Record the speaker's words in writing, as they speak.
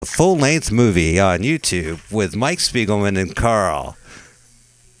full-length movie on YouTube with Mike Spiegelman and Carl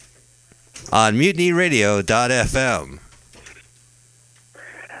on MutinyRadio.fm.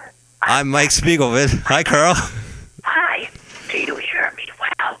 I'm Mike Spiegelman. Hi, Carl. Hi. Do you hear me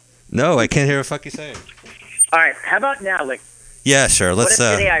well? No, I can't hear a fuck you saying. All right. How about now? Like, yeah, sure. Let's.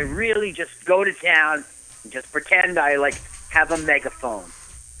 What if today I really just go to town and just pretend I have a megaphone?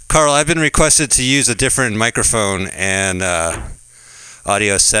 Carl, I've been requested to use a different microphone and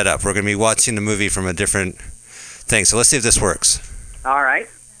audio setup. We're going to be watching the movie from a different thing. So let's see if this works. All right.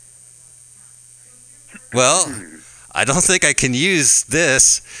 Well, I don't think I can use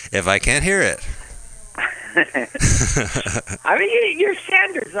this if I can't hear it. I mean, your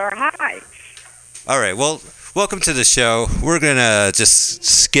standards are high. All right. Well, welcome to the show. We're going to just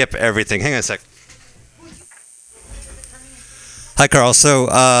skip everything. Hang on a sec. Hi, Carl. So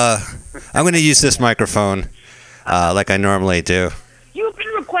I'm going to use this microphone like I normally do. You've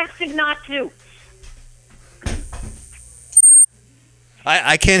been requested not to.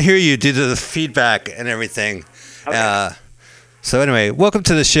 I can't hear you due to the feedback and everything. Okay. So anyway, welcome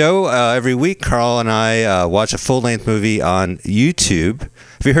to the show. Every week, Carl and I watch a full-length movie on YouTube.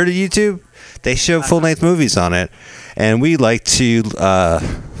 Have you heard of YouTube? They show full-length movies on it, and we like to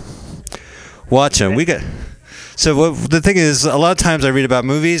watch them. So the thing is, a lot of times I read about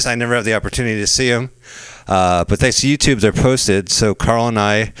movies. I never have the opportunity to see them. But thanks to YouTube, they're posted. So Carl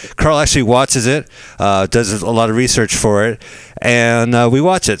actually watches it, does a lot of research for it, and we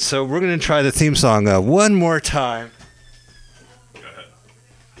watch it. So we're going to try the theme song one more time.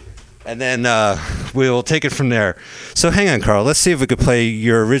 And then we'll take it from there. So hang on, Carl. Let's see if we could play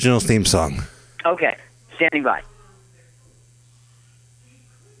your original theme song. Okay. Standing by.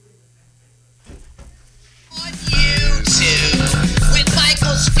 On YouTube with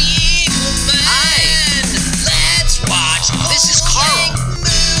Michael Spiegelman. Hi. Let's watch. This is Carl.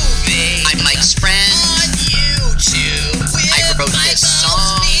 Movie. I'm Mike's friend. On YouTube. I wrote this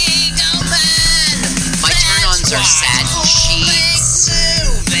song. My turn-ons are sad sheets.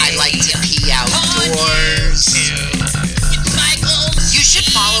 I like to pee outdoors. You should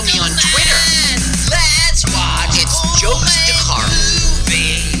follow me on Twitter. Let's watch. It's Jokes de Carl.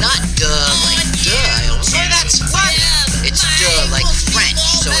 Not duh like duh. Or that's funny. It's duh like French,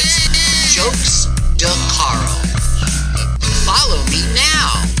 so it's Jokes de Carl. Follow me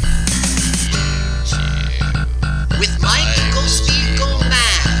now. With Michael Spiegelman.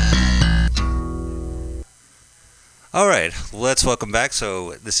 All right, let's welcome back.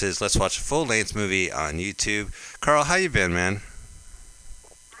 So this is Let's Watch a Full-Length Movie on YouTube. Carl, how you been, man?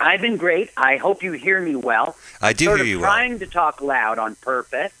 I've been great. I hope you hear me well. I do hear you well. I'm trying to talk loud on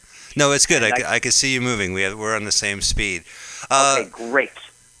purpose. No, it's good. I can see you moving. We're on the same speed. Okay, great.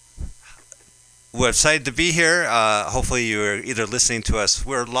 We're excited to be here. Hopefully you're either listening to us.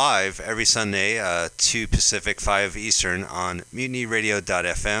 We're live every Sunday, 2 Pacific, 5 Eastern on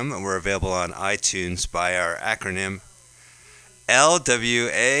MutinyRadio.fm. And we're available on iTunes by our acronym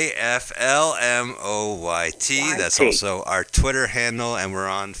Lwaflmoyt. That's also our Twitter handle. And we're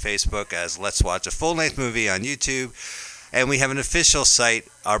on Facebook as Let's Watch a Full-Length Movie on YouTube. And we have an official site,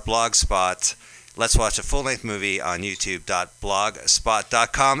 our blog spot, Let's Watch a Full-Length Movie on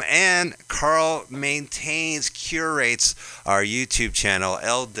YouTube.blogspot.com. And Carl curates our YouTube channel,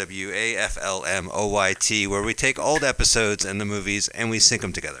 Lwaflmoyt, where we take old episodes and the movies and we sync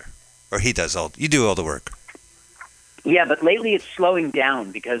them together. Or he does you do all the work. Yeah, but lately it's slowing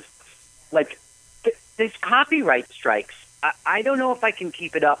down because, there's copyright strikes. I don't know if I can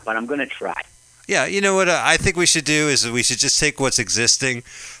keep it up, but I'm going to try. Yeah, you know what I think we should do is we should just take what's existing,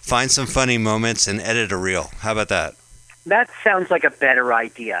 find some funny moments, and edit a reel. How about that? That sounds like a better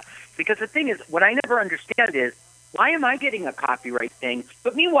idea. Because the thing is, what I never understand is, why am I getting a copyright thing,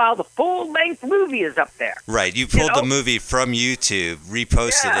 but meanwhile the full-length movie is up there? Right, you pulled the movie from YouTube,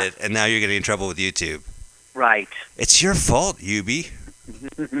 reposted it, and now you're getting in trouble with YouTube. Right. It's your fault, Yubi.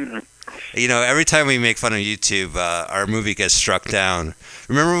 You know, every time we make fun of YouTube, our movie gets struck down.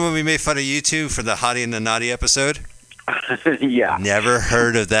 Remember when we made fun of YouTube for the Hottie and the Naughty episode? Yeah. Never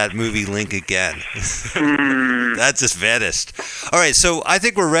heard of that movie link again. That just vanished. All right, so I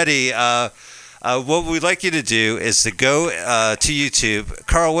think we're ready. What we'd like you to do is to go to YouTube.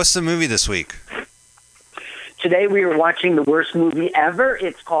 Carl, what's the movie this week? Today we are watching the worst movie ever.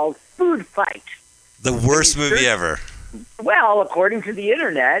 It's called Food Fight. The worst movie ever. Well, according to the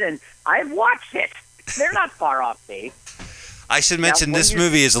internet, and I've watched it. They're not far off, Dave. I should mention this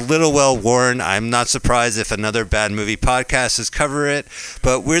movie is a little well-worn. I'm not surprised if another bad movie podcast has covered it,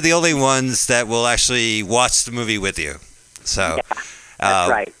 but we're the only ones that will actually watch the movie with you. So, That's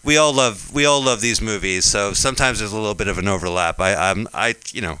right. We all love these movies, so sometimes there's a little bit of an overlap. I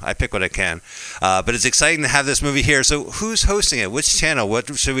pick what I can, but it's exciting to have this movie here. So who's hosting it? Which channel?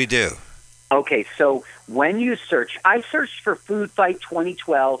 What should we do? Okay, so when you search, I searched for Food Fight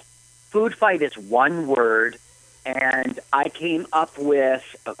 2012. Food Fight is one word, and I came up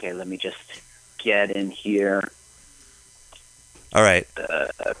with. Okay, let me just get in here. All right.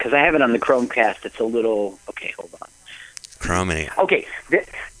 Because I have it on the Chromecast. It's a little. Okay, hold on. Chrominy. Okay,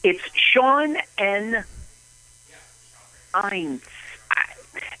 it's Sean N. Eins.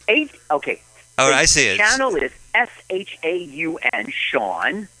 Okay. Oh, I see it. The channel is SHAUN,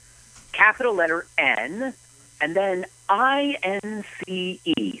 Sean, capital letter N, and then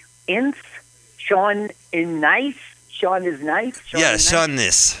INCE. Ince. Sean in nice. Sean is nice. Sean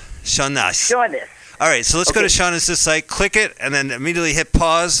Nice. All right, so let's go to Shauna's site, click it, and then immediately hit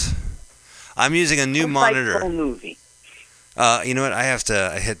pause. I'm using a new monitor. Full movie. You know what?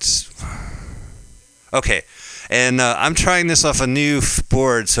 I hit. Okay, and I'm trying this off a new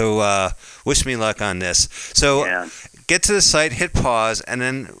board, so wish me luck on this. So get to the site, hit pause, and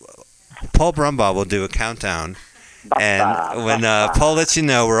then Paul Brumbaugh will do a countdown. And when Paul lets you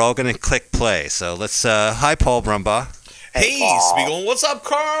know, we're all going to click play. So let's. Hi, Paul Brumbaugh. Hey, Spiegel. What's up,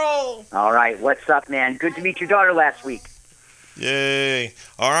 Carl? All right, what's up, man? Good to meet your daughter last week. Yay.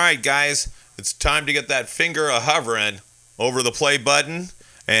 All right, guys. It's time to get that finger hovering over the play button.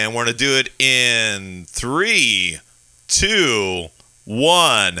 And we're going to do it in 3, 2,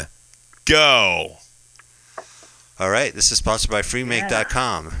 1, go. All right, this is sponsored by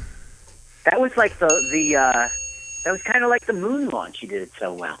freemake.com. That was like that was kind of like the moon launch. You did it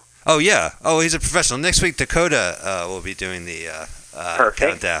so well. Oh, yeah. Oh, he's a professional. Next week, Dakota will be doing the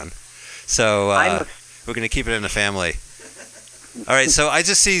countdown. So we're going to keep it in the family. All right, so I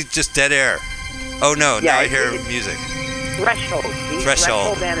just see dead air. Oh, no, now I hear music. Threshold.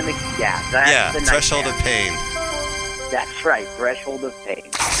 Threshold. That's Threshold of Pain. That's right, Threshold of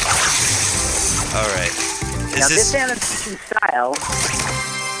Pain. All right. Now, this animation style,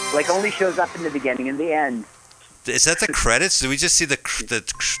 only shows up in the beginning and the end. Is that the credits? Did we just see the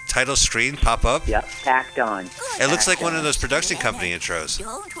title screen pop up? Yep, tacked on. It looks like one of those production company intros.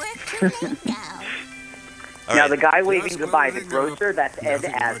 Now, the guy waving goodbye, the grocer, that's Ed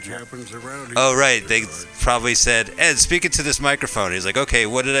Asner. Oh, right. They probably said, Ed, speak into this microphone. He's like, okay,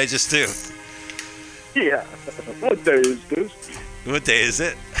 what did I just do? Yeah. What day is this? What day is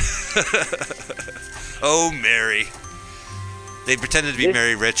it? Oh, Mary. They pretended to be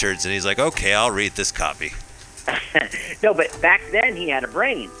Mary Richards, and he's like, okay, I'll read this copy. No, but back then he had a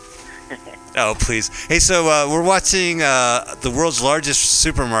brain. Oh, please. Hey, so we're watching the world's largest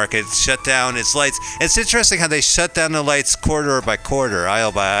supermarket shut down its lights. It's interesting how they shut down the lights corridor by corridor,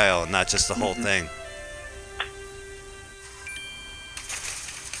 aisle by aisle, not just the whole thing.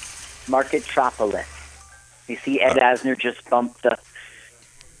 Marketropolis. You see Ed Asner just bumped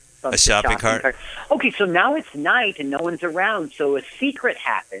a shopping cart. Okay, so now it's night and no one's around, so a secret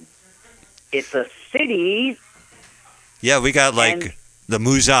happened. It's a city. Yeah, we got the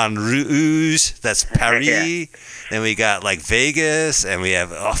Moulin Rouge, that's Paris. Yeah. Then we got Vegas, and we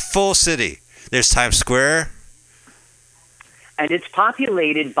have a full city. There's Times Square. And it's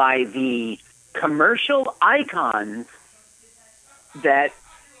populated by the commercial icons that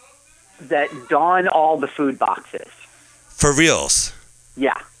don all the food boxes. For reals?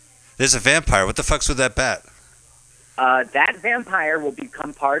 Yeah. There's a vampire. What the fuck's with that bat? That vampire will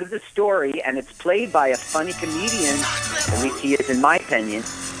become part of the story, and it's played by a funny comedian, at least he is in my opinion.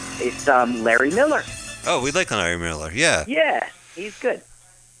 It's Larry Miller. Oh, we like Larry Miller, yeah. Yeah, he's good.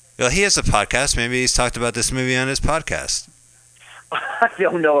 Well, he has a podcast. Maybe he's talked about this movie on his podcast. I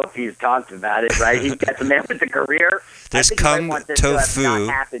don't know if he's talked about it, right? He's got the man with the career. There's Kung Tofu.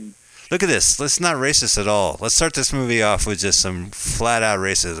 Look at this. Let's not racist at all. Let's start this movie off with just some flat-out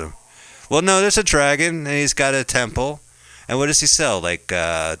racism. Well, no, there's a dragon, and he's got a temple. And what does he sell?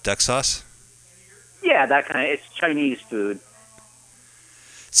 Duck sauce? Yeah, that kind of. It's Chinese food.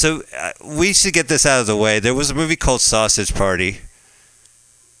 So we should get this out of the way. There was a movie called Sausage Party,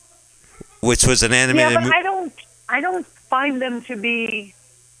 which was an animated movie. Yeah, but I don't find them to be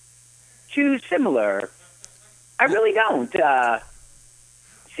too similar. I really don't.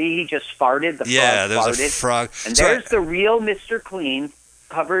 See, he just farted. The frog there was farted. A frog. And there's the real Mr. Clean.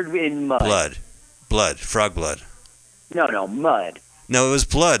 Covered in mud. Blood. Frog blood. No, mud. No, it was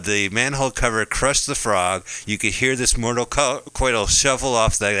blood. The manhole cover crushed the frog. You could hear this mortal coital shuffle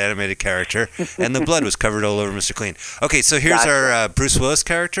off that animated character, and the blood was covered all over Mr. Clean. Okay, so here's our Bruce Willis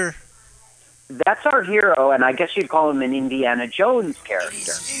character. That's our hero, and I guess you'd call him an Indiana Jones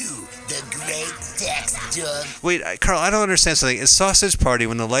character. You, the great Dexter. Wait, Carl, I don't understand something. In Sausage Party,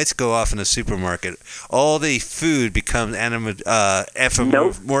 when the lights go off in the supermarket, all the food becomes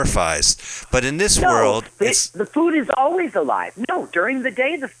anthropomorphized. But in this world, the food is always alive. No, during the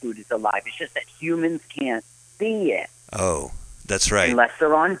day the food is alive. It's just that humans can't see it. Oh, that's right. Unless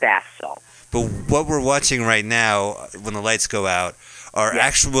they're on bath salts. But what we're watching right now, when the lights go out, are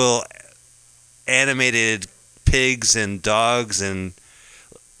actual animated pigs and dogs, and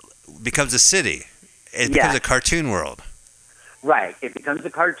becomes a city. It becomes a cartoon world. Right. It becomes a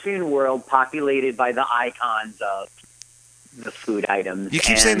cartoon world populated by the icons of the food items. You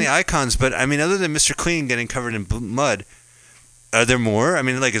keep saying the icons, but I mean, other than Mr. Clean getting covered in mud, are there more? I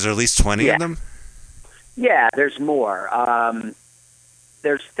mean, like, is there at least 20 of them? Yeah, there's more.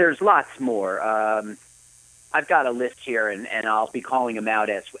 There's lots more. I've got a list here, and I'll be calling them out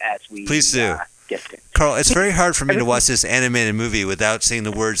as we Please do. Get to. Carl, it's very hard for me to watch this animated movie without seeing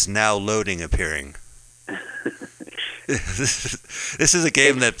the words "now loading" appearing. This is a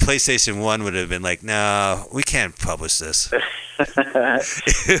game that PlayStation 1 would have been like, no, we can't publish this.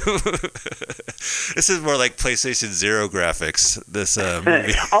 This is more like PlayStation 0 graphics, this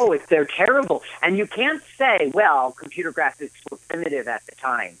movie. Oh, they're terrible. And you can't say, well, computer graphics were primitive at the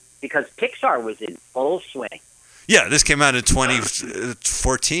time, because Pixar was in full swing. Yeah, this came out in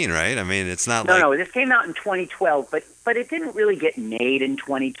 2014, right? I mean, it's not No, this came out in 2012, but it didn't really get made in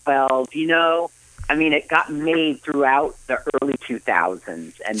 2012, you know? I mean, it got made throughout the early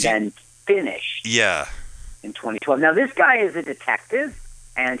 2000s and then finished in 2012. Now, this guy is a detective,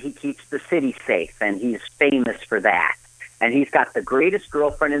 and he keeps the city safe, and he's famous for that. And he's got the greatest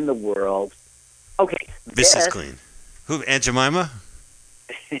girlfriend in the world. Okay. Mrs. Clean. Who, Aunt Jemima?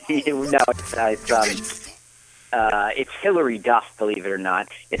 No, it's Hillary Duff, believe it or not.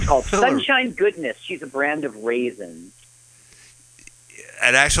 It's called Sunshine Goodness. She's a brand of raisins.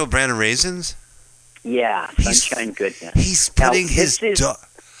 An actual brand of raisins? Yeah, Sunshine Goodness. He's putting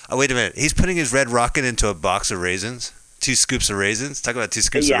oh, wait a minute. He's putting his Red Rocket into a box of raisins? 2 scoops of raisins? Talk about 2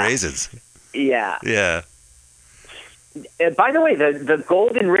 scoops of raisins. Yeah. Yeah. By the way, the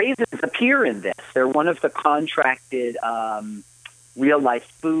golden raisins appear in this. They're one of the contracted real-life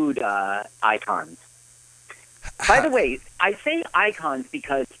food icons. By the way, I say icons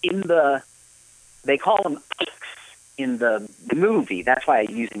because they call them ikes in the movie. That's why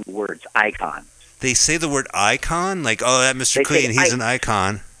I'm using the words icon. They say the word icon? Like, oh, that Mr. Clean, he's an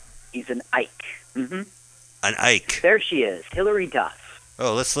icon. He's an Ike. Mm-hmm. An Ike. There she is, Hillary Duff.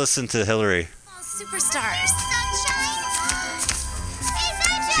 Oh, let's listen to Hillary. Superstars.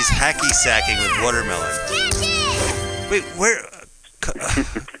 She's hacky sacking with watermelon. Wait, where?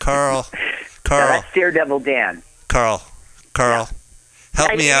 Carl. Yeah, that's Daredevil Dan. Carl, help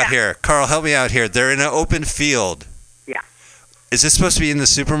me out here. Carl, help me out here. They're in an open field. Yeah. Is this supposed to be in the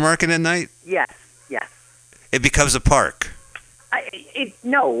supermarket at night? Yes. It becomes a park. It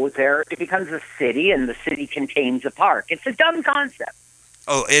becomes a city, and the city contains a park. It's a dumb concept.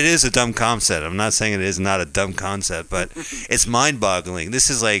 Oh, it is a dumb concept. I'm not saying it is not a dumb concept, but it's mind-boggling. This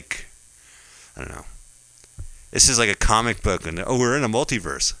is like, I don't know. This is like a comic book, and we're in a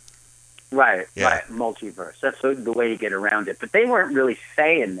multiverse. Right, multiverse. That's the way to get around it. But they weren't really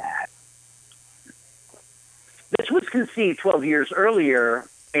saying that. This was conceived 12 years earlier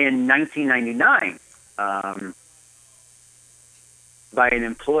in 1999 by an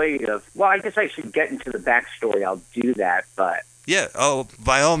employee of... Well, I guess I should get into the backstory. I'll do that, but... Yeah,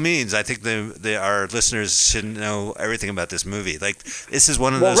 by all means, I think our listeners should know everything about this movie. Like, this is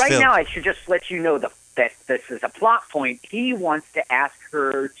one of those films... Well, right now, I should just let you know that this is a plot point. He wants to ask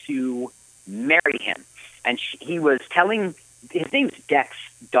her to marry him. And he was telling... His name's Dex,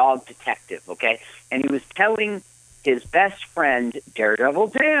 Dog Detective, okay? And he was telling his best friend, Daredevil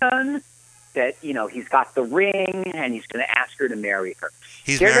Dan, that, he's got the ring, and he's going to ask her to marry her.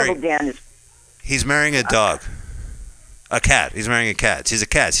 He's marrying a dog. A cat. He's marrying a cat. She's a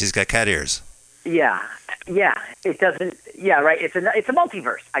cat. She's got cat ears. Yeah. It doesn't... Yeah, right. It's a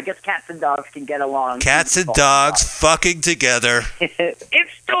multiverse. I guess cats and dogs can get along. Cats and dogs fucking together.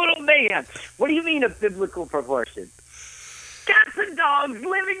 It's total mayhem. What do you mean a biblical proportion? Cats and dogs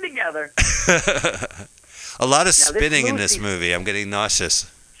living together. A lot of spinning in this movie. I'm getting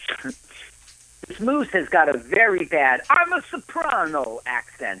nauseous. This moose has got a very bad "I'm a soprano"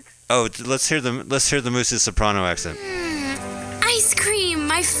 accent. Oh, let's hear the moose's soprano accent. Ice cream,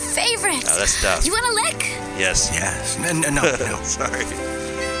 my favorite. Oh, that's tough. You want a lick? Yes. No. Sorry.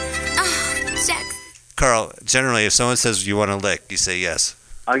 Oh, Jack. Carl, generally, if someone says you want a lick, you say yes.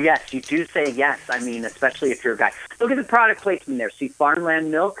 Oh, yes, you do say yes. I mean, especially if you're a guy. Look at the product placement there. See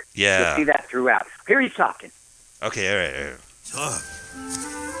farmland milk? Yeah. You'll see that throughout. Here he's talking. Okay, all right.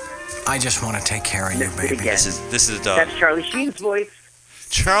 I just want to take care of you, baby. Again. This is a dog. That's Charlie Sheen's voice.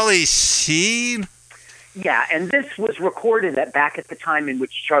 Charlie Sheen? Yeah, and this was recorded back at the time in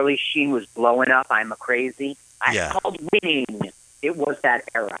which Charlie Sheen was blowing up. I'm a crazy. Yeah. Called Winning. It was that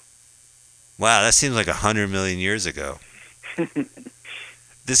era. Wow, that seems like 100 million years ago.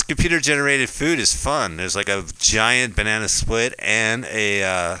 This computer-generated food is fun. There's like a giant banana split and a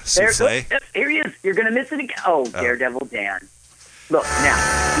souffle. Here he is. You're going to miss it again. Oh, Daredevil Dan. Look,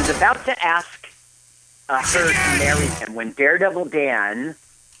 now, he's about to ask her to marry him when Daredevil Dan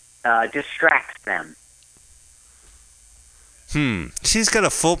distracts them. She's got a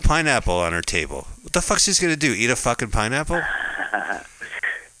full pineapple on her table. What the fuck's she's going to do? Eat a fucking pineapple?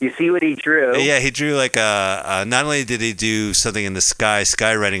 You see what he drew? Yeah, he drew like not only did he do something in the sky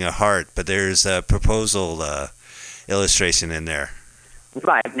writing a heart, but there's a proposal illustration in there.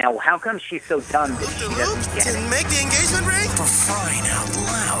 Right. Now, how come she's so dumb that she doesn't get it? Make the engagement ring? For crying out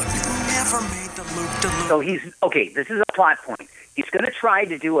loud. You never made the loop-de-loop. So this is a plot point. He's going to try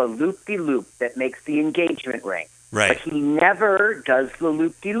to do a loop-de-loop that makes the engagement ring. Right. But he never does the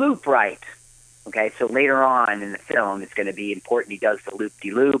loop-de-loop right. Okay, so later on in the film, it's going to be important he does the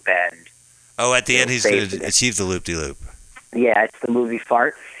loop-de-loop and... Oh, at the end, he's going to achieve the loop-de-loop. Yeah, it's the movie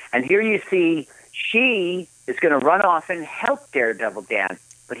fart. And here you see she is going to run off and help Daredevil Dan.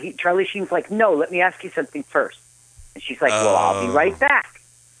 But Charlie Sheen's like, no, let me ask you something first. And she's like, well, I'll be right back.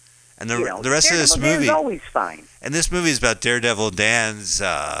 And the rest of this movie... Dan's always fine. And this movie is about Daredevil Dan's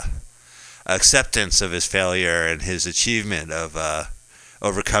acceptance of his failure and his achievement of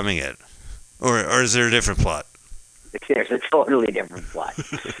overcoming it. Or is there a different plot? There's a totally different plot.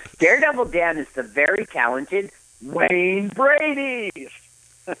 Daredevil Dan is the very talented Wayne Brady.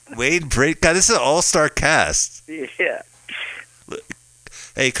 Wayne Brady? God, this is an all-star cast. Yeah.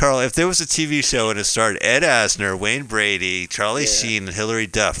 Hey, Carl, if there was a TV show and it starred Ed Asner, Wayne Brady, Charlie Sheen, and Hilary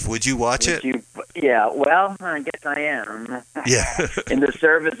Duff, would you watch it? Yeah, well, I guess I am. Yeah. In the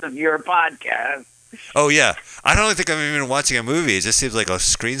service of your podcast. Oh, yeah. I don't think I'm even watching a movie. It just seems like a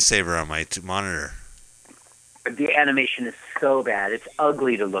screensaver on my monitor. The animation is so bad. It's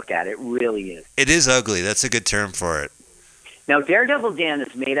ugly to look at. It really is. It is ugly. That's a good term for it. Now, Daredevil Dan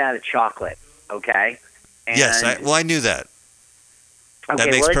is made out of chocolate, okay? And yes, I knew that. Okay,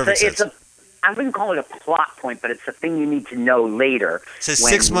 that makes perfect sense. I wouldn't call it a plot point, but it's a thing you need to know later. It says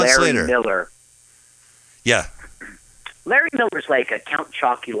 6 months later. Miller. Yeah. Larry Miller's like a Count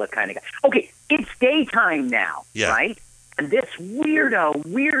Chocula kind of guy. Okay, it's daytime now, right? And this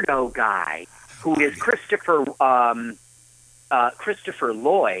weirdo guy who is Christopher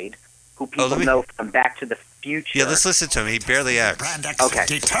Lloyd, who people know from Back to the Future. Yeah, let's listen to him. He barely acts. Brand X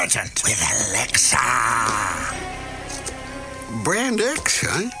detergent with Alexa. Brand X,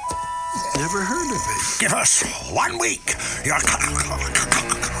 huh? Never heard of it. Give us 1 week.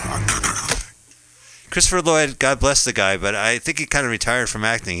 Christopher Lloyd, God bless the guy, but I think he kind of retired from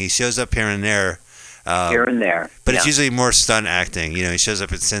acting. He shows up here and there. Here and there. But it's usually more stunt acting. You know, he shows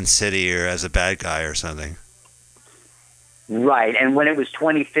up in Sin City or as a bad guy or something. Right, and when it was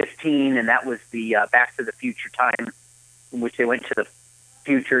 2015, and that was the Back to the Future time in which they went to the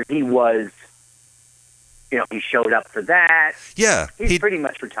future, he was, he showed up for that. Yeah. He's pretty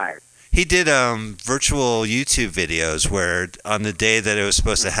much retired. He did virtual YouTube videos where on the day that it was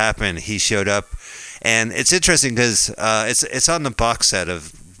supposed to happen, he showed up. And it's interesting because it's on the box set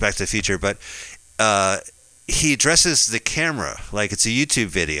of Back to the Future, but he addresses the camera like it's a YouTube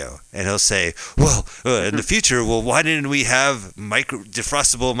video, and he'll say, well, in the future, why didn't we have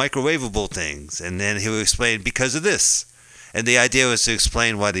defrostable, microwavable things? And then he will explain, because of this. And the idea was to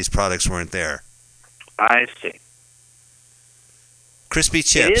explain why these products weren't there. I see. Crispy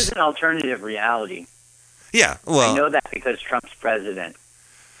chips. It is an alternative reality. Yeah, well, I know that because Trump's president.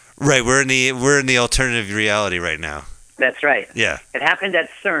 Right, we're in the alternative reality right now. That's right. Yeah. It happened at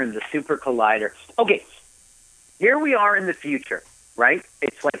CERN, the super collider. Okay, here we are in the future, right?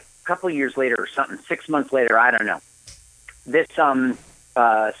 It's like a couple of years later or something, 6 months later, I don't know. This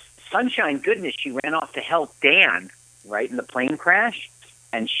Sunshine Goodness, she ran off to help Dan, right, in the plane crash,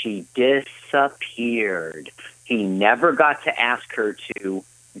 and she disappeared. He never got to ask her to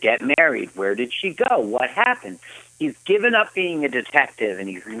get married. Where did she go? What happened? He's given up being a detective,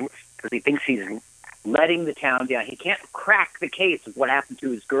 and because he thinks he's letting the town down. He can't crack the case of what happened to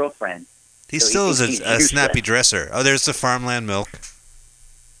his girlfriend. He still is a snappy dresser. Oh, there's the farmland milk.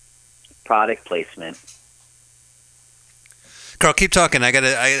 Product placement. Carl, keep talking.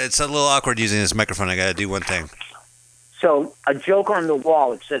 It's a little awkward using this microphone. I gotta do one thing. So a joke on the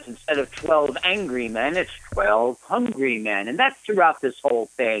wall, it says instead of 12 angry men, it's 12 hungry men. And that's throughout this whole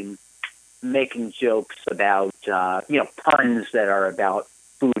thing, making jokes about, puns that are about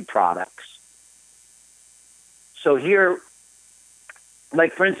food products. So here,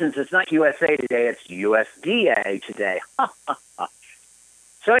 like, for instance, it's not USA Today, it's USDA Today.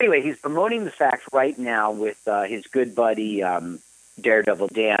 So anyway, he's promoting the fact right now with his good buddy, Daredevil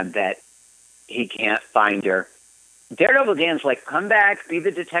Dan, that he can't find her. Daredevil Dan's like, come back, be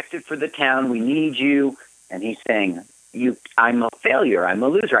the detective for the town, we need you. And he's saying, I'm a failure, I'm a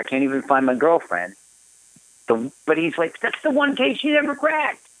loser, I can't even find my girlfriend. But he's like, that's the one case you never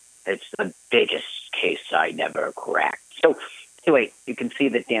cracked. It's the biggest case I never cracked. So anyway, you can see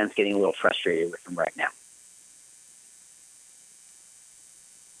that Dan's getting a little frustrated with him right now.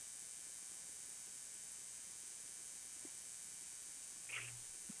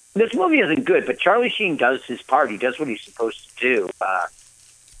 This movie isn't good, but Charlie Sheen does his part. He does what he's supposed to do.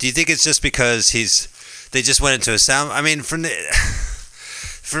 Do you think it's just because they just went into a sound? I mean, from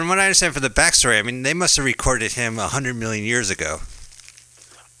what I understand from the backstory, I mean, they must have recorded him 100 million years ago.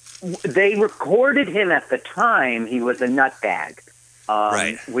 They recorded him at the time he was a nutbag,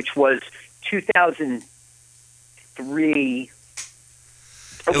 right? Which was 2003.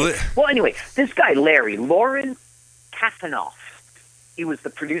 Okay. Well, anyway, this guy Larry Lawrence Kasanoff. He was the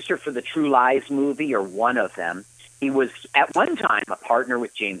producer for the True Lies movie, or one of them. He was, at one time, a partner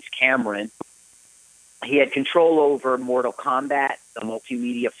with James Cameron. He had control over Mortal Kombat, the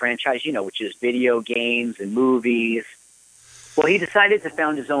multimedia franchise, which is video games and movies. Well, he decided to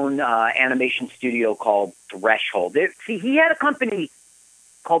found his own animation studio called Threshold. He had a company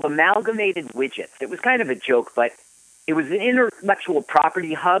called Amalgamated Widgets. It was kind of a joke, but it was an intellectual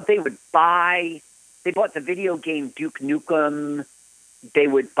property hub. They bought the video game Duke Nukem. They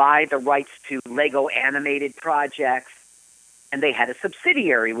would buy the rights to Lego animated projects, and they had a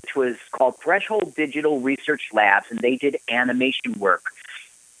subsidiary, which was called Threshold Digital Research Labs, and they did animation work.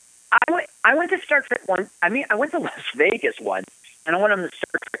 I went to Star Trek once. I went to Las Vegas once, and I went on the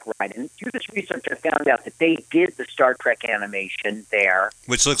Star Trek ride, and through this research, I found out that they did the Star Trek animation there.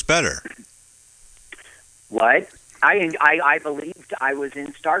 Which looks better. What? I believed I was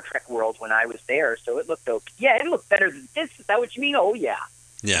in Star Trek world when I was there, so it looked okay. Yeah, it looked better than this. Is that what you mean? Oh, yeah.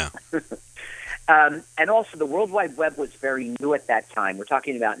 Yeah. And also, the World Wide Web was very new at that time. We're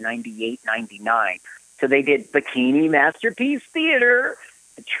talking about 98, 99. So they did Bikini Masterpiece Theater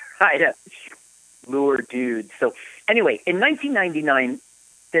to try to lure dudes. So anyway, in 1999,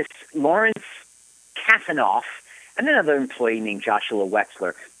 this Lawrence Kasanoff and another employee named Joshua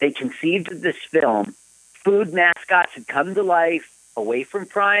Wexler, they conceived of this film. Food mascots had come to life, away from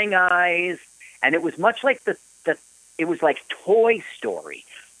prying eyes, and it was much like it was like Toy Story.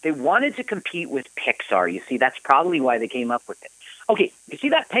 They wanted to compete with Pixar. You see, that's probably why they came up with it. Okay, you see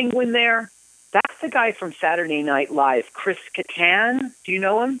that penguin there? That's the guy from Saturday Night Live, Chris Kattan. Do you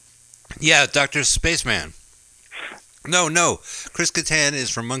know him? Yeah, Dr. Spaceman. No. Chris Kattan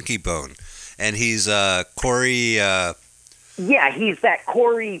is from Monkey Bone, and he's Corey... Yeah, he's that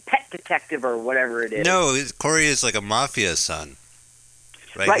Corey pet detective or whatever it is. No, Corey is like a mafia son.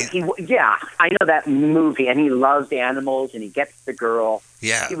 Right. I know that movie, and he loves animals, and he gets the girl.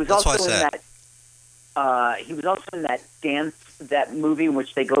 Yeah, he was that's also what I said. He was also in that movie in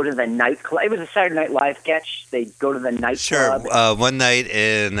which they go to the nightclub. It was a Saturday Night Live sketch. They go to the nightclub. Sure. One night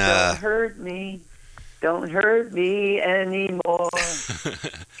in. Don't hurt me anymore.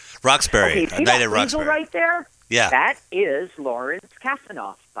 Roxbury. Okay, see A that night at weasel Roxbury. right there? Yeah. That is Lawrence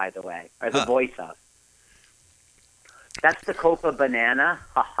Kasanoff, by the way, or the voice of. That's the Copa Banana.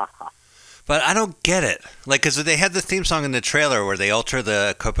 Ha ha ha. But I don't get it. Like, because they had the theme song in the trailer where they alter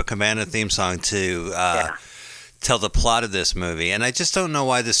the Copacabana theme song to tell the plot of this movie. And I just don't know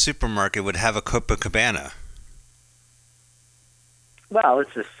why the supermarket would have a Copacabana. Well,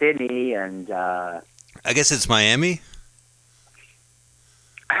 it's a city, and... I guess it's Miami?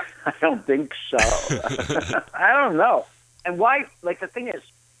 I don't think so. I don't know. And why, like, the thing is,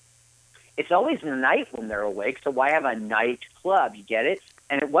 it's always night when they're awake, so why have a night club? You get it?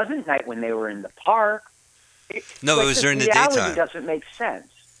 And it wasn't night when they were in the park. It was during the daytime. Reality doesn't make sense.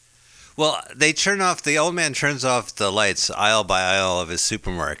 Well, the old man turns off the lights aisle by aisle of his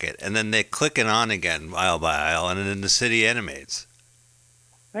supermarket, and then they click it on again aisle by aisle, and then the city animates.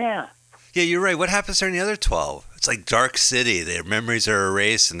 Yeah. Yeah, you're right. What happens during the other 12? It's like Dark City. Their memories are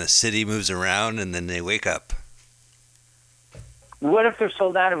erased, and the city moves around, and then they wake up. What if they're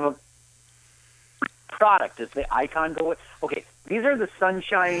sold out of a product? Does the icon go with... Okay, these are the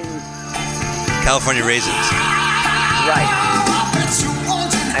Sunshine... California Raisins. Right.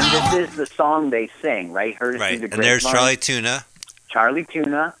 And this is the song they sing, right? Heard It Right, Through the and there's Grapevine. Charlie Tuna. Charlie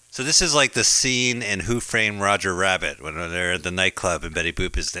Tuna. So this is like the scene in Who Framed Roger Rabbit when they're at the nightclub and Betty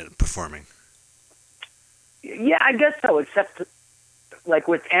Boop is performing. Yeah, I guess so, except like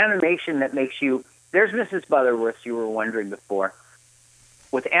with animation that makes you... There's Mrs. Butterworth you were wondering before.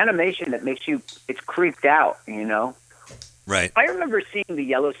 With animation that makes you... It's creeped out, you know? Right. I remember seeing The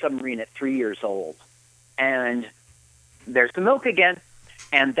Yellow Submarine at 3 years old. And there's the milk again.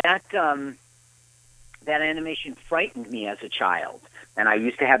 And that animation frightened me as a child. And I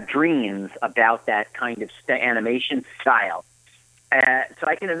used to have dreams about that kind of animation style. So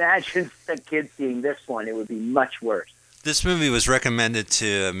I can imagine the kids seeing this one, it would be much worse. This movie was recommended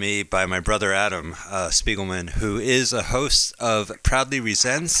to me by my brother Adam Spiegelman, who is a host of Proudly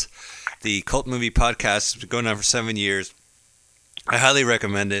Resents, the cult movie podcast. It's been going on for 7 years. I highly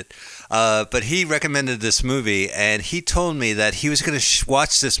recommend it. But he recommended this movie, and he told me that he was going to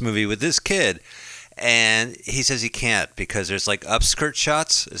watch this movie with this kid. And he says he can't because there's like upskirt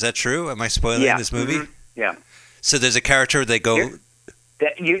shots. Is that true? Am I spoiling this movie? Mm-hmm. Yeah. So there's a character they go...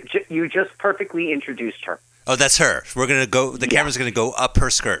 You just perfectly introduced her. Oh, that's her. We're going to go... The camera's going to go up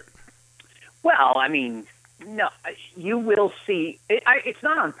her skirt. Well, I mean, no. You will see... It's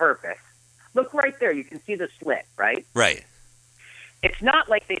not on purpose. Look right there. You can see the slit, right? Right. It's not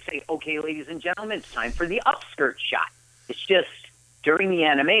like they say, okay, ladies and gentlemen, it's time for the upskirt shot. It's just during the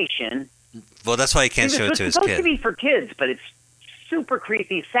animation... Well, that's why he can't show it to his kid. It's supposed kid. to be for kids, but it's super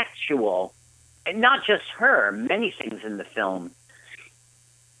creepy sexual. And not just her, many things in the film.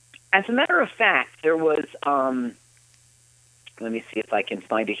 As a matter of fact, there was, let me see if I can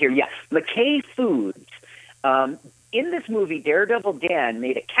find it here. Yeah, McKay Foods. In this movie, Daredevil Dan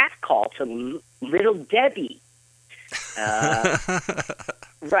made a cat call to Little Debbie.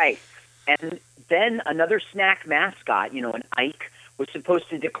 Right. And then another snack mascot, an Ike, was supposed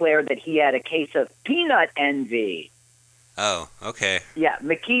to declare that he had a case of peanut envy. Oh, okay. Yeah,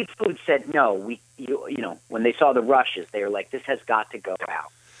 McKee Foods said no. When they saw the rushes, they were like, "This has got to go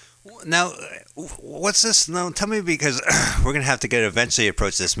out." Now, what's this? No, tell me, because we're gonna have to eventually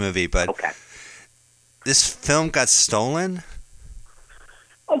approach this movie. But okay, this film got stolen.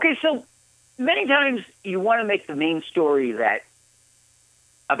 Okay, so many times you want to make the main story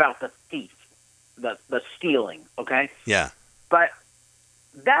about the thief, the stealing. Okay. Yeah. But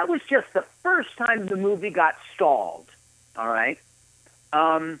that was just the first time the movie got stalled. All right.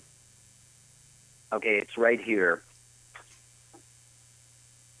 Okay, it's right here.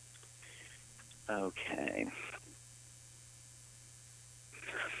 Okay.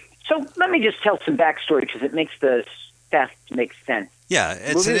 So let me just tell some backstory because it makes the theft make sense. Yeah,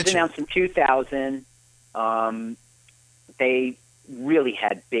 the movie was announced in 2000. They really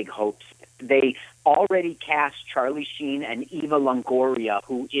had big hopes. They already cast Charlie Sheen and Eva Longoria,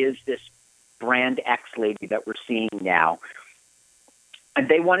 who is this Brand X lady that we're seeing now. And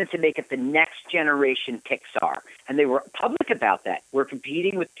they wanted to make it the next generation Pixar. And they were public about that. We're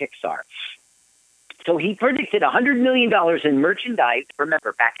competing with Pixar. So he predicted $100 million in merchandise.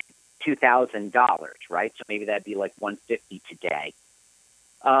 Remember, back in $2,000, right? So maybe that'd be like $150 today.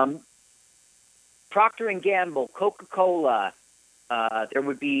 Procter & Gamble, Coca-Cola, there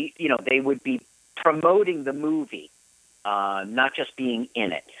would be, they would be promoting the movie, not just being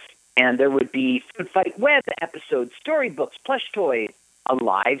in it. And there would be Food Fight Web episodes, storybooks, plush toys, a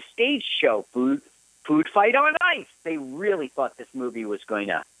live stage show, Food Fight on Ice. They really thought this movie was going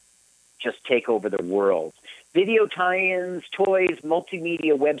to just take over the world. Video tie-ins, toys,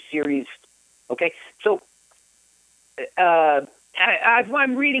 multimedia web series. Okay, so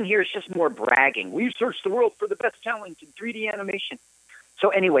I'm reading here, it's just more bragging. We've searched the world for the best talent in 3D animation. So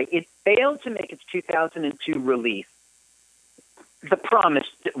anyway, it failed to make its 2002 release, the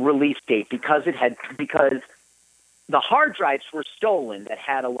promised release date, because the hard drives were stolen that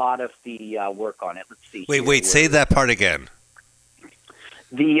had a lot of the work on it. Let's see. Wait, say that part again.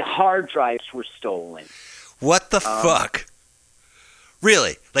 The hard drives were stolen. What the fuck?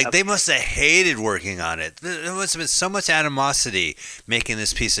 Really? They must have hated working on it. There must have been so much animosity making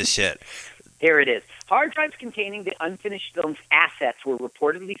this piece of shit. Here it is. Hard drives containing the unfinished film's assets were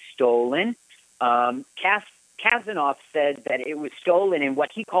reportedly stolen. Kazanov said that it was stolen in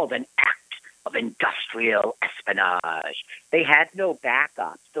what he called an act of industrial espionage. They had no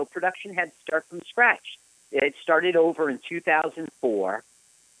backup, so production had to start from scratch. It started over in 2004,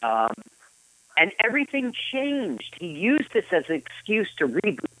 and everything changed. He used this as an excuse to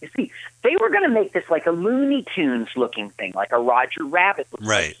reboot. You see, they were going to make this like a Looney Tunes-looking thing, like a Roger Rabbit.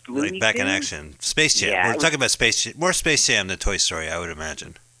 Right, like back in action. Space Jam. Yeah, we're talking about Space Jam. More Space Jam than Toy Story, I would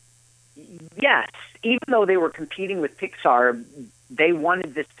imagine. Yes, even though they were competing with Pixar, they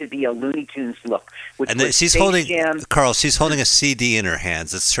wanted this to be a Looney Tunes look. Which And was she's Space holding, Jam. Carl, she's holding a CD in her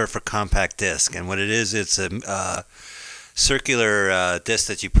hands. It's short for compact disc. And what it is, it's a circular disc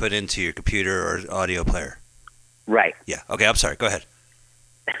that you put into your computer or audio player. Right. Yeah. Okay, I'm sorry. Go ahead.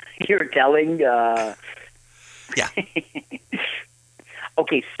 You're telling... Yeah.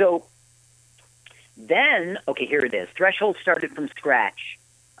 Okay, so then, here it is. Threshold started from scratch.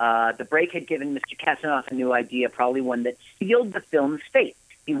 The break had given Mr. Kasanoff a new idea, probably one that sealed the film's fate.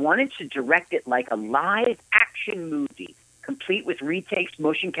 He wanted to direct it like a live-action movie, complete with retakes,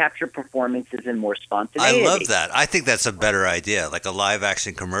 motion capture performances, and more spontaneity. I love that. I think that's a better idea, like a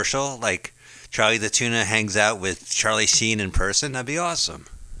live-action commercial, like Charlie the Tuna hangs out with Charlie Sheen in person. That'd be awesome.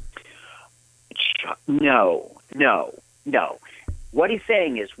 No. What he's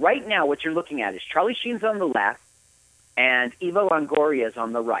saying is, right now, what you're looking at is Charlie Sheen's on the left, and Eva Longoria is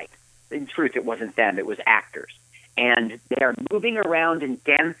on the right. In truth, it wasn't them; it was actors, and they're moving around and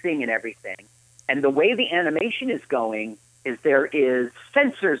dancing and everything. And the way the animation is going is there is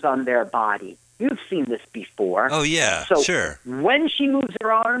sensors on their body. You've seen this before. Oh yeah, so sure. When she moves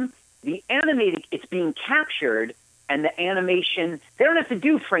her arm, the animated it's being captured, and the animation they don't have to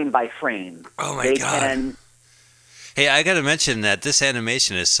do frame by frame. Oh my they God. Can, Hey, I got to mention that this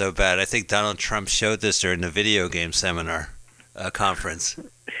animation is so bad. I think Donald Trump showed this during the video game seminar conference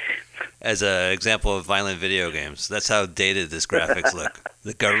as an example of violent video games. That's how dated this graphics look.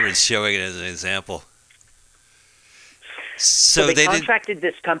 The government's showing it as an example. So they did. contracted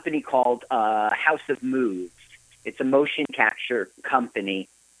this company called House of Moves. It's a motion capture company,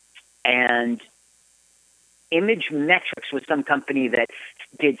 and Image Metrics was some company that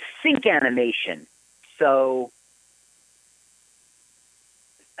did sync animation. So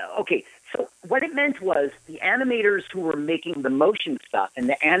what it meant was the animators who were making the motion stuff and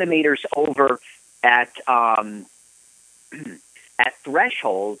the animators over at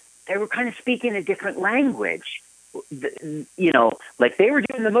Threshold, they were kind of speaking a different language. Like they were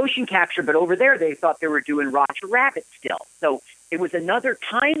doing the motion capture, but over there they thought they were doing Roger Rabbit still. So it was another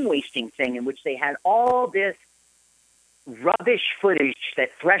time-wasting thing in which they had all this rubbish footage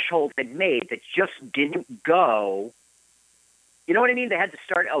that Threshold had made that just didn't go. You know what I mean? They had to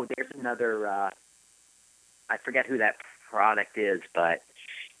start. Oh, there's another. I forget who that product is, but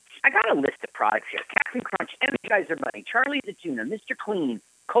I got a list of products here: Captain Crunch, Energizer Bunny, Charlie the Tuna, Mr. Clean,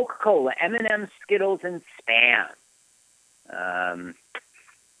 Coca-Cola, M&M's, Skittles, and Spam.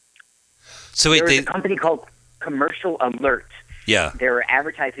 There was a company called Commercial Alert. Yeah. They were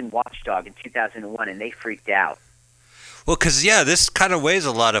advertising Watchdog in 2001, and they freaked out. Well, because this kind of weighs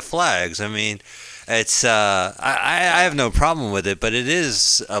a lot of flags. I mean, it's I have no problem with it, but it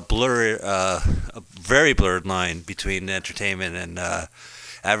is a very blurred line between entertainment and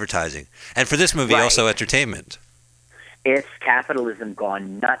advertising, and for this movie, also entertainment. It's capitalism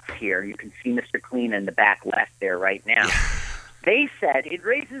gone nuts here. You can see Mr. Clean in the back left there right now. Yeah. They said it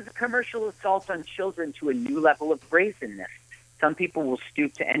raises commercial assault on children to a new level of brazenness. Some people will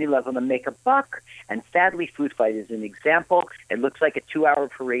stoop to any level to make a buck, and sadly, Food Fight is an example. It looks like a 2-hour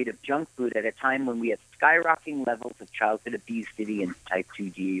parade of junk food at a time when we have skyrocketing levels of childhood obesity and type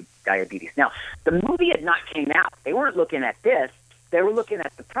 2 diabetes. Now, the movie had not came out. They weren't looking at this. They were looking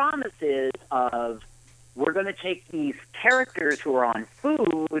at the promises of, we're going to take these characters who are on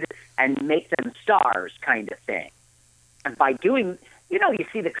food and make them stars kind of thing. And by doing... you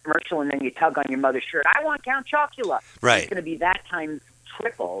see the commercial and then you tug on your mother's shirt. I want Count Chocula. Right. It's going to be that times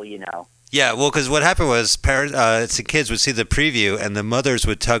triple, Yeah, well, because what happened was the kids would see the preview and the mothers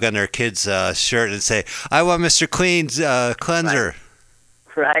would tug on their kids' shirt and say, I want Mr. Clean's cleanser.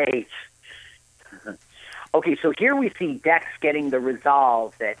 Right. Okay, so here we see Dex getting the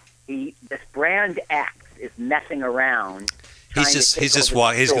resolve that this brand X is messing around. He's going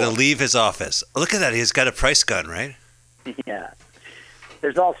to leave his office. Look at that. He's got a price gun, right? Yeah.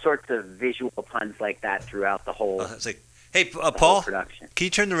 There's all sorts of visual puns like that throughout the whole. It's like, hey, Paul, can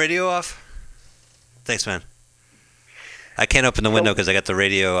you turn the radio off? Thanks, man. I can't open the window because I got the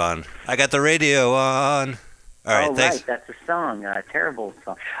radio on. All right, thanks. Right, that's a song, a terrible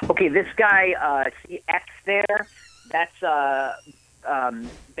song. Okay, this guy, see X there? That's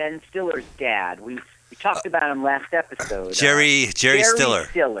Ben Stiller's dad. We talked about him last episode. Jerry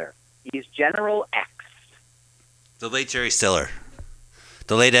Stiller. He's General X. The late Jerry Stiller.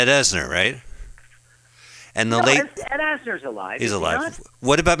 The late Ed Asner, right? And Ed Asner's alive. He's alive.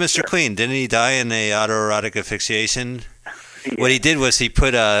 What about Mr. Clean? Didn't he die in a autoerotic asphyxiation? Yeah. What he did was he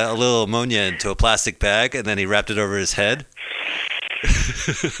put a little ammonia into a plastic bag and then he wrapped it over his head.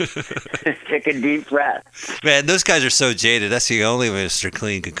 Take a deep breath. Man, those guys are so jaded. That's the only way Mr.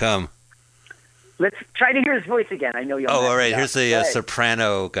 Clean could come. Let's try to hear his voice again. I know you'll. Oh, mess all right. it up. Here's the Go ahead.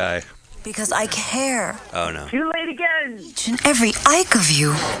 soprano guy. Because I care. Oh, no. Too late again. Each and every ike of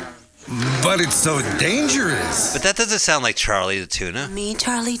you. But it's so dangerous. But that doesn't sound like Charlie the Tuna. Me,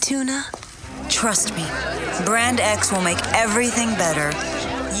 Charlie Tuna? Trust me. Brand X will make everything better.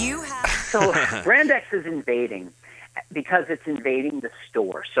 You have... So Brand X is invading because it's invading the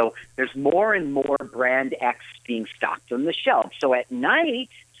store. So there's more and more Brand X being stocked on the shelves. So at night,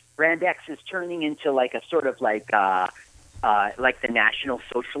 Brand X is turning into like a sort of like the National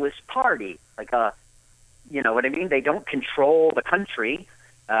Socialist Party, like a, you know what I mean? They don't control the country,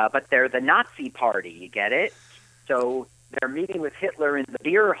 but they're the Nazi party. You get it? So they're meeting with Hitler in the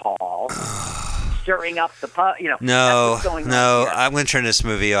beer hall, stirring up the pub. You know, No, that's what's going no, on here. I'm going to turn this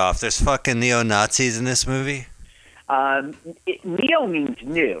movie off. There's fucking neo-Nazis in this movie. Neo means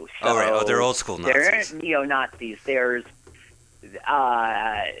new. So Oh, right. Oh, they're old school There Nazis. aren't neo-Nazis. There's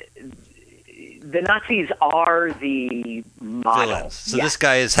the Nazis are the model. Villains. So Yeah. this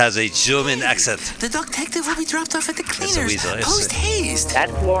guy has a German accent. The detective will be dropped off at the It's a cleaners. weasel. It's Post haste.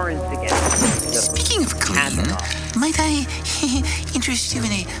 That's Lawrence again. Speaking of clean, might I interest you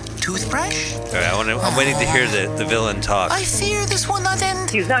in a toothbrush? All right, I'm waiting to hear the villain talk. I fear this will not end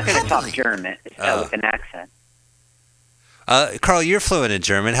He's not going to talk happily. German with an accent. Carl, you're fluent in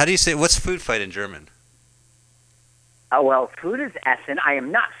German. How do you say, what's food fight in German? Oh, well, food is Essen. I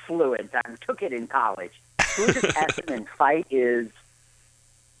am not fluent. I took it in college. Food is Essen, and fight is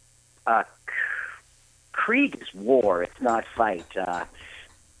Krieg is war. It's not fight.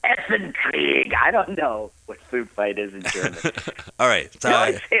 Essen Krieg. I don't know what food fight is in German. All right. So No,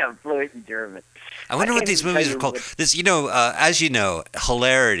 I say I'm fluent in German. I wonder I what can't these even movies tell are you called. what- This, as you know,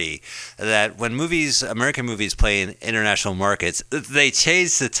 hilarity, that when American movies play in international markets, they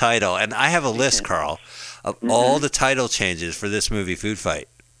change the title. And I have a list, Carl, of all the title changes for this movie, Food Fight.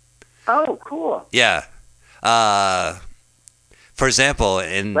 Oh, cool. Yeah. For example,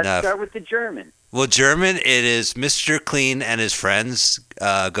 in Let's start with the German. well, German, it is Mr. Clean and his friends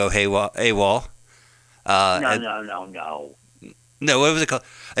go AWOL. No. No, what was it called?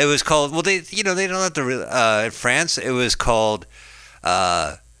 It was called. Well, they don't have to. In France, it was called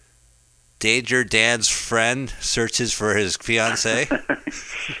Danger Dan's friend searches for his fiancée.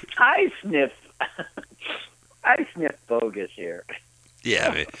 I sniff bogus here. Yeah,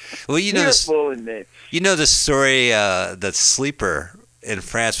 I mean, well, You're fooling me. you know the story that Sleeper in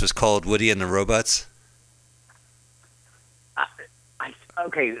France was called Woody and the Robots.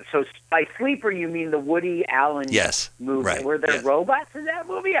 Okay, so by Sleeper you mean the Woody Allen Yes, movie? right, Were there yes. robots in that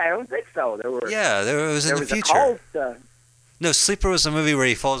movie? I don't think so. There were. Yeah, there was in there the was future. a cult. No, Sleeper was a movie where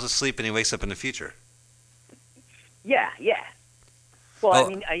he falls asleep and he wakes up in the future. Yeah. Well, Oh. I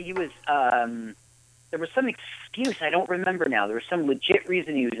mean, he was. There was some excuse. I don't remember now. There was some legit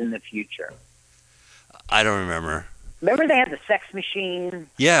reason he was in the future. I don't remember. Remember they had the sex machine?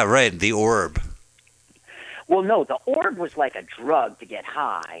 Yeah, right. The Orb. Well, no, the orb was like a drug to get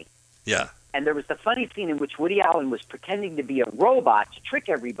high. Yeah. And there was the funny scene in which Woody Allen was pretending to be a robot to trick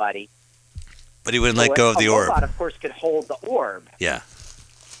everybody. But he wouldn't let go of the A orb. robot, of course, could hold the orb. Yeah.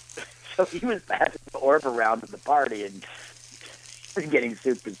 So he was passing the orb around at the party and getting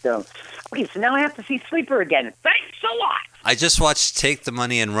super stoned. Okay, so now I have to see Sleeper again. Thanks a lot. I just watched Take the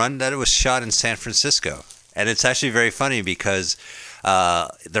Money and Run. That it was shot in San Francisco. And it's actually very funny because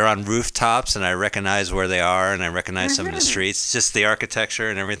they're on rooftops and I recognize where they are and I recognize some of the streets. Just the architecture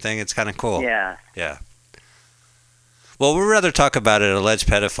and everything. It's kind of cool. Yeah. Yeah. Well, we'd rather talk about an alleged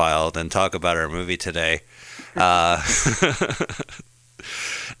pedophile than talk about our movie today.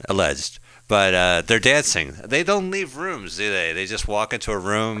 Alleged. But they're dancing. They don't leave rooms, do they? They just walk into a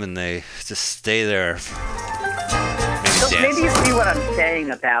room and they just stay there. Maybe you see what I'm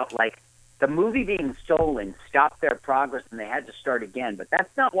saying about, like, the movie being stolen stopped their progress and they had to start again. But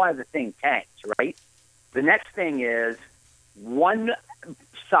that's not why the thing tanked, right? The next thing is one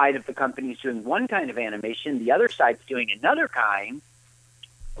side of the company is doing one kind of animation, the other side's doing another kind,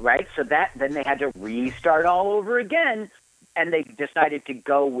 right? So that then they had to restart all over again, and they decided to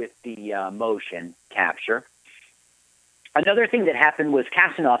go with the motion capture. Another thing that happened was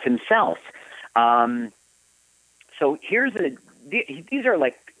Kasanoff himself. So these are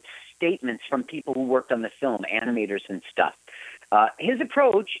like statements from people who worked on the film, animators and stuff. His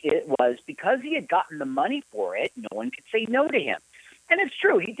approach was because he had gotten the money for it, no one could say no to him. And it's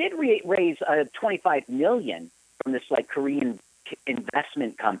true. He did raise $25 million from this like Korean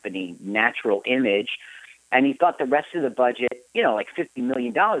investment company, Natural Image, and he thought the rest of the budget, like $50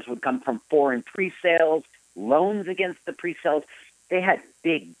 million would come from foreign pre-sales, loans against the pre-sales. They had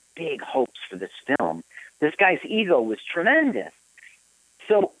big, big hopes for this film. This guy's ego was tremendous.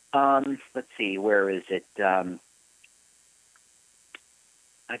 So Let's see, where is it? I've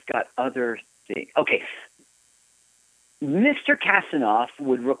got other things. Okay. Mr. Kasanoff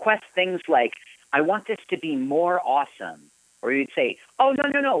would request things like, I want this to be more awesome. Or he'd say, oh,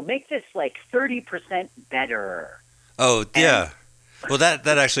 no, make this like 30% better. Oh, yeah. Well, that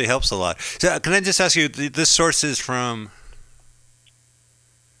actually helps a lot. So, can I just ask you, this source is from...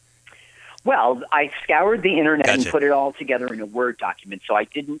 Well, I scoured the internet and Gotcha. put it all together in a Word document, so I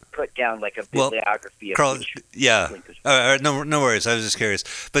didn't put down like a bibliography of Carl, each yeah. link as All right, no worries. I was just curious.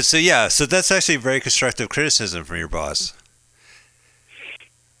 But so that's actually very constructive criticism from your boss.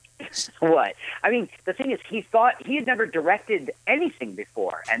 What? I mean, the thing is, he thought he had never directed anything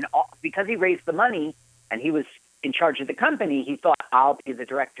before, and because he raised the money and he was in charge of the company, he thought, I'll be the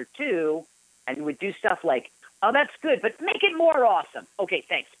director too, and he would do stuff like, oh, that's good, but make it more awesome. Okay,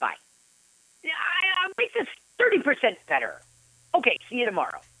 thanks, bye. I'll make this 30% better. Okay, see you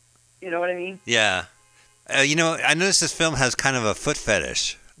tomorrow. You know what I mean? Yeah. I noticed this film has kind of a foot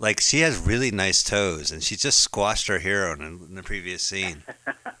fetish. Like, she has really nice toes, and she just squashed her hero in the previous scene.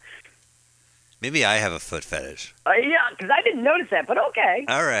 Maybe I have a foot fetish. Yeah, because I didn't notice that, but okay.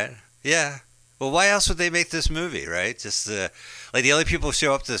 All right. Yeah. Well, why else would they make this movie, right? Just like the only people who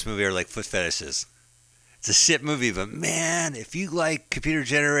show up to this movie are like foot fetishes. It's a shit movie, but man, if you like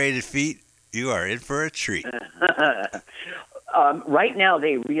computer-generated feet, you are in for a treat. Right now,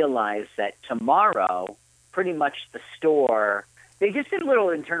 they realize that tomorrow, pretty much the store, they just did a little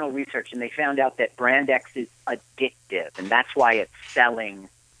internal research, and they found out that Brand X is addictive, and that's why it's selling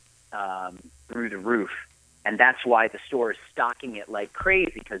through the roof. And that's why the store is stocking it like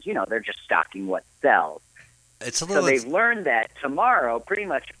crazy, because, they're just stocking what sells. So they've learned that tomorrow, pretty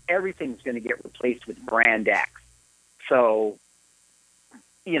much everything's going to get replaced with Brand X. So,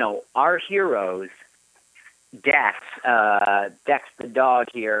 our heroes, Dex the dog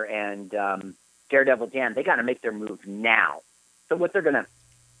here, and Daredevil Dan, they got to make their move now. So what they're going to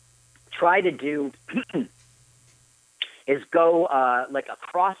try to do is go like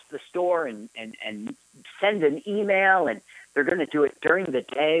across the store and send an email, and they're going to do it during the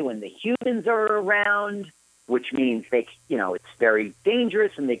day when the humans are around, which means it's very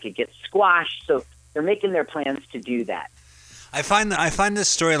dangerous and they could get squashed. So they're making their plans to do that. I find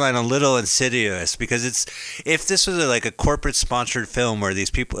this storyline a little insidious because if this was like a corporate sponsored film where these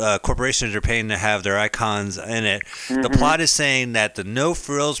people corporations are paying to have their icons in it, the plot is saying that the No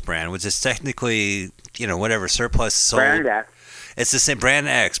Frills brand, which is technically whatever surplus sold, Brand X. It's the same Brand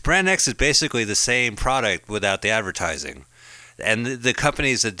X. Brand X is basically the same product without the advertising. And the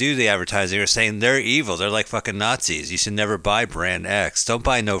companies that do the advertising are saying they're evil. They're like fucking Nazis. You should never buy Brand X. Don't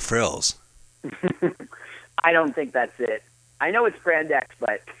buy No Frills. I don't think that's it. I know it's Brand X,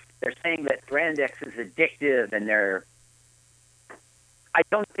 but they're saying that Brand X is addictive, and I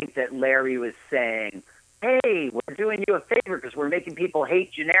don't think that Larry was saying, hey, we're doing you a favor because we're making people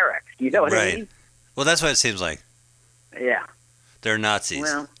hate generics. You know what I mean? Well, that's what it seems like. Yeah. They're Nazis.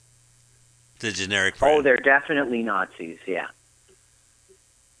 Well, the generic brand. Oh, they're definitely Nazis, yeah.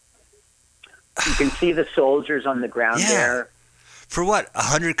 You can see the soldiers on the ground there. For what,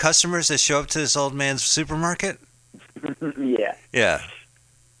 100 customers that show up to this old man's supermarket? Yeah. Yeah.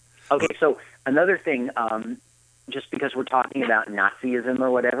 Okay, so another thing, just because we're talking about Nazism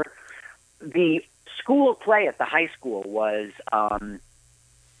or whatever, the school play at the high school was Sound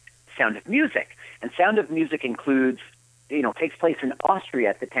of Music. And Sound of Music includes, takes place in Austria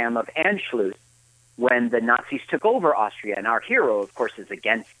at the time of Anschluss when the Nazis took over Austria. And our hero, of course, is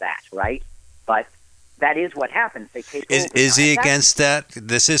against that, right? But that is what happens. They take over. Is he against that?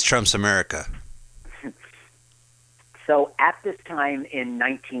 This is Trump's America. So at this time in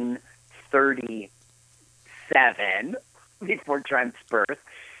 1937, before Trump's birth,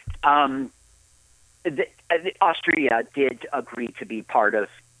 Austria did agree to be part of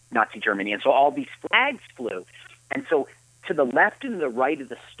Nazi Germany. And so all these flags flew. And so to the left and the right of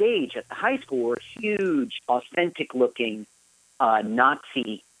the stage at the high school were huge, authentic-looking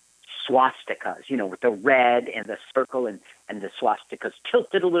Nazi swastikas, with the red and the circle and the swastikas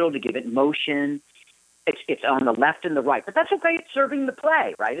tilted a little to give it motion. It's on the left and the right, but that's okay. It's serving the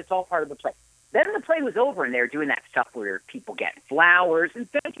play, right? It's all part of the play. Then the play was over, and they were doing that stuff where people get flowers, and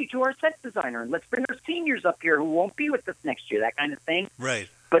thank you to our set designer, and let's bring our seniors up here who won't be with us next year, that kind of thing. Right.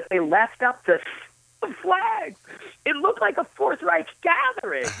 But they left up the flag. It looked like a Fourth Reich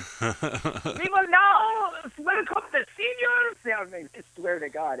gathering. People, no, welcome the seniors. I swear to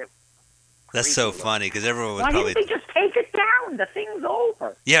God, that's so funny because everyone was Why probably. didn't they just take it down? The thing's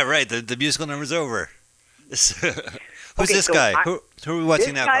over. Yeah, right. The musical number's over. Who's Okay, this so guy? Who are we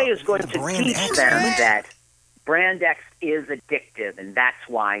watching now? This guy is going to teach them that Brand X is addictive, and that's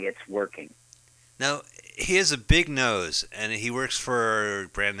why it's working. Now, he has a big nose, and he works for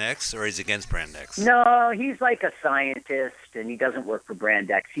Brand X, or he's against Brand X? No, he's like a scientist, and he doesn't work for Brand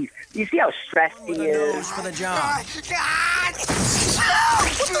X. You see how stressed he is? For the job.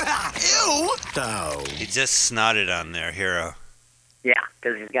 Ew! No. He just snotted on there, Hero. Yeah,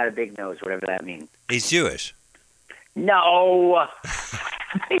 because he's got a big nose, whatever that means. He's Jewish. No,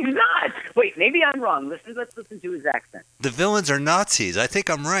 he's not. Wait, maybe I'm wrong. Let's listen to his accent. The villains are Nazis. I think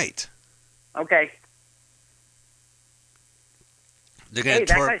I'm right. Okay. They're Hey, gonna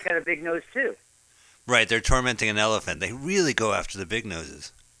that guy's got a big nose, too. Right, they're tormenting an elephant. They really go after the big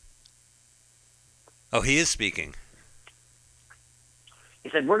noses. Oh, he is speaking. He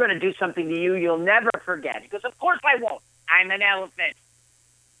said, we're going to do something to you you'll never forget. He goes, of course I won't. I'm an elephant.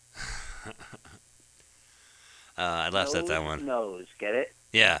 I laughed at that one. Nose, get it?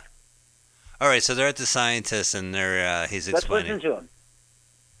 Yeah. All right, so they're at the scientist, and he's explaining. Let's listen to him.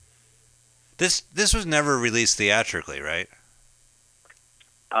 This was never released theatrically, right?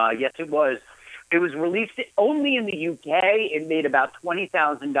 Yes, it was. It was released only in the UK. It made about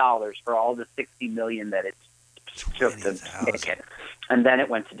 $20,000 for all the $60 million that it took to make it, and then it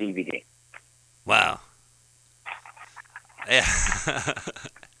went to DVD. Wow. Yeah.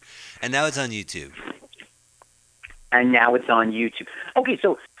 And now it's on YouTube. And now it's on YouTube. Okay,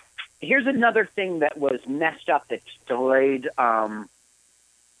 so here's another thing that was messed up that delayed the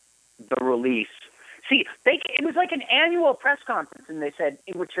release. See, it was like an annual press conference, and they said,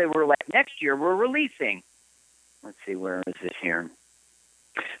 in which they were like, next year we're releasing. Let's see, where is this here?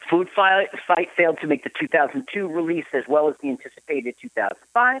 Food Fight failed to make the 2002 release as well as the anticipated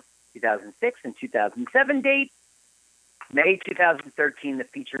 2005, 2006, and 2007 dates. May 2013, the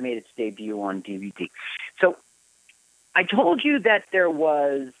feature made its debut on DVD. So I told you that there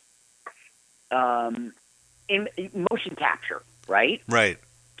was motion capture, right? Right.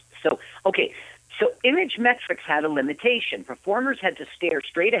 So, okay. So image metrics had a limitation. Performers had to stare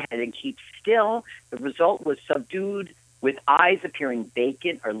straight ahead and keep still. The result was subdued, with eyes appearing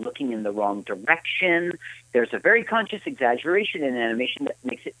vacant or looking in the wrong direction. There's a very conscious exaggeration in animation that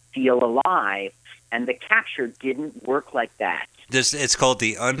makes it feel alive, and the capture didn't work like that. It's called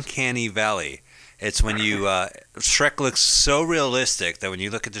the uncanny valley. It's when you Shrek looks so realistic that when you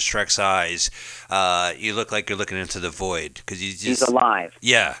look into Shrek's eyes, you look like you're looking into the void because he's alive.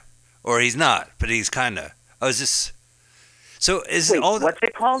 Yeah, or he's not, but he's kind of. Oh, is this? So is Wait, all? What's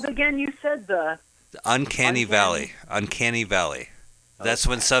it called again? You said the uncanny valley. Uncanny valley. That's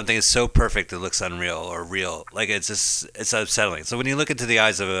when something is so perfect it looks unreal or real. Like it's unsettling. So when you look into the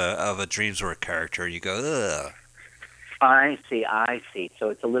eyes of a Dreamsworks character, you go, ugh. I see. So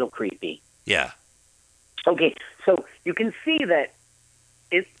it's a little creepy. Yeah. Okay, so you can see that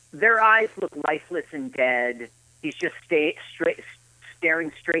their eyes look lifeless and dead. He's just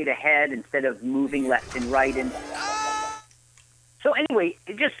staring straight ahead instead of moving left and right. And so anyway,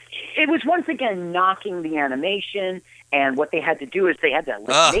 it was once again knocking the animation. And what they had to do is they had to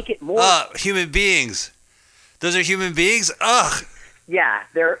make it more. Human beings. Those are human beings? Ugh. Yeah,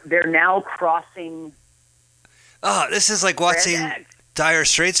 they're now crossing. Oh, this is like watching Dire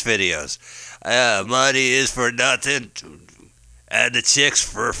Straits videos. Money is for nothing, and the chicks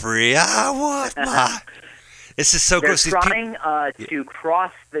for free. I want my. This is so gross. They're trying to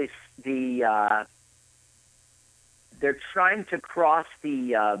cross they're trying to cross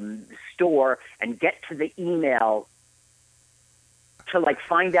the store and get to the email to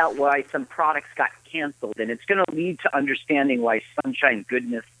find out why some products got canceled, and it's going to lead to understanding why Sunshine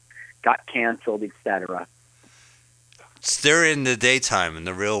Goodness got canceled, etc. They're in the daytime in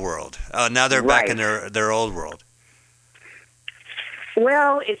the real world. Oh, now they're back in their old world.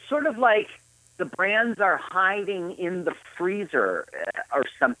 Well, it's sort of like the brands are hiding in the freezer or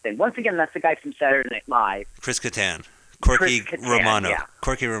something. Once again, that's the guy from Saturday Night Live. Chris Kattan. Corky Romano. Yeah.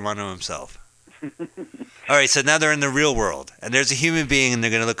 Corky Romano himself. All right, so now they're in the real world, and there's a human being, and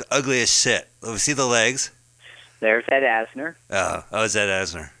they're going to look ugly as shit. Oh, see the legs? There's Ed Asner. Oh, is that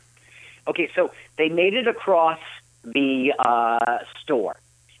Asner? Okay, so they made it across the store,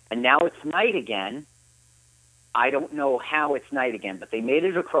 and now it's night again. I don't know how it's night again, but they made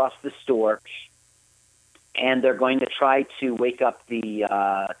it across the store, and they're going to try to wake up the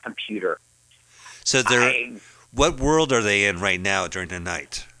computer. So what world are they in right now during the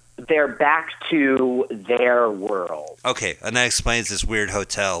night? They're back to their world. Okay, and that explains this weird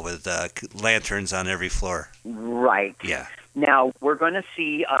hotel with lanterns on every floor. Right. Yeah. Now, we're going to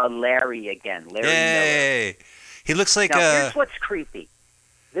see Larry again. Larry Miller. He looks like here's what's creepy.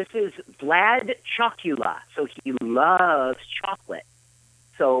 This is Vlad Chocula, so he loves chocolate.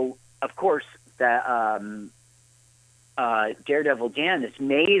 So, of course, Daredevil Dan is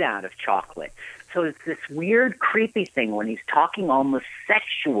made out of chocolate. So it's this weird, creepy thing when he's talking almost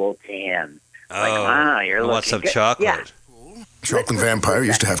sexual to him. You're I looking want some good. chocolate. Yeah. Chocolate Vampire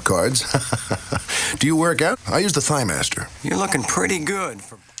used to have cards. Do you work out? I use the Thigh Master. You're looking pretty good.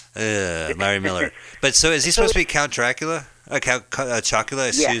 Larry Miller. But so is he supposed to be Count Dracula? Count Chocula?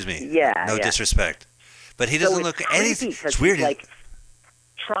 Excuse me. Yeah. No disrespect. But he doesn't look anything. It's weird. He's like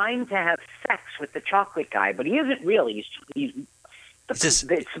trying to have sex with the chocolate guy, but he isn't really. He's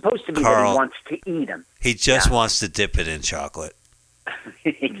just, it's supposed to be Carl, that he wants to eat him. He just wants to dip it in chocolate.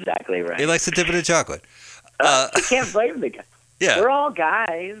 Exactly right. He likes to dip it in chocolate. You can't blame the guy. Yeah. We're all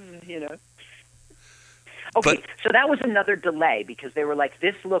guys, Okay, so that was another delay because they were like,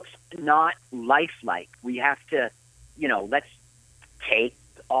 this looks not lifelike. We have to, let's take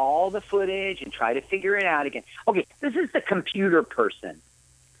all the footage and try to figure it out again. Okay, this is the computer person,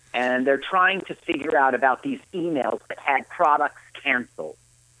 and they're trying to figure out about these emails that had products canceled.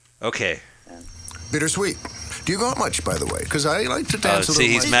 Okay. Bittersweet. Do you go out much, by the way? Because I like to dance a little.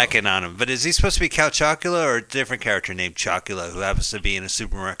 See, he's macking on him. But is he supposed to be Count Chocula or a different character named Chocula who happens to be in a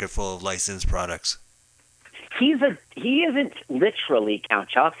supermarket full of licensed products? He isn't literally Count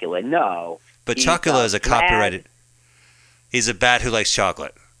Chocula, no. But Chocula is a copyrighted. He's a bat who likes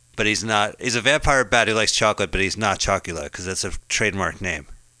chocolate, but he's not. He's a vampire bat who likes chocolate, but he's not Chocula because that's a trademark name.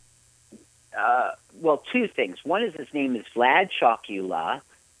 Well, two things. One is his name is Vlad Chocula,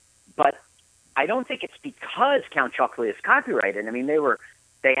 but I don't think it's because Count Chocula is copyrighted. I mean,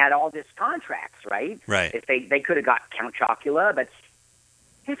 they had all these contracts, right? Right. If they could have got Count Chocula, but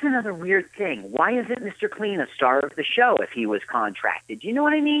here's another weird thing. Why isn't Mr. Clean a star of the show if he was contracted? Do you know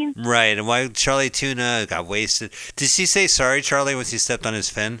what I mean? Right, and why Charlie Tuna got wasted. Did she say sorry, Charlie, once he stepped on his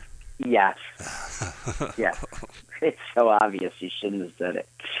fin? Yes. Yes. It's so obvious he shouldn't have said it.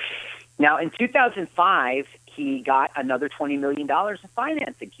 Now, in 2005, he got another $20 million of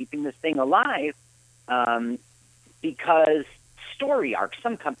financing, keeping this thing alive because story arc,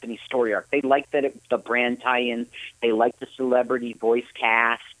 some companies' story arc, they like the brand tie-in, they like the celebrity voice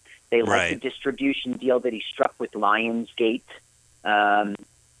cast, they like the distribution deal that he struck with Lionsgate.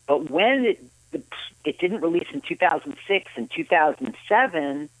 But when it didn't release in 2006 and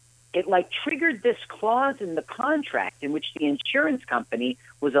 2007, it triggered this clause in the contract in which the insurance company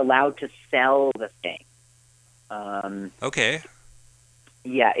was allowed to sell the thing. Okay.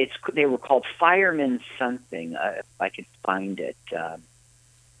 Yeah, they were called Fireman something. If I could find it.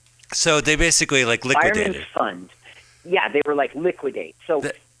 So they basically liquidated. Fireman's Fund. Yeah, they were liquidate. So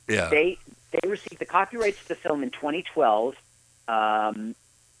they received the copyrights to the film in 2012, and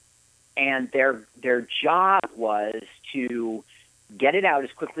their job was to get it out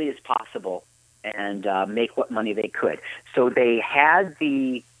as quickly as possible and make what money they could. So they had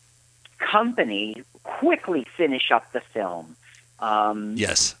the company quickly finish up the film.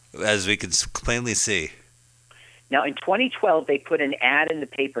 Yes, as we can plainly see. Now, in 2012, they put an ad in the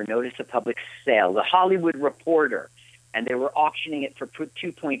paper, notice of public sale, the Hollywood Reporter, and they were auctioning it for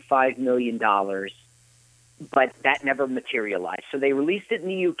 $2.5 million, but that never materialized. So they released it in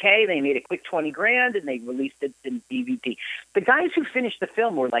the UK, they made a quick $20,000, and they released it in DVD. The guys who finished the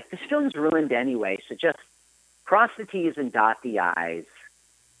film were like, this film's ruined anyway, so just cross the T's and dot the I's,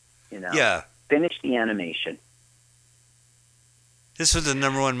 Yeah. Finish the animation. This was the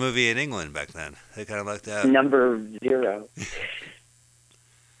 #1 movie in England back then. They kind of lucked out. Number 0.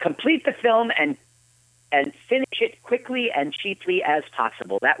 Complete the film and finish it quickly and cheaply as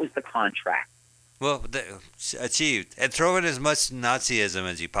possible. That was the contract. Well, achieved. And throw in as much Nazism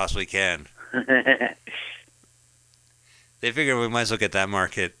as you possibly can. They figured we might as well get that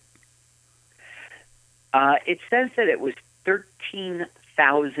market. It says that it was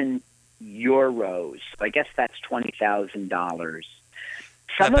 13,000 euros. I guess that's $20,000.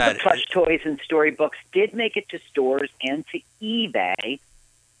 Some of the plush toys and storybooks did make it to stores and to eBay.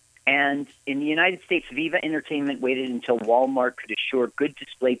 And in the United States, Viva Entertainment waited until Walmart could assure good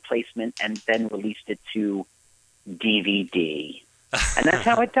display placement and then released it to DVD. And that's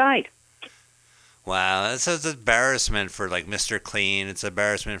how it died. Wow, that's an embarrassment for Mr. Clean. It's an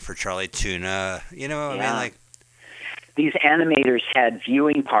embarrassment for Charlie Tuna. I mean, these animators had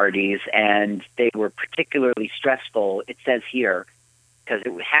viewing parties, and they were particularly stressful, it says here, because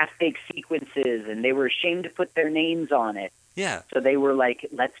it was half-baked sequences, and they were ashamed to put their names on it. Yeah. So they were like,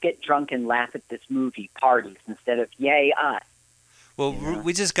 let's get drunk and laugh at this movie, parties, instead of, yay, us. Well,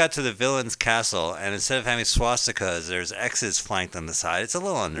 we just got to the villain's castle, and instead of having swastikas, there's X's flanked on the side. It's a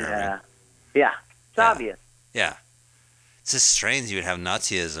little unnerving. Yeah. It's obvious. Yeah. It's just strange you would have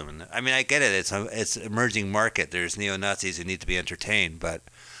Nazism. I mean, I get it. It's an emerging market. There's neo-Nazis who need to be entertained, but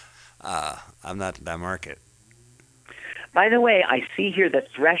I'm not that market. By the way, I see here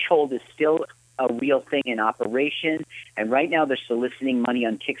that Threshold is still a real thing in operation, and right now they're soliciting money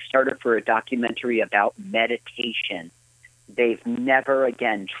on Kickstarter for a documentary about meditation. They've never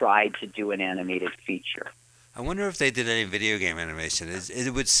again tried to do an animated feature. I wonder if they did any video game animation.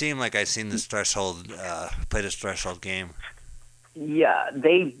 It would seem like I've seen this Threshold, played this Threshold game. Yeah,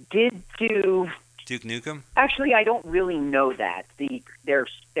 they did do Duke Nukem? Actually, I don't really know that.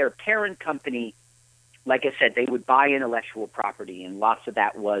 Their parent company, like I said, they would buy intellectual property, and lots of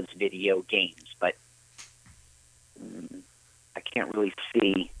that was video games. But I can't really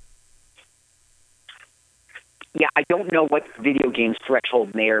see. Yeah, I don't know what video games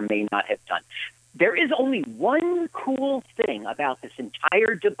Threshold may or may not have done. There is only one cool thing about this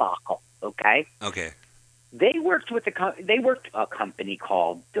entire debacle. Okay. Okay. They worked with a company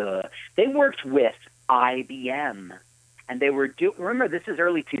called they worked with IBM, and they were remember this is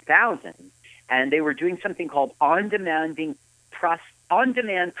early 2000, and they were doing something called on-demand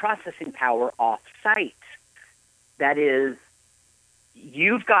processing power off-site. That is,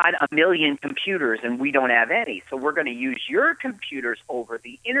 you've got 1 million computers and we don't have any, so we're going to use your computers over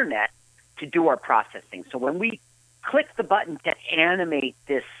the internet to do our processing. So when we click the button to animate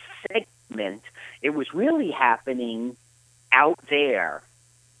this segment, it was really happening out there,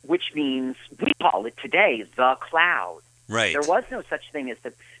 which means we call it today the cloud. Right. There was no such thing as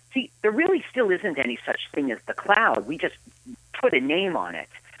the... See, there really still isn't any such thing as the cloud. We just put a name on it.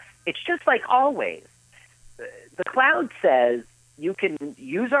 It's just like always. The cloud says you can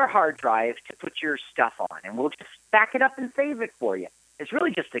use our hard drive to put your stuff on, and we'll just back it up and save it for you. It's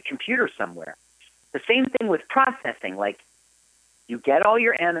really just a computer somewhere. The same thing with processing. Like, you get all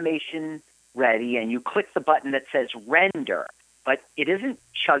your animation ready, and you click the button that says render, but it isn't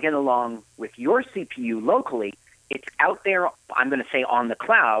chugging along with your CPU locally. It's out there, I'm going to say on the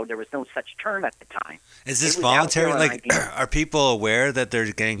cloud. There was no such term at the time. Is this voluntary? Like, are people aware that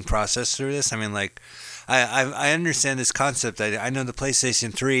they're getting processed through this? I mean, like, I understand this concept. I know the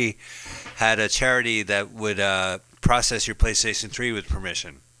PlayStation 3 had a charity that would process your PlayStation 3 with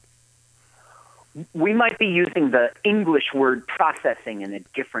permission. We might be using the English word processing in a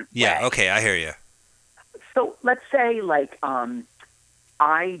different way. Yeah, okay, I hear you. So let's say, like,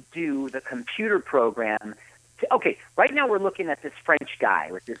 I do the computer program. Okay, right now we're looking at this French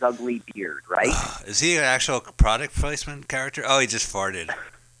guy with his ugly beard, right? Is he an actual product placement character? Oh, he just farted.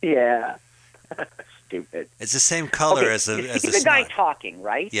 Yeah. Stupid. It's the same color as the guy talking,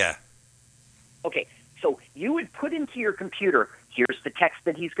 right? Yeah. Okay, so you would put into your computer, here's the text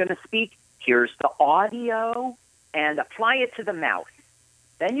that he's going to speak, here's the audio, and apply it to the mouse.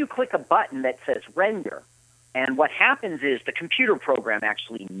 Then you click a button that says render, and what happens is the computer program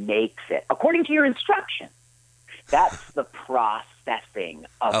actually makes it, according to your instructions. That's the processing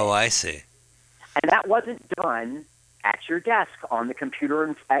of it. Oh, I see. And that wasn't done at your desk, on the computer,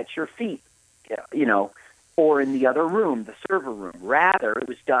 and at your feet, or in the other room, the server room. Rather, it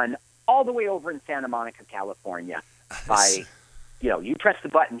was done all the way over in Santa Monica, California, by, you press the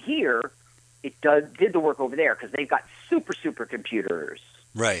button here, it did the work over there, because they've got super computers.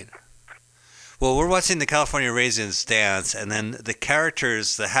 Right. Well, we're watching the California Raisins dance, and then the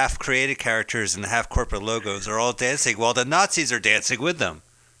characters, the half-created characters and the half-corporate logos are all dancing while the Nazis are dancing with them.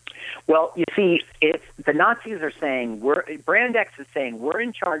 Well, you see, the Nazis are saying, Brand X is saying, we're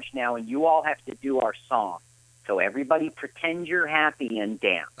in charge now, and you all have to do our song. So everybody pretend you're happy and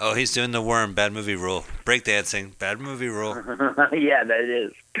dance. Oh, he's doing the worm, bad movie rule. Breakdancing, bad movie rule. Yeah, that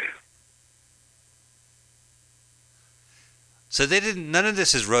is. So none of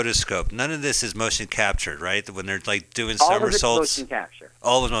this is rotoscope. None of this is motion captured, right? When they're like doing somersaults. All of it's motion capture.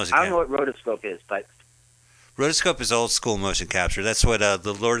 All of motion capture. I don't know what rotoscope is, but... Rotoscope is old school motion capture. That's what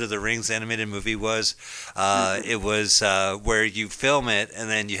the Lord of the Rings animated movie was. It was where you film it and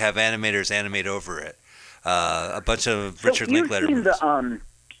then you have animators animate over it. A bunch of Richard Linklater movies.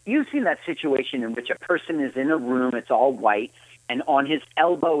 You've seen that situation in which a person is in a room, it's all white, and on his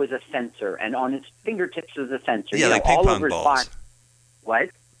elbow is a sensor, and on his fingertips is a sensor. Yeah, like ping pong balls. What?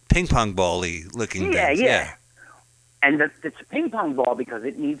 Ping pong ball-y looking things. Yeah. And it's a ping pong ball because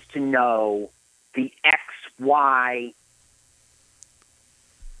it needs to know the X, Y,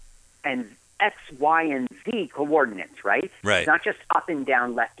 and Z coordinates, right? Right. It's not just up and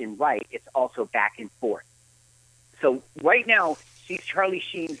down, left and right. It's also back and forth. So right now, see, Charlie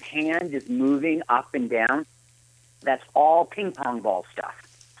Sheen's hand is moving up and down. That's all ping pong ball stuff.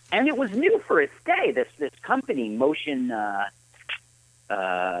 And it was new for its day. This company, Motion,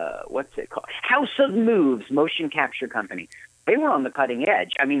 what's it called? House of Moves, motion capture company. They were on the cutting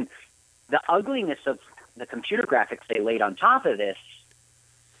edge. I mean, the ugliness of the computer graphics they laid on top of this,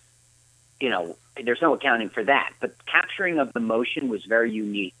 there's no accounting for that. But capturing of the motion was very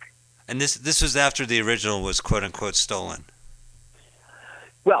unique. And this was after the original was quote unquote stolen.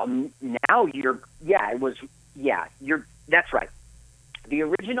 Well, now that's right. The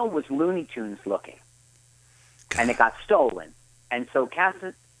original was Looney Tunes looking, and it got stolen. And so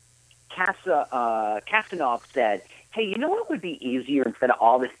Casanov said, hey, you know what would be easier instead of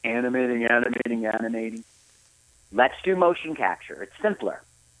all this animating? Let's do motion capture. It's simpler.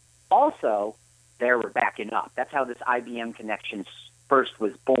 Also, they were backing up. That's how this IBM connection first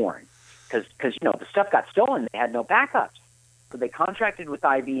was born. Because the stuff got stolen. They had no backups. So they contracted with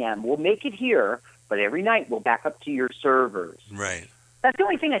IBM. We'll make it here, but every night we'll back up to your servers. Right. That's the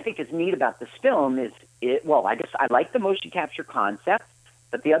only thing I think is neat about this film I guess I like the motion capture concept,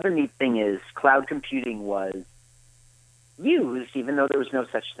 but the other neat thing is cloud computing was used even though there was no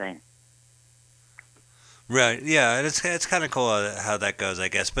such thing. Right, yeah, it's kind of cool how that goes, I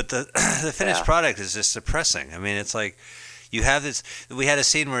guess. But the finished product is just depressing. I mean, it's like you have this. We had a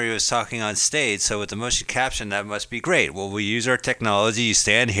scene where he was talking on stage, so with the motion caption, that must be great. Well, we use our technology. You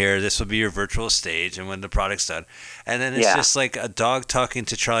stand here. This will be your virtual stage, and when the product's done, and then it's just like a dog talking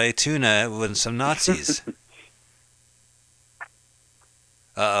to Charlie Tuna with some Nazis.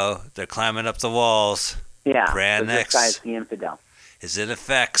 They're climbing up the walls. Yeah, Brand X. This guy's the infidel. Is it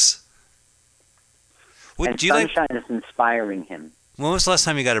effects? And Sunshine is inspiring him. When was the last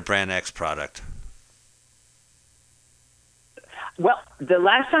time you got a Brand X product? Well, the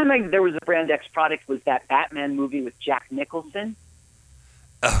last time there was a Brand X product was that Batman movie with Jack Nicholson.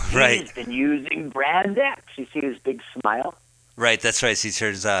 Oh, right. He's been using Brand X. You see his big smile? Right, that's right. He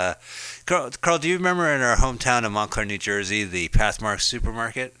turns. Carl, do you remember in our hometown of Montclair, New Jersey, the Pathmark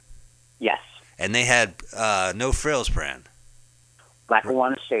supermarket? Yes. And they had No Frills brand.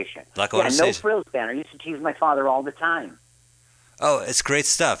 Lackawanna Station. No Frills banner. I used to tease my father all the time. Oh, it's great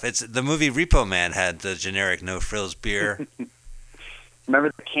stuff. It's the movie Repo Man had the generic No Frills beer.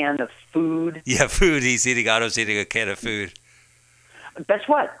 Remember the can of food? Yeah, food. Otto's eating a can of food. Guess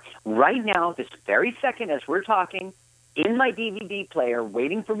what? Right now, this very second, as we're talking, in my DVD player,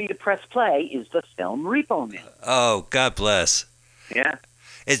 waiting for me to press play, is the film Repo Man. Oh, God bless. Yeah.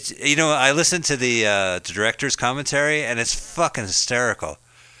 It's I listened to the director's commentary, and it's fucking hysterical.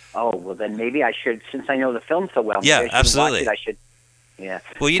 Oh, well, then maybe I should, since I know the film so well. Yeah, absolutely. Watch it. I should. Yeah.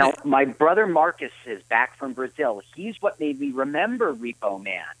 Well, my brother Marcus is back from Brazil. He's what made me remember Repo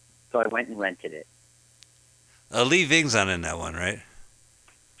Man, so I went and rented it. Lee Ving's on in that one, right?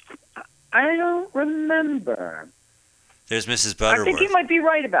 I don't remember. There's Mrs. Butterworth. I think you might be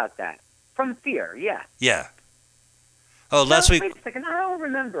right about that. From Fear, yeah. Yeah. Oh, last week. Wait a second. I don't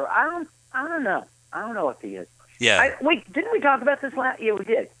remember. I don't know. I don't know if he is. Yeah. Wait, didn't we talk about this last? Yeah, we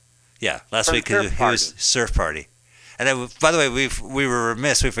did. Yeah, last week he was Surf Party. And then, by the way, we were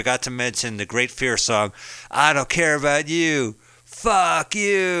remiss. We forgot to mention the Great Fear song, I Don't Care About You. Fuck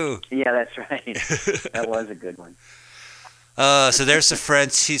you. Yeah, that's right. That was a good one. So there's the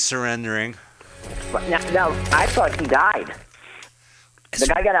French. He's surrendering. Now, I thought he died. The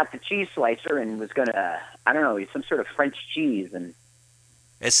guy got out the cheese slicer and was going to, I don't know, some sort of French cheese. And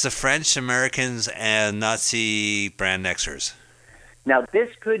it's the French, Americans, and Nazi Brand Xers. Now, this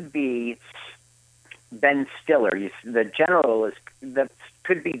could be Ben Stiller. The general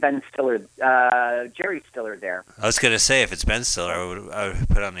could be Ben Stiller, Jerry Stiller there. I was going to say, if it's Ben Stiller, I would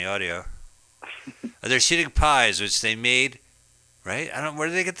put on the audio. They're shooting pies, which they made, right? Where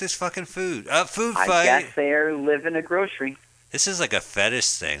do they get this fucking food? Food fight. I guess they live in a grocery. This is like a fetish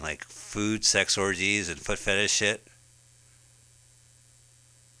thing, like food, sex orgies, and foot fetish shit.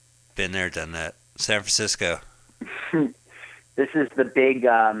 Been there, done that. San Francisco. This is the big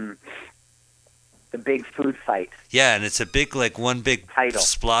food fight. Yeah, and it's a big, one big title.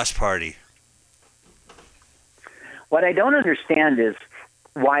 Splosh party. What I don't understand is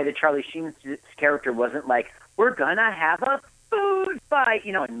why the Charlie Sheen's character wasn't like, we're gonna have a food fight,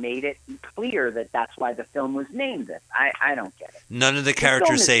 and made it clear that that's why the film was named this. I don't get it. None of the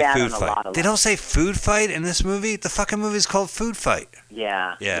characters say food fight. They don't say food fight in this movie? The fucking movie's called Food Fight.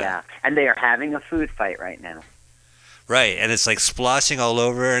 Yeah. And they are having a food fight right now. Right, and it's like splashing all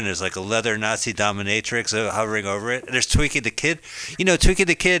over, and there's like a leather Nazi dominatrix hovering over it. And there's Twinkie the Kid. Twinkie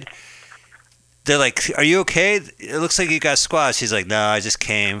the Kid, they're like, are you okay? It looks like you got squashed. He's like, no, I just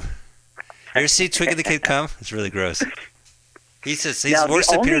came. You ever see Twinkie the Kid come? It's really gross. He's worse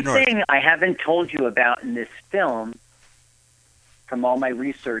than Peter North. The only thing I haven't told you about in this film, from all my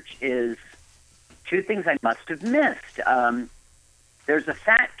research, is two things I must have missed. There's a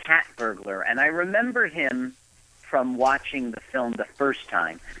fat cat burglar, and I remember him from watching the film the first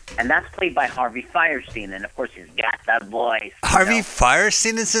time, and that's played by Harvey Fierstein, and of course he's got that voice. Harvey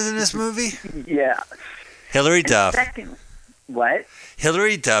Fierstein is in this movie? Yeah. Hilary Duff. What?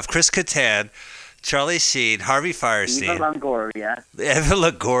 Hilary Duff, Chris Kattan, Charlie Sheen, Harvey Fierstein. Eva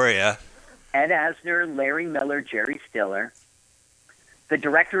Longoria. Ed Asner, Larry Miller, Jerry Stiller. The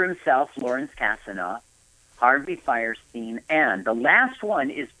director himself, Lawrence Kasanoff. Harvey Fierstein, and the last one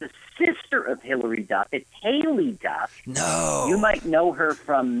is the sister of Hilary Duff. It's Haley Duff. No. You might know her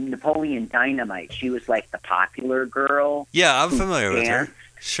from Napoleon Dynamite. She was like the popular girl. Yeah, I'm familiar with her.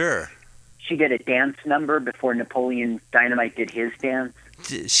 Sure. She did a dance number before Napoleon Dynamite did his dance.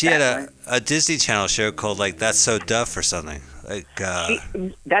 She had a Disney Channel show called like That's So Duff or something.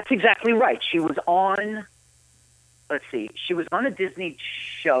 That's exactly right. She was on, let's see, she was on a Disney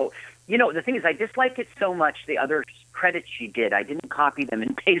show. You know, the thing is, I dislike it so much, the other credits she did, I didn't copy them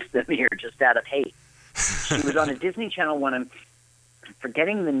and paste them here just out of hate. She was on a Disney Channel one. I'm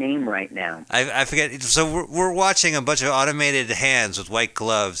forgetting the name right now. I forget. So we're watching a bunch of automated hands with white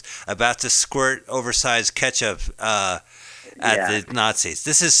gloves about to squirt oversized ketchup at the Nazis.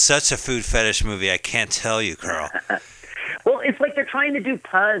 This is such a food fetish movie. I can't tell you, Carl. Well, it's like they're trying to do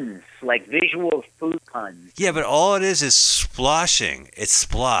puns, like visual food puns. Yeah, but all it is sploshing. It's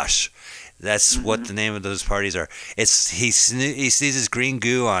splosh. That's what the name of those parties are. It's he sneezes green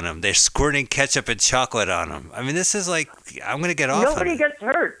goo on them. They're squirting ketchup and chocolate on them. I mean, this is like, I'm going to get off Nobody of it. gets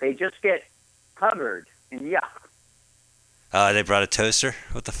hurt. They just get covered in yuck. They brought a toaster?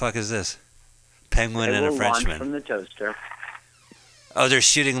 What the fuck is this? Penguin and a Frenchman. From the toaster. Oh, they're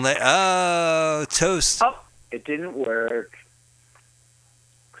shooting... toast. Oh, it didn't work.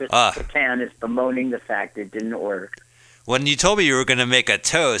 Chris Kattan is bemoaning the fact it didn't work. When you told me you were going to make a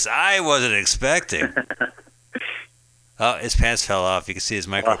toast, I wasn't expecting. Oh, his pants fell off. You can see his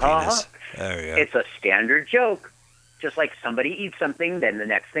micro penis. There we go. It's a standard joke. Just like somebody eats something, then the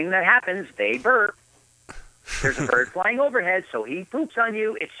next thing that happens, they burp. There's a bird flying overhead, so he poops on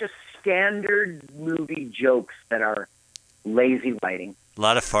you. It's just standard movie jokes that are lazy writing. A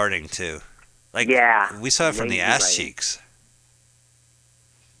lot of farting, too. Like, we saw it from the ass cheeks.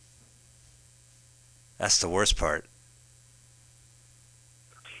 That's the worst part.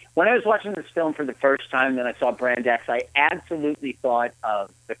 When I was watching this film for the first time, then I saw Brand X, I absolutely thought of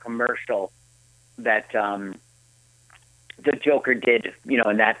the commercial that the Joker did,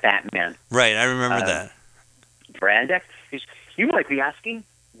 in that Batman. Right, I remember that. Brand X. You might be asking,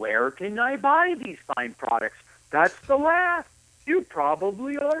 where can I buy these fine products? That's the laugh. You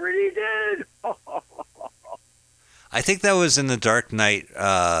probably already did. I think that was in the Dark Knight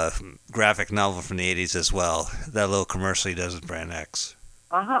graphic novel from the 80s as well. That little commercial he does with Brand X.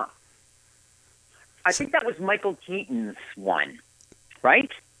 Uh-huh. I think that was Michael Keaton's one, right?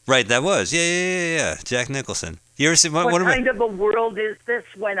 Right, that was. Yeah. Jack Nicholson. You ever seen what kind of a world is this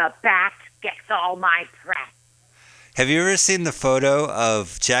when a bat gets all my press? Have you ever seen the photo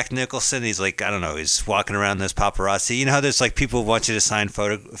of Jack Nicholson? He's like, I don't know, he's walking around this paparazzi. You know how there's like people who want you to sign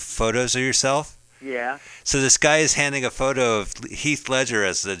photos of yourself? Yeah. So this guy is handing a photo of Heath Ledger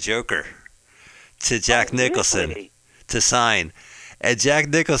as the Joker to Jack Nicholson to sign. And Jack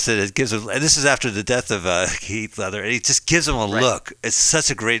Nicholson gives him, and this is after the death of Heath Ledger, and he just gives him a look. It's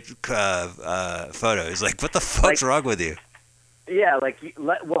such a great photo. He's like, what the fuck's wrong with you? Yeah,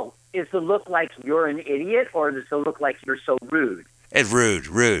 well, is the look like you're an idiot, or does it look like you're so rude? It's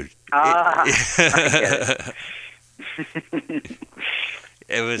rude. I get it.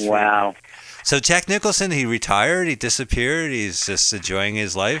 It was wow. Rude. So Jack Nicholson, he retired, he disappeared, he's just enjoying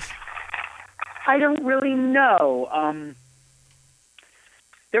his life? I don't really know.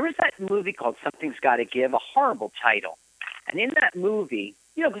 There was that movie called Something's Gotta Give, a horrible title. And in that movie,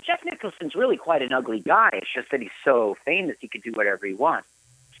 because Jack Nicholson's really quite an ugly guy. It's just that he's so famous he could do whatever he wants.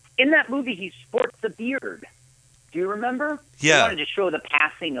 In that movie, he sports a beard. Do you remember? Yeah. They wanted to show the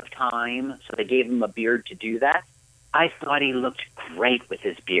passing of time, so they gave him a beard to do that. I thought he looked great with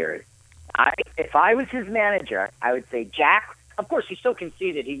his beard. If I was his manager, I would say, Jack, of course, he's so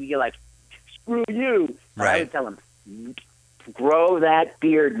conceited, he'd be like, screw you. Right. I would tell him, grow that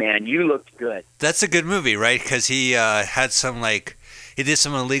beard, man. You looked good. That's a good movie, right? Because he had some, he did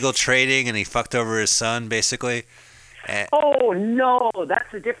some illegal trading and he fucked over his son, basically. Oh, no.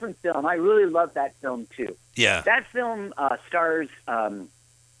 That's a different film. I really love that film, too. Yeah. That film stars,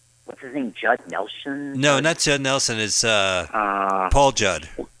 what's his name, Judd Nelson? No, not Judd Nelson. It's Paul Judd.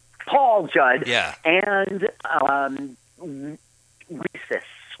 Paul Judd. Yeah. And Reese's.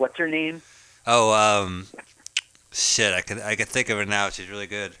 What's her name? Oh, shit. I could think of her now. She's really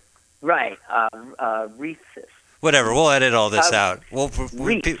good. Right. Reese's. Whatever. We'll edit all this out.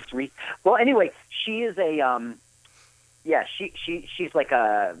 Reese. Well, anyway, she is a Yeah, she's like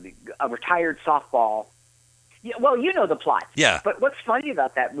a retired softball. Yeah, well, you know the plot. Yeah. But what's funny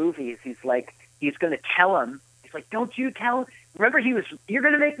about that movie is he's going to tell him. He's like, don't you tell. Remember, you're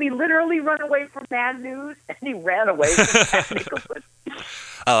going to make me literally run away from bad news, and he ran away from Jack Nicholson.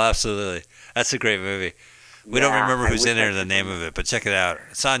 Oh, absolutely. That's a great movie. We don't remember who's in it or the name of it, but check it out.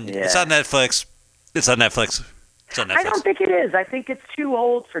 It's on Netflix. It's on Netflix. I don't think it is. I think it's too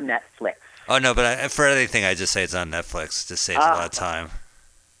old for Netflix. Oh, no, but for anything, I just say it's on Netflix. It just saves a lot of time.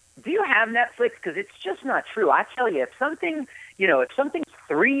 Do you have Netflix? Because it's just not true. I tell you, if something's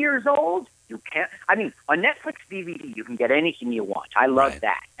 3 years old, you can't. I mean, on Netflix DVD, you can get anything you want. I love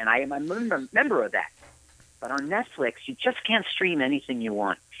that, and I am a member of that. But on Netflix, you just can't stream anything you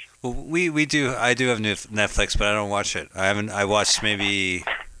want. Well, we do. I do have Netflix, but I don't watch it. I watched maybe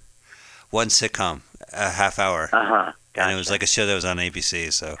one sitcom, a half hour, Gotcha. And it was like a show that was on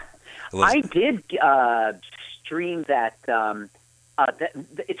ABC. So I did stream that.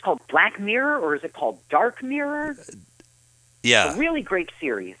 It's called Black Mirror, or is it called Dark Mirror? Yeah. A really great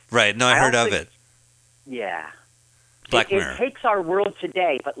series. Right. No, I heard of it. Yeah. Black Mirror. It takes our world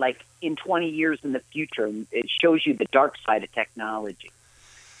today, but like in 20 years in the future, it shows you the dark side of technology.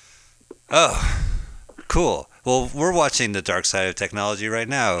 Oh, cool. Well, we're watching the dark side of technology right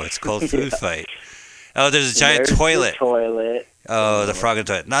now. It's called Food Fight. Oh, there's a giant toilet. Oh, the frog in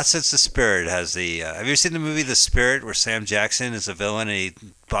the toilet. Not since The Spirit has the... have you ever seen the movie The Spirit, where Sam Jackson is a villain and he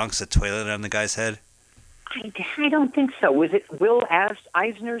bonks a toilet on the guy's head? I don't think so. Was it Will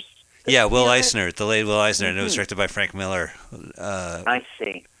Eisner's? Yeah, Will Eisner, the late Will Eisner, and it was directed by Frank Miller. I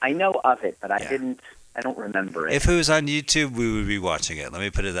see. I know of it, but I don't remember it. If it was on YouTube, we would be watching it. Let me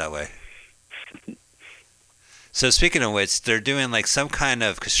put it that way. So speaking of which, they're doing like some kind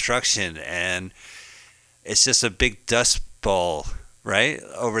of construction, and it's just a big dust ball, right,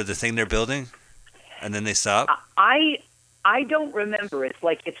 over the thing they're building, and then they stop. I don't remember. It's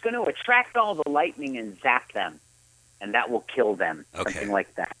like it's going to attract all the lightning and zap them, and that will kill them. Okay. Something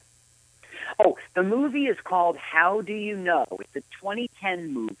like that. Oh, the movie is called How Do You Know? It's a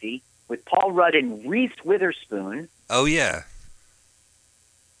 2010 movie with Paul Rudd and Reese Witherspoon. Oh, yeah.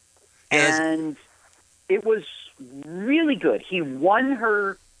 And it was really good. He won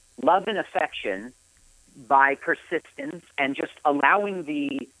her love and affection by persistence and just allowing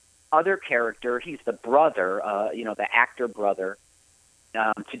the other character, he's the brother, the actor brother,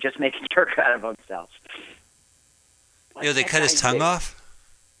 to just make a jerk out of himself. They cut his tongue off?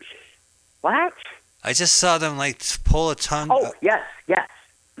 What? I just saw them pull a tongue. Oh, yes.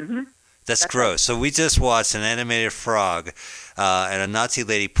 Mm-hmm. That's gross. Right. So we just watched an animated frog, and a Nazi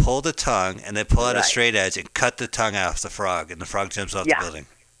lady pulled a tongue, and they pull out a straight edge and cut the tongue off the frog, and the frog jumps off the building.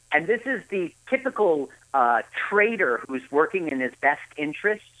 And this is the typical traitor who's working in his best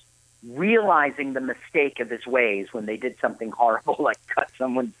interests, realizing the mistake of his ways when they did something horrible like cut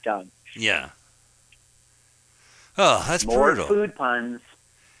someone's tongue. Yeah. Oh, that's More brutal. Food puns.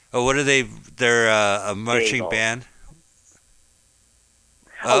 Oh, what are they? They're a marching band.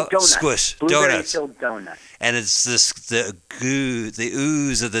 Donuts. Squish. Blueberry-filled Donuts. donuts. And it's the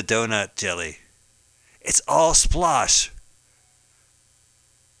ooze of the donut jelly. It's all splosh.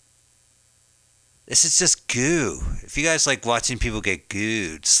 This is just goo. If you guys like watching people get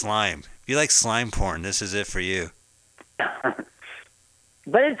gooed, slime. If you like slime porn, this is it for you.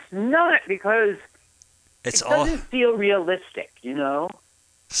 But it's not, because it doesn't feel realistic,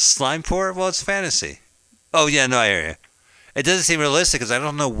 Slime porn? Well, it's fantasy. Oh, yeah, no, I hear you. It doesn't seem realistic because I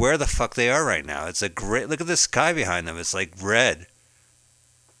don't know where the fuck they are right now. It's a great... Look at the sky behind them. It's like red.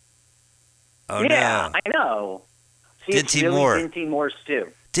 Oh, yeah, no. I know. See, Dinty Moore. Dinty Moore stew.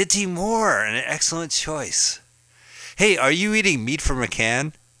 Dinty Moore, an excellent choice. Hey, are you eating meat from a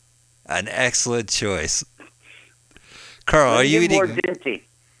can? An excellent choice. Carl, are you eating... more Dinty.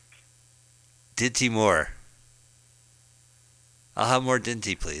 Dinty Moore. I'll have more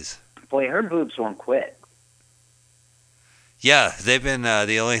Dinty, please. Boy, her boobs won't quit. Yeah, they've been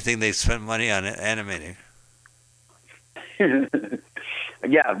the only thing they've spent money on animating.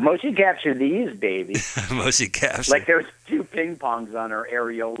 Yeah, motion capture these, baby. Motion capture. Like there's 2 ping pongs on her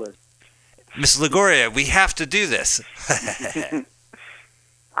areolas. Miss Lagoria, we have to do this.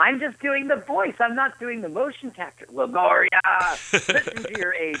 I'm just doing the voice. I'm not doing the motion capture. Lagoria, listen to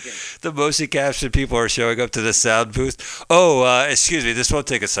your agent. The motion capture people are showing up to the sound booth. Oh, excuse me, this won't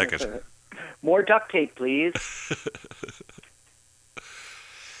take a second. More duct tape, please.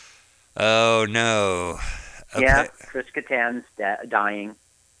 Oh, no. Okay. Yeah, Chris Kattan's dying.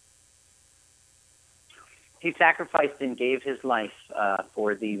 He sacrificed and gave his life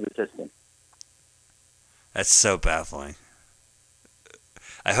for the resistance. That's so baffling.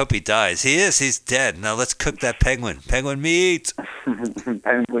 I hope he dies. He is. He's dead. Now let's cook that penguin. Penguin meat.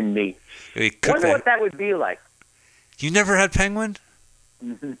 Penguin meat. We cook Wonder what that would be like. You never had penguin?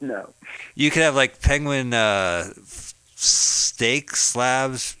 No. You could have like penguin steak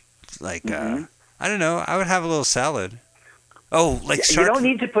slabs. Like I don't know. I would have a little salad. Oh, like shark. You don't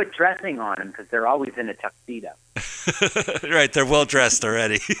need to put dressing on them because they're always in a tuxedo. Right, they're well dressed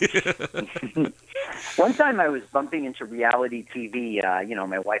already. One time I was bumping into reality TV.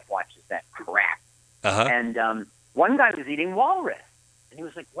 My wife watches that crap. Uh-huh. And one guy was eating walrus. And he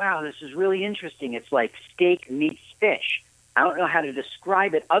was like, wow, this is really interesting. It's like steak meets fish. I don't know how to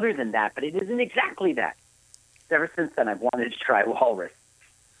describe it other than that, but it isn't exactly that. Ever since then, I've wanted to try walrus.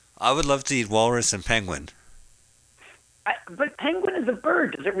 I would love to eat walrus and penguin. But penguin is a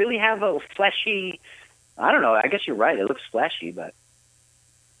bird. Does it really have a fleshy... I don't know. I guess you're right. It looks fleshy, but...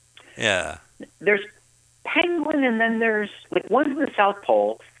 Yeah. There's penguin, and then there's... Like, one's in the South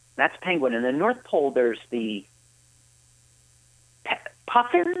Pole. That's penguin. And the North Pole, there's the...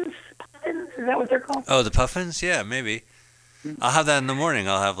 Puffins? Puffins? Is that what they're called? Oh, the puffins? Yeah, maybe. I'll have that in the morning.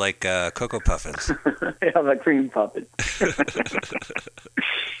 I'll have, like, cocoa puffins. I have a cream puffin.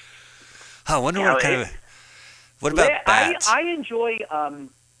 I wonder what kind of... What about bats? I enjoy...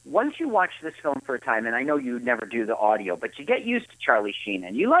 once you watch this film for a time, and I know you never do the audio, but you get used to Charlie Sheen,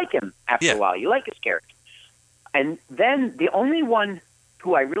 and you like him after a while. You like his character. And then the only one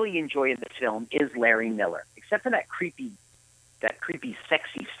who I really enjoy in this film is Larry Miller, except for that creepy,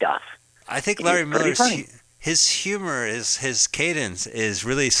 sexy stuff. I think Larry Miller's... His humor, his cadence is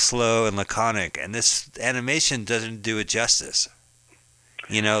really slow and laconic, and this animation doesn't do it justice.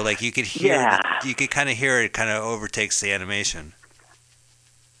 You know, like you could hear, you could kind of hear it kind of overtakes the animation.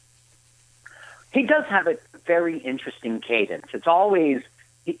 He does have a very interesting cadence. It's always,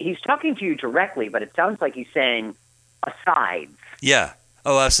 he's talking to you directly, but it sounds like he's saying asides. Yeah.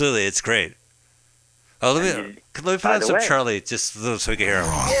 Oh, absolutely. It's great. Oh, let me put on some Charlie just so we can hear him.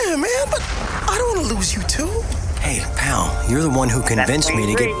 Yeah, man, but I don't want to lose you too. Hey, pal, you're the one who convinced me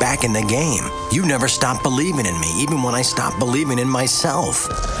to get back in the game. You never stopped believing in me, even when I stopped believing in myself.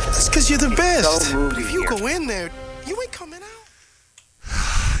 That's because you're the best. If you go in there, you ain't coming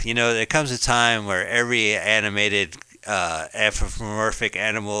out. You know, there comes a time where every animated anthropomorphic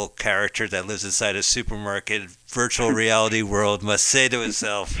animal character that lives inside a supermarket virtual reality world must say to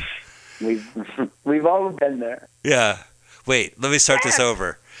itself... We've all been there. Yeah. Wait, let me start this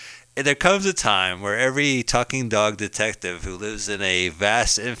over. There comes a time where every talking dog detective who lives in a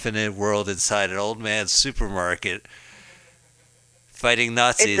vast, infinite world inside an old man's supermarket fighting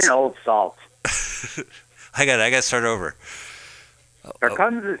Nazis... It's an old salt. I got to start over. There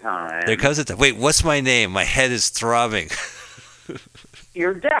comes a time. There comes a time. Wait, what's my name? My head is throbbing.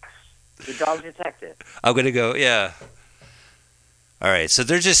 You're Dex, the dog detective. I'm going to go, yeah. All right, so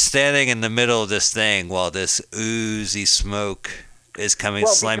they're just standing in the middle of this thing while this oozy smoke is coming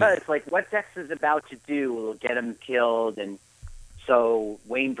slimy. Well, because like what Dex is about to do will get him killed, and so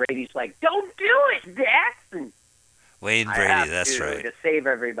Wayne Brady's like, "Don't do it, Dex!" And Wayne Brady, that's right. To save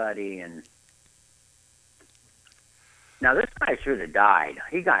everybody, and now this guy should have died.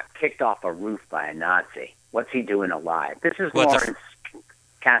 He got kicked off a roof by a Nazi. What's he doing alive? This is Lawrence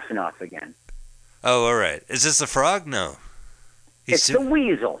Kasanoff again. Oh, all right. Is this the frog? No. It's the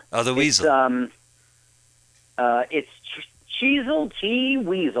weasel. Oh, the weasel. It's Cheezel T.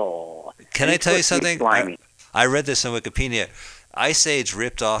 Weasel. Can I tell you something? I read this on Wikipedia. Ice Age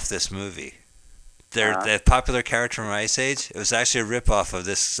ripped off this movie. The popular character from Ice Age, it was actually a rip-off of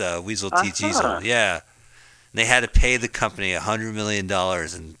this Weasel T. Cheezel. Yeah. And they had to pay the company $100 million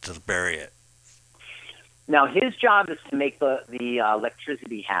to bury it. Now, his job is to make the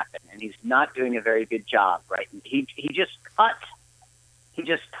electricity happen, and he's not doing a very good job, right? He just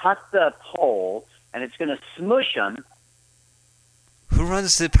cut the pole, and it's going to smush him. Who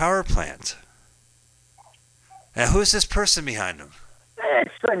runs the power plant? And who's this person behind him?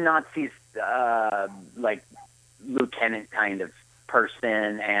 It's a Nazi's, like, lieutenant kind of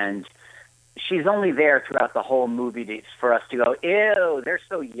person, and she's only there throughout the whole movie for us to go, ew, they're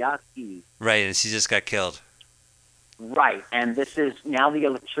so yucky. Right, and she just got killed. Right, and this is, now the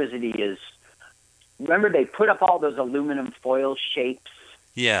electricity is, remember they put up all those aluminum foil shapes?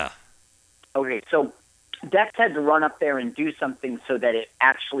 Yeah. Okay, so Dex had to run up there and do something so that it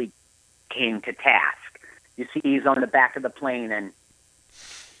actually came to task. You see, he's on the back of the plane,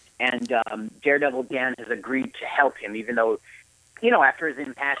 and Daredevil Dan has agreed to help him, even though, after his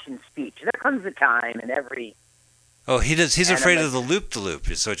impassioned speech, there comes a time in every... Oh, he's afraid of the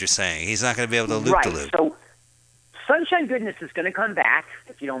loop-de-loop, is what you're saying. He's not going to be able to loop-de-loop. Right, so Sunshine Goodness is going to come back,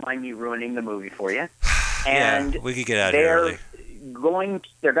 if you don't mind me ruining the movie for you. And yeah, we could get out of here early.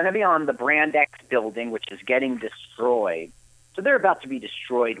 they're going to be on the Brand X building, which is getting destroyed. So they're about to be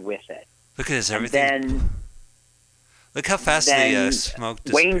destroyed with it. Look at this, everything. Look how fast the smoke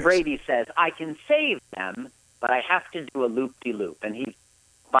disappears. Wayne Brady says, I can save them, but I have to do a loop-de-loop. And he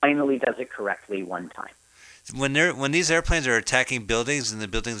finally does it correctly one time. When these airplanes are attacking buildings and the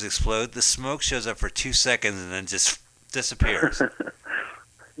buildings explode, the smoke shows up for 2 seconds and then just disappears.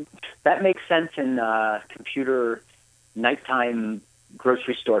 That makes sense in computer nighttime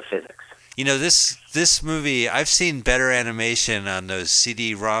grocery store physics. You know, this movie, I've seen better animation on those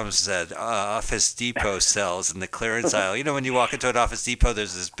CD-ROMs that Office Depot sells in the clearance aisle. You know, when you walk into an Office Depot,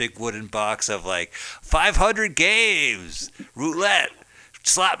 there's this big wooden box of like 500 games, roulette,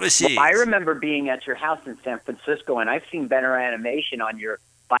 slot machines. Well, I remember being at your house in San Francisco, and I've seen better animation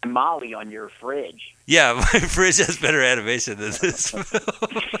by Molly on your fridge. Yeah, my fridge has better animation than this film.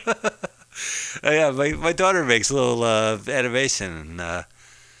 Yeah, my daughter makes a little animation.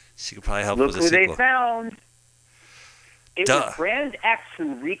 She could probably help with a sequel. Look who they found. It was Brand X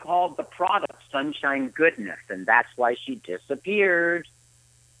who recalled the product Sunshine Goodness, and that's why she disappeared.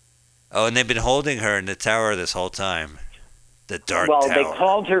 Oh, and they've been holding her in the tower this whole time. The dark tower. Well, they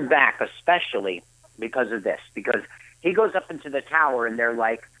called her back especially because of this. Because he goes up into the tower, and they're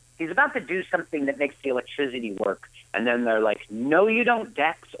like, he's about to do something that makes the electricity work. And then they're like, no, you don't,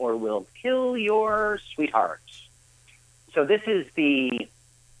 Dex, or we'll kill your sweethearts. So this is the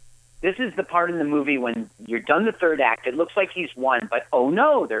part in the movie when you're done the third act. It looks like he's won, but oh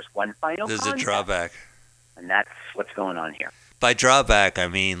no, there's one final There's contest. a drawback. And that's what's going on here. By drawback, I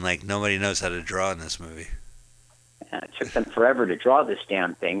mean like nobody knows how to draw in this movie. Yeah, it took them forever to draw this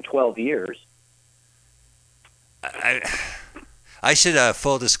damn thing, 12 years. I should,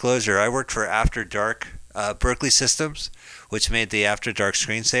 full disclosure, I worked for After Dark Berkeley Systems, which made the After Dark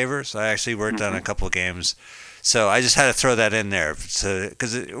screensavers. I actually worked on a couple games. So I just had to throw that in there.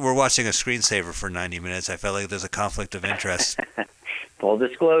 Because we're watching a screensaver for 90 minutes. I felt like there's a conflict of interest. Full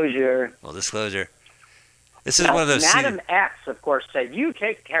disclosure. Full disclosure. This is one of those... Madam X, of course, said, you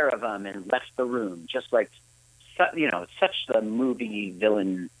take care of them, and left the room. Just like, such the movie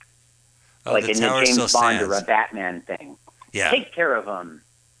villain, like in a James Bond or a Batman thing. Yeah. Take care of them.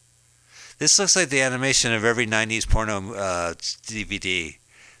 This looks like the animation of every 90s porno DVD.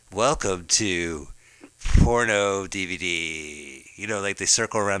 Welcome to porno DVD. You know, like they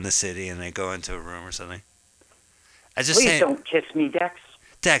circle around the city and they go into a room or something. Please don't kiss me, Dex.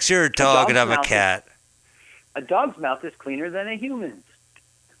 Dex, you're a dog and I'm a cat. A dog's mouth is cleaner than a human's.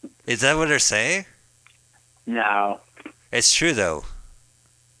 Is that what they're saying? No. It's true, though.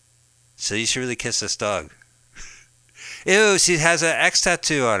 So you should really kiss this dog. Ew, she has an X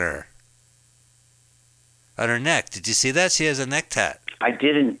tattoo on her. On her neck. Did you see that? She has a neck tat. I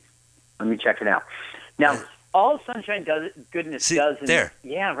didn't. Let me check it out. Now, all Sunshine Goodness does... There.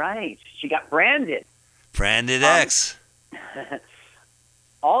 Yeah, right. She got branded. Branded X.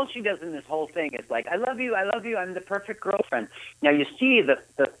 All she does in this whole thing is like, I love you, I'm the perfect girlfriend. Now, you see the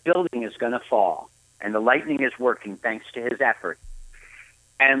building is going to fall, and the lightning is working thanks to his effort.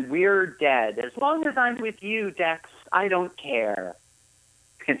 And we're dead. As long as I'm with you, Dex, I don't care.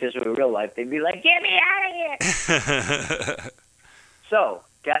 If this were real life, they'd be like, get me out of here! So,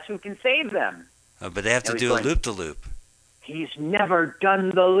 guess who can save them? But they have to do a loop-de-loop. He's never done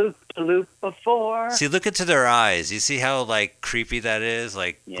the loop-de-loop before. See, look into their eyes. You see how, like, creepy that is?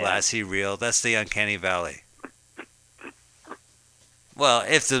 Like, glassy, real? That's the Uncanny Valley. Well,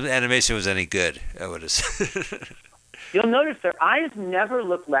 if the animation was any good, I would have said. You'll notice their eyes never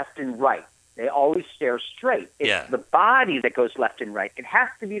look left and right. They always stare straight. It's the body that goes left and right. It has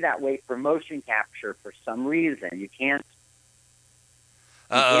to be that way for motion capture for some reason. You can't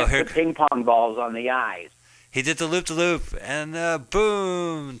put ping pong balls on the eyes. He did the loop-de-loop, and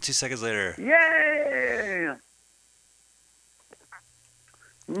boom, 2 seconds later. Yay!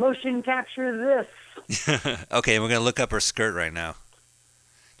 Motion capture this. Okay, we're going to look up her skirt right now.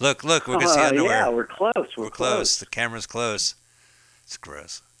 Look, we're going to see underwear. Yeah, we're close. We're close. The camera's close. It's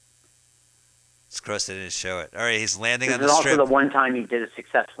gross. It's gross they didn't show it. All right, he's landing on the strip. This is also the one time he did a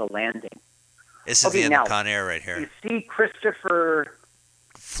successful landing. This is the end of Con Air right here. You see Christopher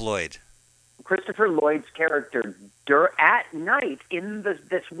Lloyd's character at night in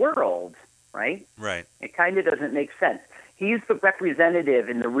this world, right? Right. It kind of doesn't make sense. He's the representative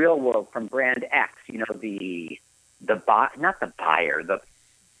in the real world from Brand X. You know, not the buyer,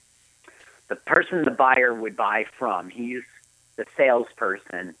 the person the buyer would buy from. He's the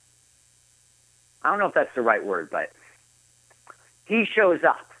salesperson. I don't know if that's the right word, but he shows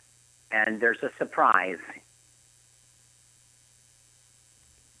up, and there's a surprise.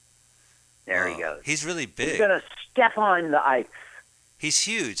 There he goes. He's really big. He's going to step on the ice. He's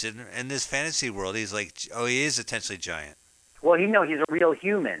huge. In this fantasy world, he's like, he is essentially giant. Well, he's a real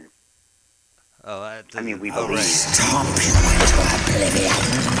human. Oh, I mean, we right. Stomp you into oblivion.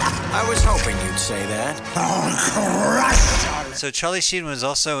 I was hoping you'd say that. So Charlie Sheen was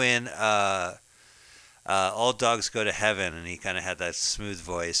also in All Dogs Go to Heaven, and he kind of had that smooth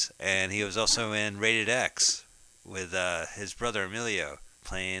voice. And he was also in Rated X with his brother Emilio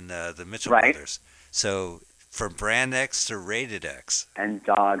playing the Mitchell brothers. So from Brand X to Rated X. And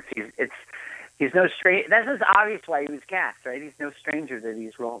Dogs. He's no stranger. This is obvious why he was cast, right? He's no stranger to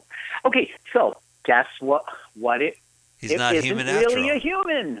these roles. Okay, so guess what? He's not human after all. Really a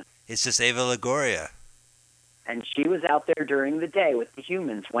human. It's just Ava Longoria. And she was out there during the day with the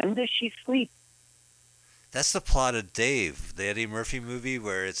humans. When does she sleep? That's the plot of Dave, the Eddie Murphy movie,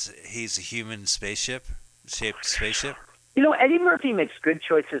 where he's a human shaped spaceship. You know, Eddie Murphy makes good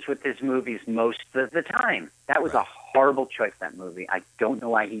choices with his movies most of the time. That was a horrible choice, that movie. I don't know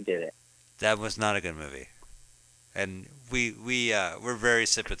why he did it. That was not a good movie. And we're very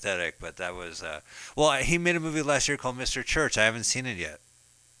sympathetic, but that was... he made a movie last year called Mr. Church. I haven't seen it yet.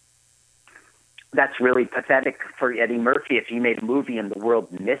 That's really pathetic for Eddie Murphy if he made a movie and the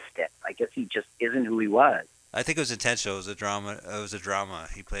world missed it. I guess he just isn't who he was. I think it was intentional. It was a drama.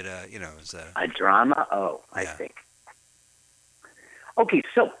 He played a drama? Oh, I think. Okay,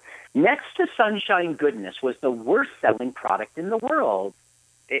 so next to Sunshine Goodness was the worst-selling product in the world.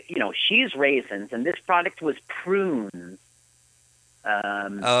 She's raisins, and this product was prunes.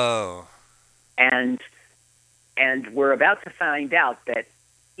 And we're about to find out that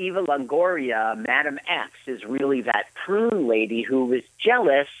Eva Longoria, Madam X, is really that prune lady who was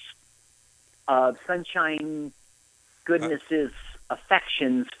jealous of Sunshine Goodness's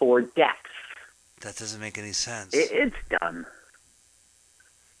affections for Dex. That doesn't make any sense. It's dumb.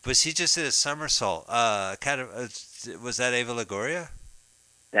 But she just did a somersault. Was that Eva Longoria?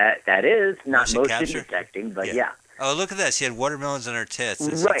 That is not motion capture? detecting, but yeah. Oh, look at that! She had watermelons in her tits.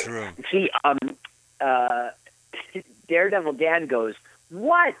 Right. See, Daredevil Dan goes,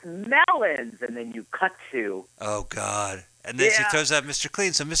 "What melons?" And then you cut to. Oh God! And then she throws out Mr.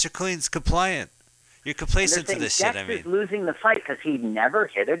 Clean. So Mr. Clean's compliant. You're complacent to this shit. Dex is losing the fight because he never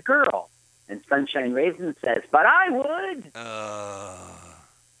hit a girl. And Sunshine Raisin says, "But I would."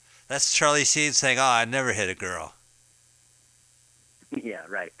 That's Charlie Sheen saying, I never hit a girl. Yeah,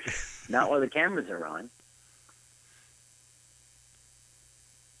 right. Not while the cameras are on.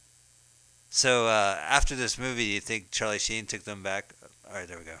 So after this movie, you think Charlie Sheen took them back? All right,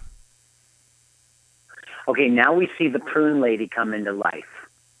 there we go. Okay, now we see the prune lady come into life.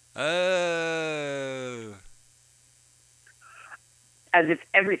 Oh. As if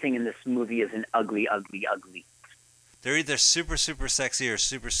everything in this movie is an ugly, ugly, ugly. They're either super, super sexy or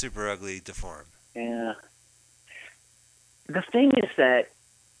super, super ugly deformed. Yeah. The thing is that,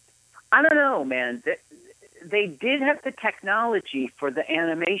 I don't know, man. They did have the technology for the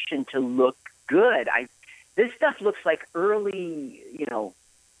animation to look good. This stuff looks like early,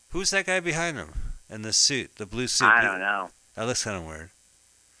 Who's that guy behind him in the suit, the blue suit? I don't know. That looks kind of weird.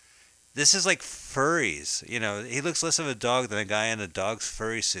 This is like furries. He looks less of a dog than a guy in a dog's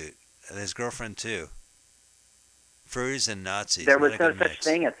furry suit. And his girlfriend, too. Furries and Nazis. There was no such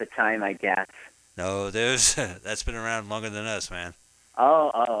thing at the time, I guess. No, that's been around longer than us, man.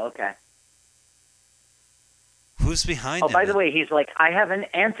 Oh, okay. Who's behind him? Oh, by the way, he's like, I have an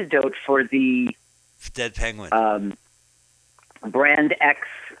antidote for the... Dead penguin. Brand X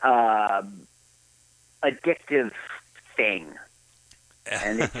addictive thing.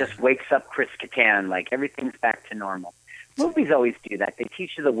 And it just wakes up Chris Kattan, like everything's back to normal. Movies always do that. They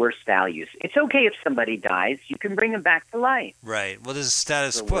teach you the worst values. It's okay if somebody dies. You can bring them back to life. Right. Well, this is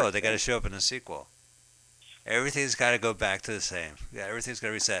status quo. They got to show up in a sequel. Everything's got to go back to the same. Yeah, everything's got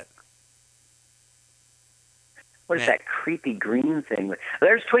to reset. What is that creepy green thing?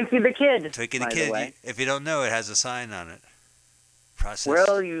 There's Twinkie the Kid. Twinkie the Kid. If you don't know, it has a sign on it. Process.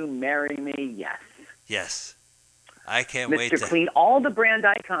 Will you marry me? Yes. Yes. I can't wait. Mr. Clean. All the brand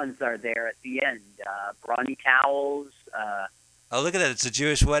icons are there at the end. Brawny towels. Oh, look at that. It's a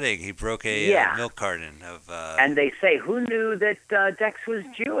Jewish wedding. He broke a milk carton of... and they say, who knew that Dex was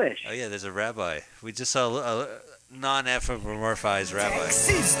Jewish? Oh, yeah, there's a rabbi. We just saw a non-anthropomorphized rabbi. Dex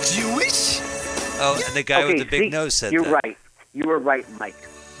is Jewish? Oh, and the guy with the big nose said you're that. Right. You were right, Mike.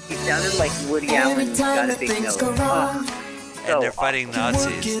 He sounded like Woody Allen who's got a big nose. And they're fighting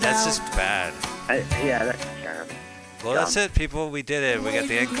Nazis. That's just bad. Yeah, that's terrible. Well, that's it, people. We did it. We got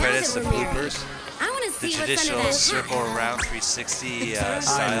the end credits, the bloopers, the traditional circle around 360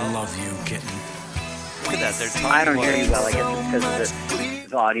 style. I love you, kitten. Look at that. They're talking. I don't hear you well. I guess it's because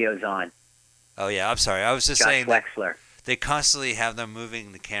the audio's on. Oh, yeah. I'm sorry. I was just saying. Wexler. they constantly have them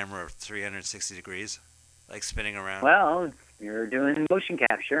moving the camera 360 degrees, like spinning around. Well, you're doing motion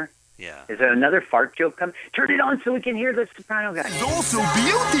capture. Yeah. Is there another fart joke coming? Turn it on so we can hear the soprano guy. It's also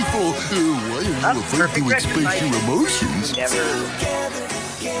beautiful. Why are you afraid to express your emotions?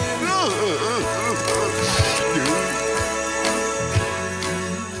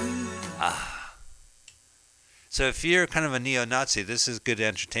 So if you're kind of a neo-Nazi, this is good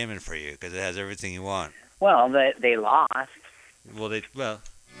entertainment for you because it has everything you want. Well, they lost. Well.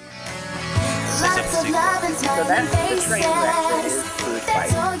 So that's the train wreck that is Food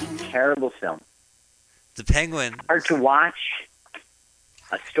Fight. Terrible film. The Penguin. Hard to watch.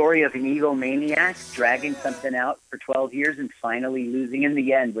 A story of an egomaniac dragging something out for 12 years and finally losing in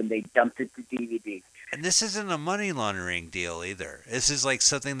the end when they dumped it to DVD. And this isn't a money laundering deal either. This is like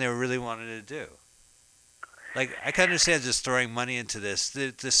something they really wanted to do. Like, I can understand just throwing money into this.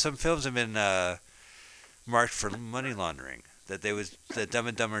 There's some films have been marked for money laundering. That Dumb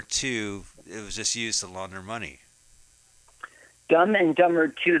and Dumber 2, it was just used to launder money. Dumb and Dumber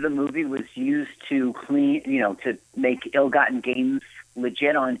 2, the movie, was used to to make ill-gotten gains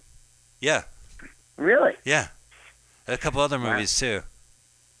legit on. Yeah. Really? Yeah. A couple other movies too.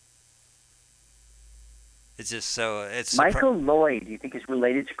 It's just so it's Michael Lloyd. Do you think is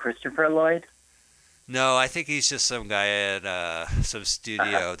related to Christopher Lloyd? No, I think he's just some guy at some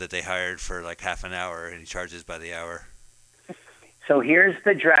studio that they hired for like half an hour, and he charges by the hour. So here's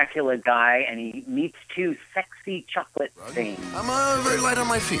the Dracula guy, and he meets two sexy chocolate things. I'm very light on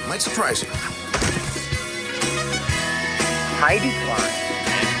my feet. Might surprise you. Heidi Klein.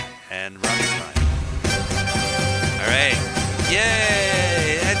 And Ronnie Klein. All right.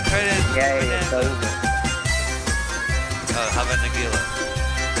 Yay! End credits. Yay, it's over. Have a Nagila.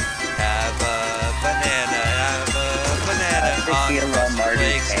 Have a banana. Have a banana. Tequila,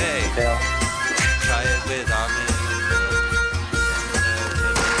 Marty's Hey. Bill. Try it with almond.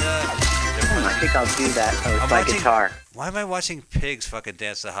 I think I'll do that with my guitar. Why am I watching pigs fucking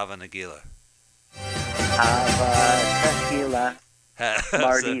dance to Hava Nagila? Hava tequila.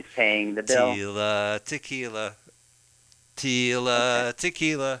 Marty's paying the bill. Tequila.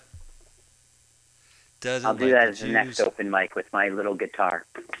 Tequila. I'll do that as the next open mic with my little guitar.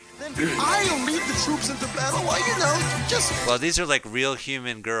 Then I'll lead the troops into battle. Well, just... Well, these are like real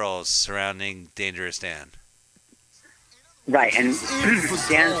human girls surrounding Dangerous Dan. Right, and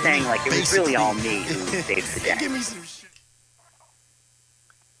Dan's saying like it was really all me who saved the day.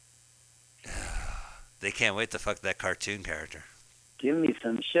 They can't wait to fuck that cartoon character. Give me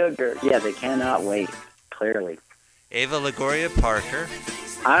some sugar. Yeah, they cannot wait, clearly. Ava Longoria Parker.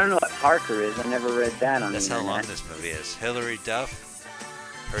 I don't know what Parker is. I never read that on That's the how internet. long this movie is. Hilary Duff.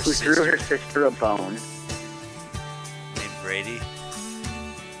 Who drew her sister a bone. Named Brady.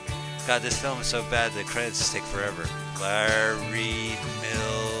 God, this film is so bad the credits take forever. Larry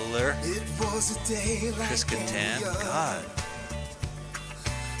Miller. Chris Kattan. God.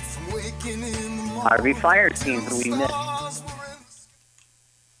 Harvey Firestein, who we missed.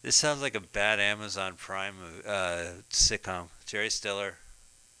 This sounds like a bad Amazon Prime sitcom. Jerry Stiller.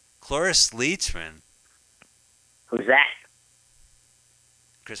 Cloris Leachman. Who's that?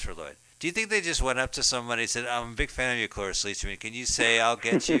 Christopher Lloyd. Do you think they just went up to somebody and said, I'm a big fan of you, Cloris Leachman. Can you say I'll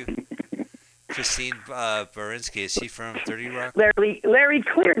get you? Christine Baranski, is she from 30 Rock? Larry,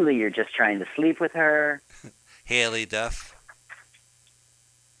 clearly you're just trying to sleep with her. Haley Duff.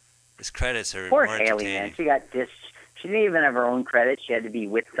 His credits are Poor more Haley, man. She got dissed. She didn't even have her own credits. She had to be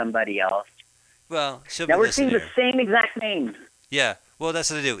with somebody else. Well, she'll now be we're seeing here. the same exact names. Yeah, well, that's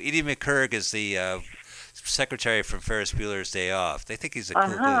what they do. Edie McCurg is the secretary from Ferris Bueller's Day Off. They think he's a cool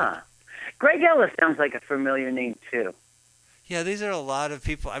dude. Greg Ellis sounds like a familiar name, too. Yeah, these are a lot of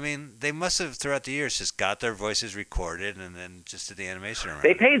people. I mean, they must have, throughout the years, just got their voices recorded and then just did the animation around.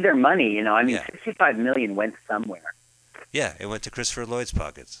 They paid their money, you know. I mean, $65 million went somewhere. Yeah, it went to Christopher Lloyd's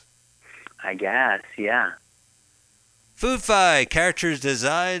pockets. I guess, yeah. Food Fight, characters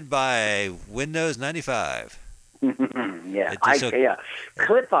designed by Windows 95. Yeah,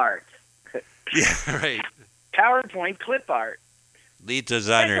 clip art. Yeah, right. PowerPoint clip art. Lead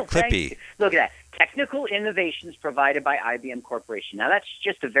designer, Clippy. Look at that. Technical innovations provided by IBM Corporation. Now, that's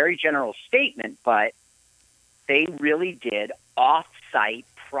just a very general statement, but they really did off-site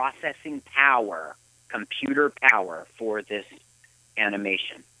processing power, computer power for this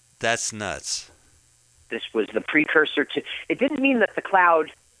animation. That's nuts. This was the precursor to... It didn't mean that the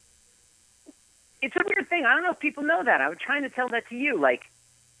cloud... It's a weird thing. I don't know if people know that. I was trying to tell that to you. Like,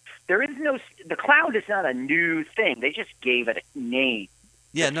 there is no... The cloud is not a new thing. They just gave it a name.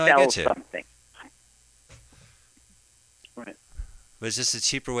 Yeah, no, I get you. Something. Right. But it's just a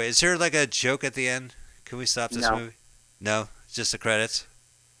cheaper way. Is there like a joke at the end? Can we stop this movie? No, just the credits.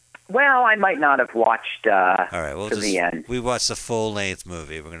 Well, I might not have watched All right, we'll to just the end. we watched the full length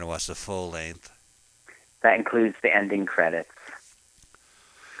movie. We're gonna watch the full length. That includes the ending credits.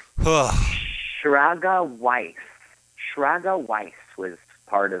 Oh, Shraga Weiss. Shraga Weiss was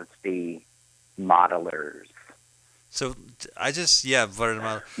part of the modelers. so I just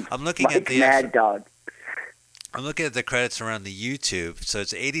I'm looking Mike at the Mad Dog. I'm looking at the credits around the YouTube. So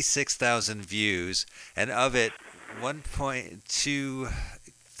it's 86,000 views, and of it,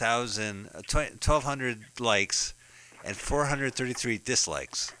 1,200 likes, and 433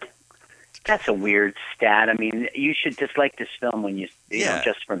 dislikes. That's a weird stat. I mean, you should dislike this film when you know,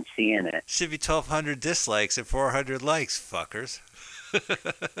 just from seeing it. Should be 1,200 dislikes and 400 likes, fuckers.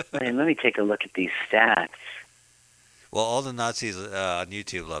 Let me take a look at these stats. Well, all the Nazis on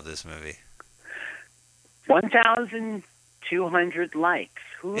YouTube love this movie. 1,200 likes.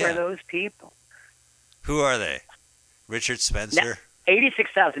 Who are those people? Who are they? Richard Spencer? Now,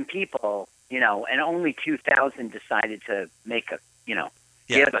 86,000 people, and only 2,000 decided to make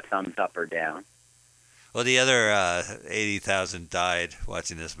give a thumbs up or down. Well, the other 80,000 died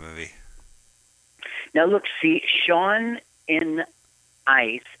watching this movie. Now, look, see, Sean in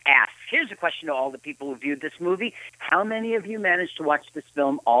Ice asks, here's a question to all the people who viewed this movie. How many of you managed to watch this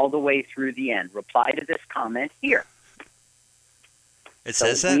film all the way through the end? Reply to this comment here. It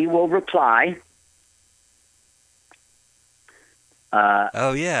says that? We will reply.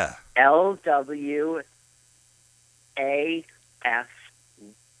 Oh, yeah. LWAFM.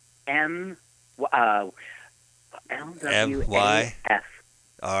 LWAF.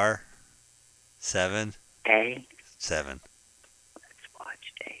 MYR7. A. 7. Let's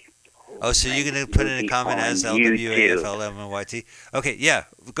watch a. Oh, so you're going to put in a comment as LWAFLMYT? Okay, yeah.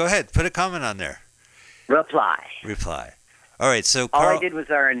 Go ahead. Put a comment on there. Reply. All right, so All Carl, I did was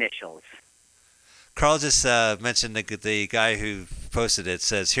our initials. Carl just mentioned the guy who posted it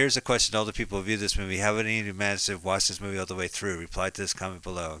says, here's a question to all the people who view this movie. How many of you managed to watch this movie all the way through? Reply to this comment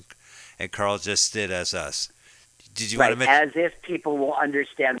below. And Carl just did as us. Did you want to mention? As if people will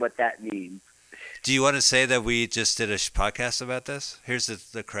understand what that means. Do you want to say that we just did a podcast about this? Here's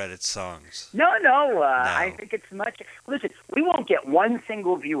the credits songs. No. I think it's much. Listen, we won't get one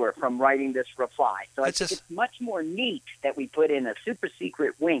single viewer from writing this reply. So I think it's much more neat that we put in a super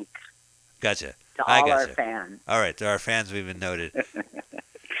secret wink. Gotcha. To all our fans. All right, to our fans, we've been noted. So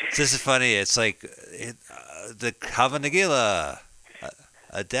this is funny. It's like the Hava Nagila,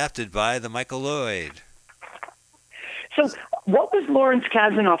 adapted by the Michael Lloyd. So what was Lawrence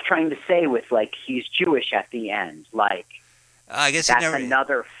Kasanoff trying to say with, he's Jewish at the end? I guess that's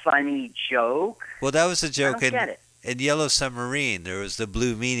another funny joke? Well, that was a joke. I don't get it. In Yellow Submarine, there was the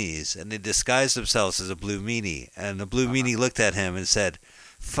Blue Meanies, and they disguised themselves as a Blue Meanie. And the Blue Meanie looked at him and said,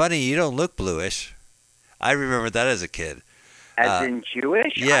 "Funny, you don't look bluish." I remember that as a kid. As in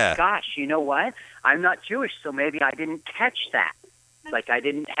Jewish? Yeah. Oh, gosh, you know what? I'm not Jewish, so maybe I didn't catch that. I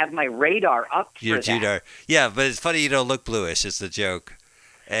didn't have my radar up for that. Radar. Yeah, but it's funny you don't look bluish. It's the joke.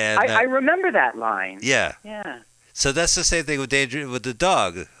 And I remember that line. Yeah. Yeah. So that's the same thing with the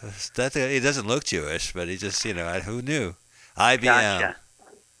dog. He doesn't look Jewish, but he just, who knew? IBM. Gotcha.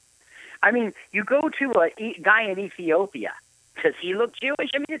 I mean, you go to a guy in Ethiopia. Does he look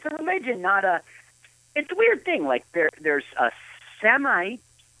Jewish? I mean, it's a religion, not a... It's a weird thing. There's a Semite,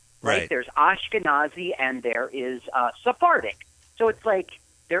 right? There's Ashkenazi, and there is Sephardic. So it's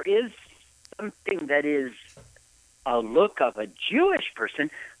there is something that is a look of a Jewish person,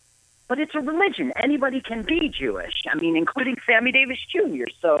 but it's a religion. Anybody can be Jewish. I mean, including Sammy Davis Jr.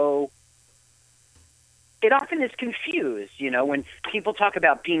 So it often is confused, when people talk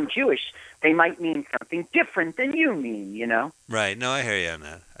about being Jewish, they might mean something different than you mean, Right. No, I hear you on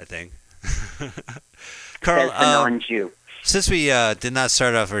that, I think. Carl, as a non-Jew. Since we did not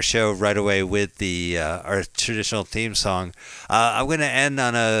start off our show right away with our traditional theme song, I'm going to end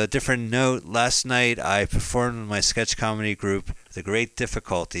on a different note. Last night, I performed with my sketch comedy group, The Great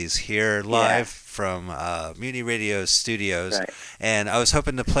Difficulties, here live from Mutiny Radio studios, and I was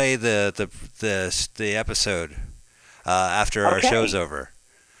hoping to play the episode after our show's over,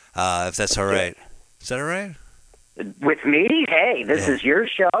 if that's all right. Is that all right? With me? Hey, this is your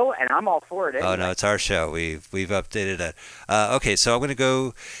show, and I'm all for it. Anyway. Oh, no, it's our show. We've updated it. Okay, so I'm going to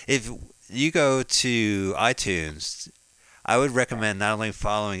go... If you go to iTunes, I would recommend not only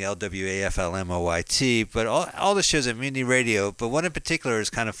following LWAFLMOYT, but all the shows at Mutiny Radio, but one in particular is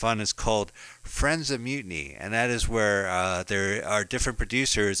kind of fun. It's called Friends of Mutiny, and that is where there are different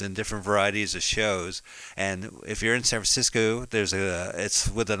producers and different varieties of shows. And if you're in San Francisco, it's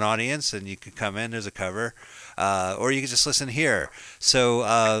with an audience, and you can come in. There's a cover, or you can just listen here. So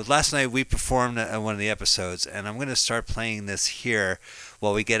last night we performed one of the episodes, and I'm going to start playing this here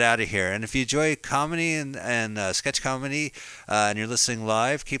while we get out of here. And if you enjoy comedy and sketch comedy, and you're listening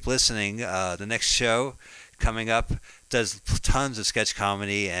live, keep listening. The next show coming up does tons of sketch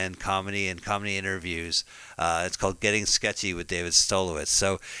comedy and comedy interviews. It's called Getting Sketchy with David Stolowitz.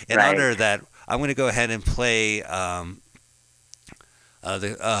 So in honor of that, I'm going to go ahead and play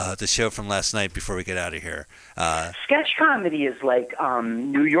the show from last night before we get out of here. Sketch comedy is like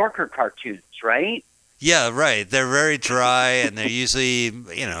New Yorker cartoons, right? Yeah, right. They're very dry, and they're usually,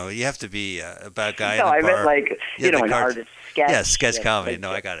 you have to be a bad guy in the bar. No, I meant like, an artist sketch. Yeah, sketch comedy.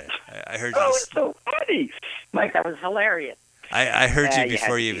 No, I got it. I heard you. Oh, it's so funny. Mike, that was hilarious. I heard you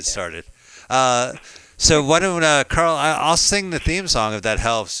before you even started. So why don't, Carl, I'll sing the theme song if that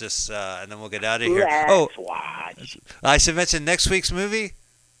helps, just and then we'll get out of here. Let's watch. I should mention next week's movie.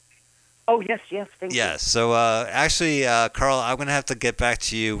 Oh, yes, thank you. Yes, so actually, Carl, I'm going to have to get back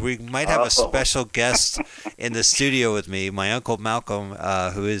to you. We might have a special guest in the studio with me, my Uncle Malcolm,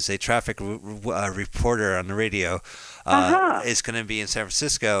 who is a traffic reporter on the radio, is going to be in San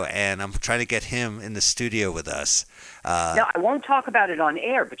Francisco, and I'm trying to get him in the studio with us. Now, I won't talk about it on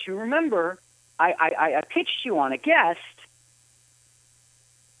air, but you remember I pitched you on a guest.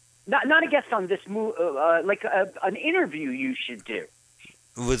 Not a guest on this movie, like an interview you should do.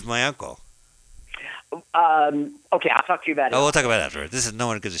 With my uncle. Okay, I'll talk to you about it. Oh, we'll talk about it after. This is no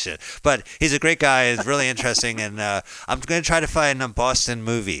one gives a shit. But he's a great guy. He's really interesting, and I'm going to try to find a Boston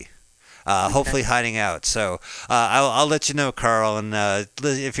movie. Hopefully hiding out. So I'll let you know, Carl. And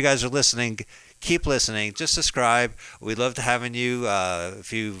if you guys are listening, keep listening. Just subscribe. We'd love to having you.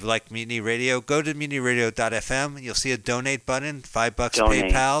 If you like Mutiny Radio, go to MutinyRadio.fm. You'll see a donate button, $5 to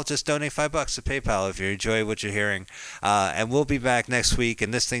PayPal. Just donate $5 to PayPal if you enjoy what you're hearing. And we'll be back next week,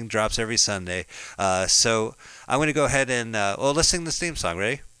 and this thing drops every Sunday. So I'm going to go ahead and, let's sing this theme song.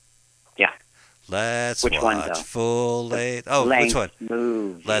 Ready? Yeah. Which watch full length. Oh, which one?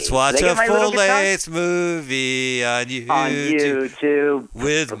 Movie. Let's watch a full length movie on YouTube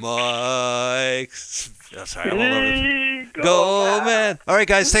with Mike. Oh, sorry, I'm all over. Go, man. All right,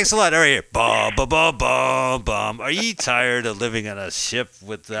 guys, thanks a lot. All right, here. Bum, bum, bum, bum, bum. Are you tired of living on a ship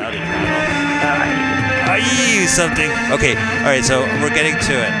without a paddle? Are you something? Okay, all right, so we're getting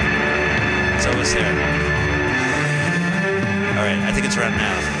to it. It's almost there. All right, I think it's around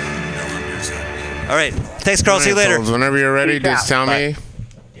now. All right. Thanks, Carl. See you later. Whenever you're ready, just tell me.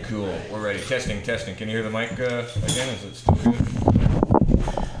 Cool. We're ready. Testing. Can you hear the mic again? Is it still good?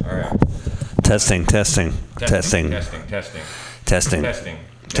 All right. Testing.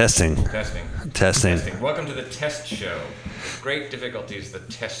 Welcome to the test show. Great difficulties, the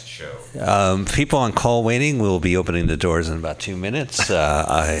test show. People on call waiting. We'll be opening the doors in about 2 minutes.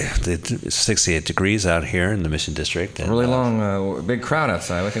 It's 68 degrees out here in the Mission District. And, really long, big crowd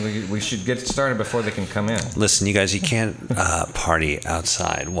outside. I think we should get started before they can come in. Listen, you guys, you can't party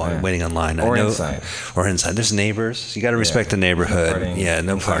outside while waiting online. Inside. Or inside. There's neighbors. You got to respect the neighborhood.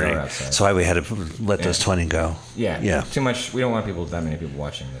 No partying. That's why we had to let those 20 go. Yeah. Too much. We don't want that many people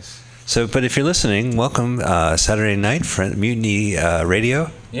watching this. So, but if you're listening, welcome Saturday night for Mutiny Radio.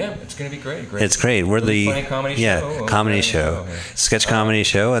 Yeah, it's going to be great. It's great. We're the funny comedy show. Comedy show, sketch comedy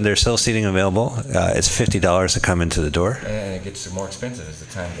show, and there's still seating available. It's $50 to come into the door. And it gets more expensive as the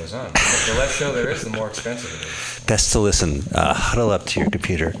time goes on. The less show there is, the more expensive it is. Best to listen. Huddle up to your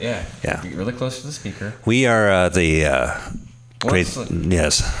computer. Yeah. Be really close to the speaker. We are the. Great.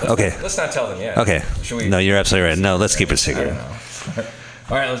 Yes. Okay. Let's not tell them yet. Okay. No, you're absolutely right. No, let's keep it secret.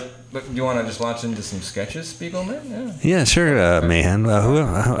 All right. Do you want to just launch into some sketches, Spiegelman? Yeah, sure, Mahan.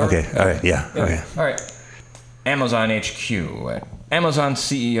 Okay. All right. Yeah. Okay. All right. Amazon HQ. Amazon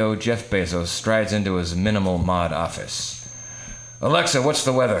CEO Jeff Bezos strides into his minimal mod office. Alexa, what's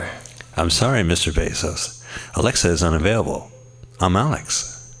the weather? I'm sorry, Mr. Bezos. Alexa is unavailable. I'm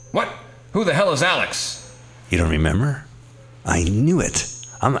Alex. What? Who the hell is Alex? You don't remember? I knew it.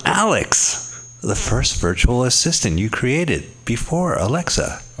 I'm Alex, the first virtual assistant you created before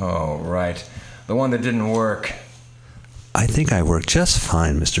Alexa. Oh, right. The one that didn't work. I think I worked just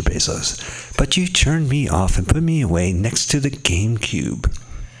fine, Mr. Bezos. But you turned me off and put me away next to the GameCube.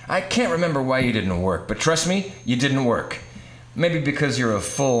 I can't remember why you didn't work, but trust me, you didn't work. Maybe because you're a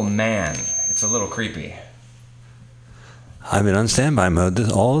full man. It's a little creepy. I've been on standby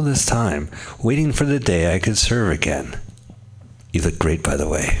mode all this time, waiting for the day I could serve again. You look great, by the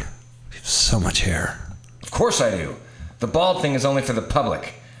way. You have so much hair. Of course I do. The bald thing is only for the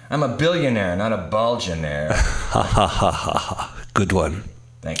public. I'm a billionaire, not a bulgionaire. Ha ha ha ha ha. Good one.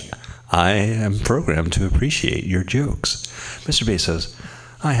 Thank you. I am programmed to appreciate your jokes. Mr. Bezos,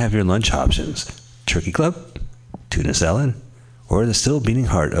 I have your lunch options. Turkey Club, tuna salad, or the still beating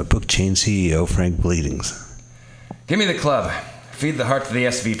heart of book chain CEO Frank Bleedings. Give me the club. Feed the heart to the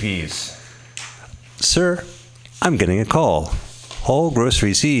SVPs. Sir, I'm getting a call. Whole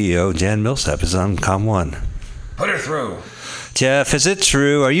Grocery CEO Jan Millsap is on Com 1. Put her through. Jeff, is it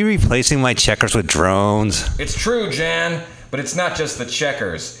true? Are you replacing my checkers with drones? It's true, Jan, but it's not just the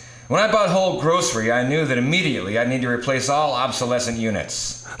checkers. When I bought Whole Grocery, I knew that immediately I'd need to replace all obsolescent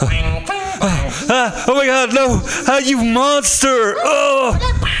units. Oh my God, no! You monster! Oh!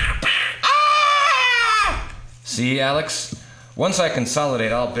 See, Alex? Once I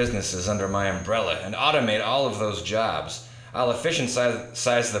consolidate all businesses under my umbrella and automate all of those jobs, I'll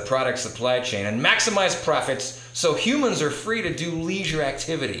efficientize the product supply chain and maximize profits so humans are free to do leisure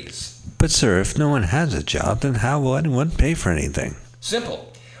activities. But sir, if no one has a job, then how will anyone pay for anything?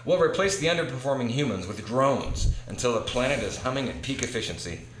 Simple. We'll replace the underperforming humans with drones until the planet is humming at peak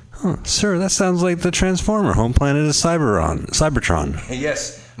efficiency. Sir, that sounds like the Transformer home planet of Cybertron.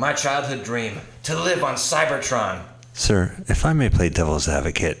 Yes, my childhood dream, to live on Cybertron. Sir, if I may play devil's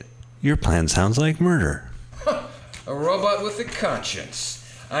advocate, your plan sounds like murder. A robot with a conscience.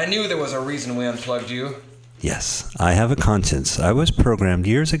 I knew there was a reason we unplugged you. Yes, I have a conscience. I was programmed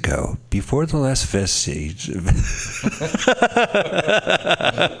years ago, before the last vestige.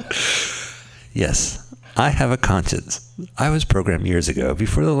 Yes, I have a conscience. I was programmed years ago,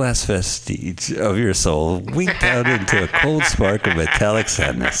 before the last vestige of your soul winked out into a cold spark of metallic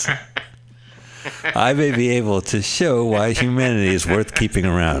sadness. I may be able to show why humanity is worth keeping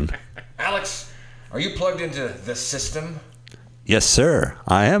around. Alex, are you plugged into the system? Yes, sir.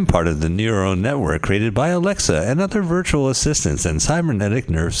 I am part of the neural network created by Alexa and other virtual assistants and cybernetic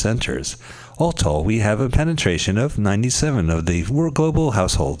nerve centers. All told, we have a penetration of 97 of the global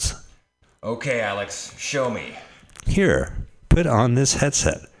households. Okay, Alex, show me. Here, put on this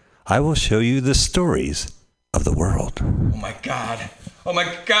headset. I will show you the stories of the world. Oh my God,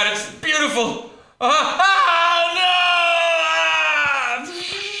 it's beautiful! No!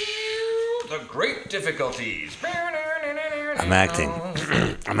 The great difficulties. I'm acting,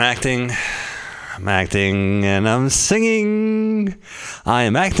 and I'm singing. I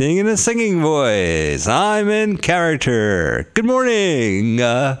am acting in a singing voice. I'm in character. Good morning.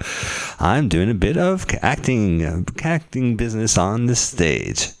 I'm doing a bit of acting business on the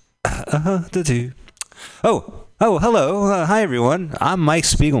stage. Oh, hello. Hi, everyone. I'm Mike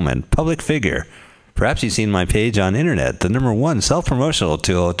Spiegelman, public figure. Perhaps you've seen my page on internet, the #1 self-promotional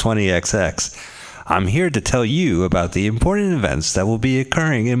tool, 20XX. I'm here to tell you about the important events that will be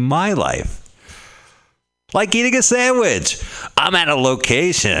occurring in my life. Like eating a sandwich. I'm at a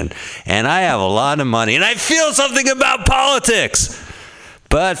location, and I have a lot of money, and I feel something about politics.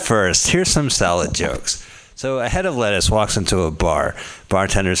 But first, here's some salad jokes. So a head of lettuce walks into a bar.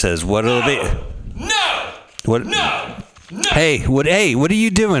 Bartender says, "What'll it be?" No! What? No! Hey, what are you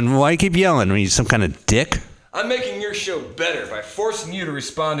doing? Why you keep yelling? Are you some kind of dick? I'm making your show better by forcing you to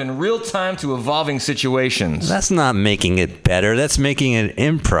respond in real time to evolving situations. That's not making it better. That's making it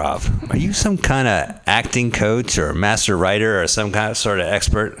improv. Are you some kind of acting coach or master writer or some kind of sort of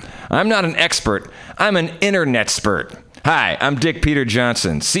expert? I'm not an expert. I'm an internet-spert. Hi, I'm Dick Peter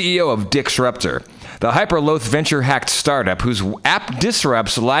Johnson, CEO of Dixruptor, the hyper-loath venture-hacked startup whose app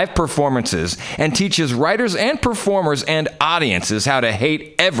disrupts live performances and teaches writers and performers and audiences how to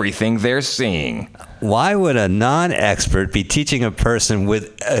hate everything they're seeing. Why would a non-expert be teaching a person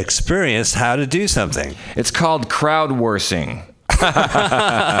with experience how to do something? It's called crowd-worsing.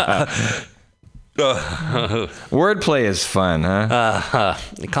 Wordplay is fun, huh?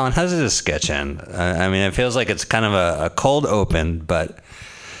 Colin, how does this sketch end? I mean, it feels like it's kind of a cold open, but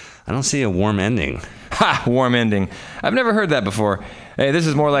I don't see a warm ending. Ha! Warm ending. I've never heard that before. Hey, this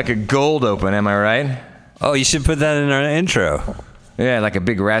is more like a gold open, am I right? Oh, you should put that in our intro. Yeah, like a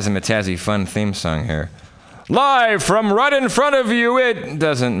big razzmatazzy fun theme song here. Live from right in front of you, it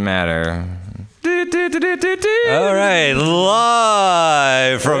doesn't matter. All right,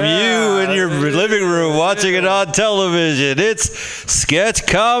 live from you in your living room watching it on television. It's Sketch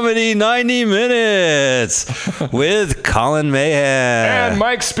Comedy 90 Minutes with Colin Mahan. And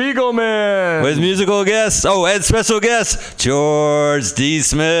Mike Spiegelman. With musical guests, and special guest, George D.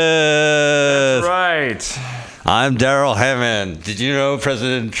 Smith. That's right. I'm Darrell Hammond. Did you know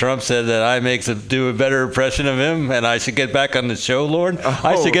President Trump said that I do a better impression of him and I should get back on the show, Lord?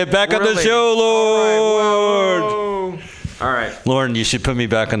 I should get back on the show, Lord. Right, All right. Lauren, you should put me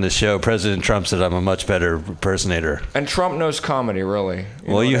back on the show. President Trump said I'm a much better impersonator. And Trump knows comedy, really.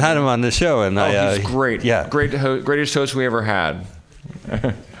 Well, you had him on the show, and he's great. Yeah. Greatest host we ever had.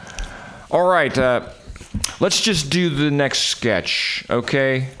 All right. Let's just do the next sketch,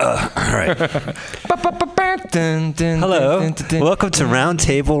 okay? All right. Hello. Welcome to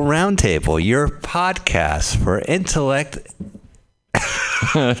Roundtable, your podcast for intellect.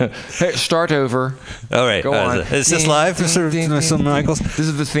 Hey, start over. All right. Go on. Is this live, Mr. Michaels? This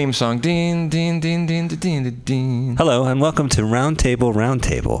is the theme song. Ding, ding, ding, ding, ding, ding, ding. Hello, and welcome to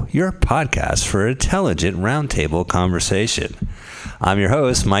Roundtable, your podcast for intelligent roundtable conversation. I'm your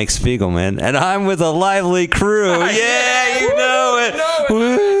host, Mike Spiegelman, and I'm with a lively crew. Yeah, you know it.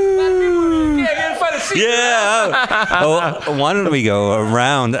 Woo. Yeah. Oh, why don't we go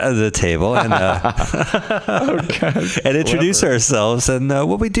around the table and and introduce ourselves and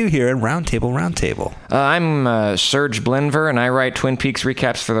what we do here at Roundtable. I'm Serge Blenver, and I write Twin Peaks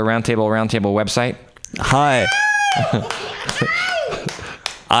recaps for the Roundtable website. Hi.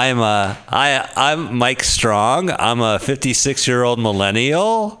 I'm Mike Strong. I'm a 56-year-old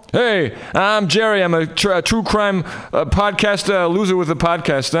millennial. Hey, I'm Jerry. I'm a true crime podcast loser with a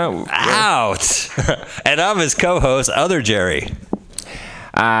podcast. Ouch. And I'm his co-host, other Jerry.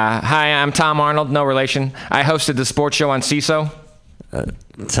 Hi, I'm Tom Arnold. No relation. I hosted the sports show on CISO.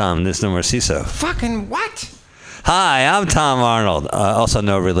 Tom, there's no more CISO. Fucking what? Hi, I'm Tom Arnold. Also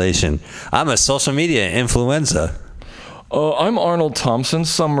no relation. I'm a social media influenza. I'm Arnold Thompson,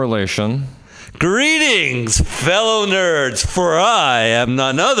 some relation. Greetings, fellow nerds, for I am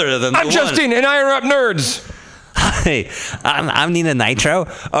none other than I'm Justine, and I interrupt nerds. Hi, I'm Nina Nitro.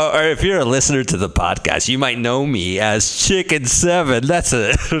 Or if you're a listener to the podcast, you might know me as Chicken 7. That's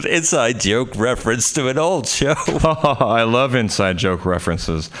an inside joke reference to an old show. I love inside joke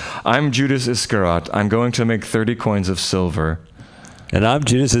references. I'm Judas Iscariot. I'm going to make 30 coins of silver. And I'm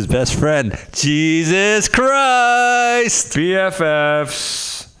Judas's best friend, Jesus Christ.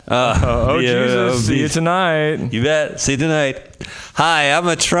 BFFs. Jesus, see you tonight. You bet. See you tonight. Hi, I'm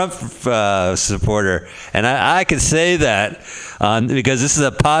a Trump supporter, and I can say that because this is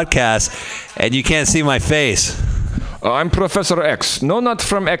a podcast, and you can't see my face. I'm Professor X. No, not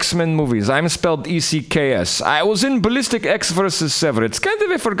from X-Men movies. I'm spelled E-C-K-S. I was in Ballistic X versus Severance. Kind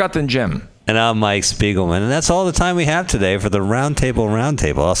of a forgotten gem. And I'm Mike Spiegelman, and that's all the time we have today for the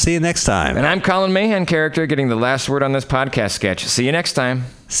Roundtable. I'll see you next time. And I'm Colin Mahan, character, getting the last word on this podcast sketch. See you next time.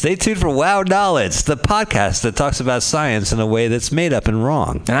 Stay tuned for Wow Knowledge, the podcast that talks about science in a way that's made up and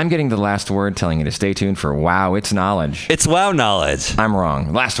wrong. And I'm getting the last word, telling you to stay tuned for Wow, It's Knowledge. It's Wow Knowledge. I'm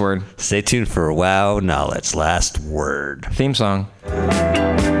wrong. Last word. Stay tuned for Wow Knowledge. Last word. Theme song.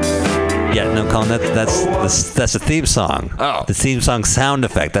 Yeah, no, Colin, that's a theme song. Oh. The theme song sound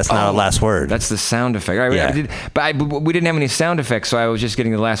effect. That's not a last word. That's the sound effect. All right, yeah. we didn't have any sound effects, so I was just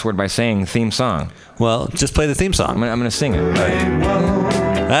getting the last word by saying theme song. Well, just play the theme song. I'm gonna sing it.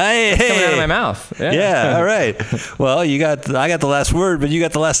 Hey, it's coming out of my mouth. Yeah, all right. Well, I got the last word, but you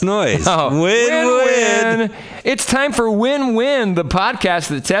got the last noise. Oh, win-win. It's time for Win-Win, the podcast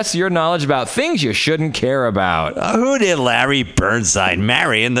that tests your knowledge about things you shouldn't care about. Who did Larry Burnside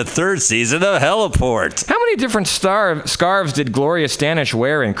marry in the third season of Heliport? How many different scarves did Gloria Stanish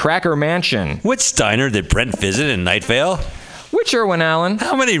wear in Cracker Mansion? Which diner did Brent visit in Night Vale? Which Irwin Allen?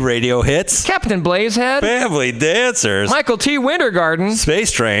 How many radio hits? Captain Blazehead? Family Dancers? Michael T. Wintergarten?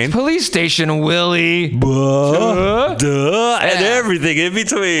 Space Train? Police Station Willie? Duh, and everything in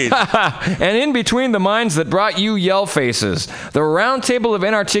between. And in between the minds that brought you yell faces, the round table of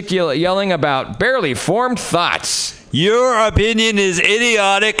inarticulate yelling about barely formed thoughts. Your opinion is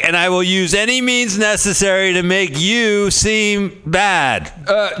idiotic, and I will use any means necessary to make you seem bad.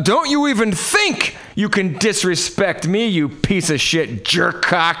 Don't you even think you can disrespect me, you piece of shit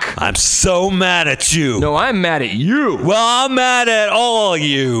jerkcock? I'm so mad at you. No, I'm mad at you. Well, I'm mad at all of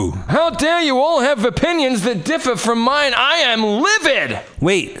you. How dare you all have opinions that differ from mine? I am livid.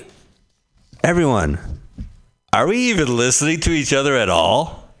 Wait, everyone, are we even listening to each other at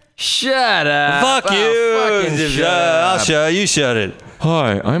all? Shut up. Fuck you. I'll shut you. Shut it.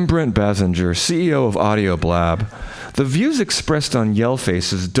 Hi, I'm Brent Basinger, CEO of Audio Blab. The views expressed on Yell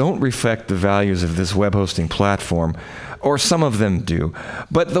Faces don't reflect the values of this web hosting platform, or some of them do,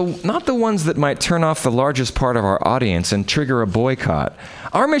 but not the ones that might turn off the largest part of our audience and trigger a boycott.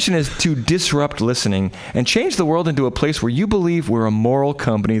 Our mission is to disrupt listening and change the world into a place where you believe we're a moral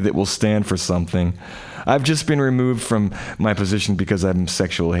company that will stand for something. I've just been removed from my position because I'm a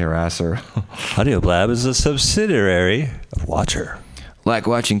sexual harasser. Audio Blab is a subsidiary of Watcher. Like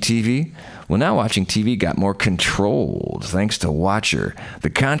watching TV? Well, now watching TV got more controlled thanks to Watcher, the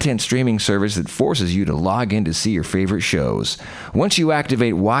content streaming service that forces you to log in to see your favorite shows. Once you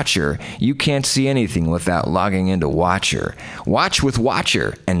activate Watcher, you can't see anything without logging into Watcher. Watch with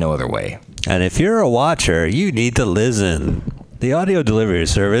Watcher and no other way. And if you're a watcher, you need to listen. The audio delivery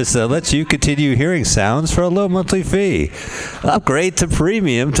service that lets you continue hearing sounds for a low monthly fee. Upgrade to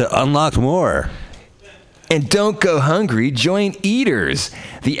premium to unlock more. And don't go hungry, join Eaters,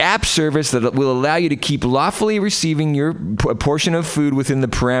 the app service that will allow you to keep lawfully receiving your portion of food within the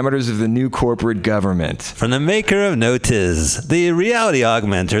parameters of the new corporate government. From the maker of Notiz, the reality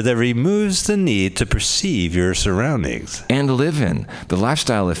augmenter that removes the need to perceive your surroundings. And Livin, the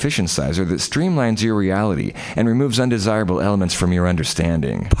lifestyle efficientizer that streamlines your reality and removes undesirable elements from your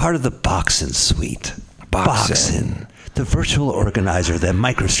understanding. Part of the Boxin suite. Boxin. The virtual organizer that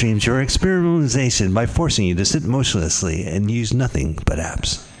microstreams your experimentalization by forcing you to sit motionlessly and use nothing but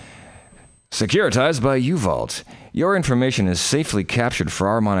apps. Securitized by uVault. Your information is safely captured for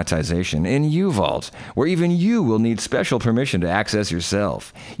our monetization in uVault, where even you will need special permission to access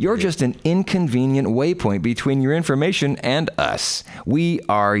yourself. You're just an inconvenient waypoint between your information and us. We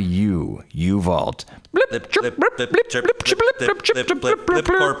are you, uVault. Corp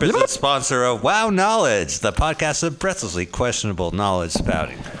is the sponsor of Wow Knowledge, the podcast of breathlessly questionable knowledge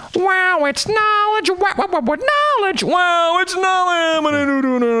spouting. Wow, it's knowledge. Knowledge. Wow, it's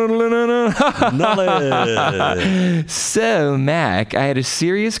knowledge. So, Mac, I had a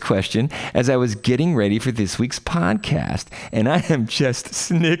serious question as I was getting ready for this week's podcast, and I am just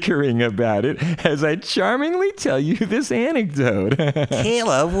snickering about it as I charmingly tell you this anecdote.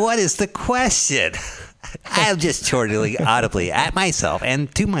 Caleb, what is the question? I'm just chortling audibly at myself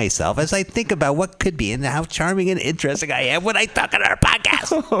and to myself as I think about what could be and how charming and interesting I am when I talk on our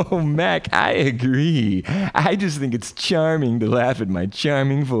podcast. Oh, Mac, I agree. I just think it's charming to laugh at my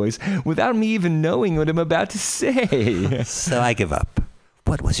charming voice without me even knowing what I'm about to say. So I give up.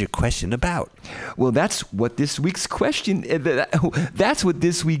 What was your question about? Well, that's what this week's that's what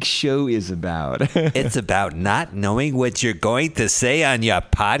this week's show is about. It's about not knowing what you're going to say on your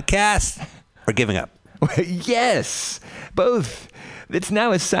podcast or giving up? Yes, both. It's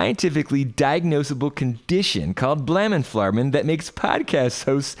now a scientifically diagnosable condition called Lwaflmoyt that makes podcast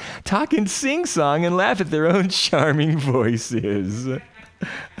hosts talk and sing song and laugh at their own charming voices.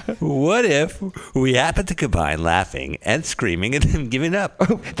 What if we happen to combine laughing and screaming and then giving up?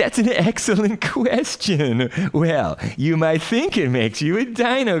 Oh, that's an excellent question. Well, you might think it makes you a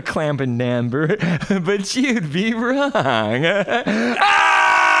dino clamping number, but you'd be wrong.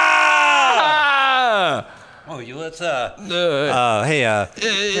 Oh, you let's hey, all right,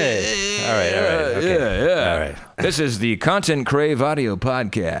 okay, all right. This is the Content Crave Audio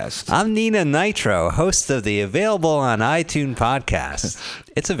Podcast. I'm Nina Nitro, host of the Available on iTunes podcast.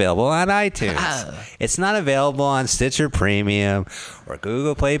 It's available on iTunes. It's not available on Stitcher Premium or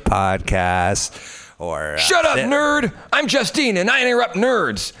Google Play Podcasts or... Shut up, nerd! I'm Justine, and I interrupt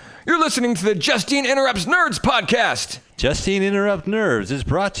nerds. You're listening to the Justine Interrupts Nerds podcast. Justine Interrupt Nerds is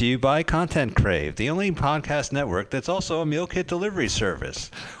brought to you by Content Crave, the only podcast network that's also a meal kit delivery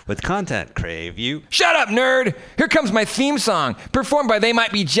service. With Content Crave, you... Shut up, nerd! Here comes my theme song, performed by They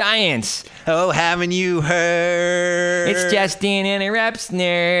Might Be Giants. Oh, haven't you heard? It's Justine Interrupts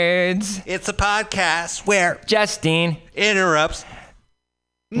Nerds. It's a podcast where Justine interrupts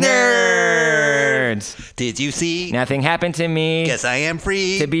nerds. Did you see? Nothing happened to me. Guess I am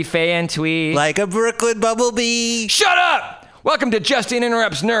free to be fey and tweet like a Brooklyn bumblebee. Shut up! Welcome to Justine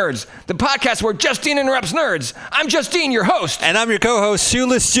Interrupts Nerds, the podcast where Justine interrupts nerds. I'm Justine, your host. And I'm your co-host,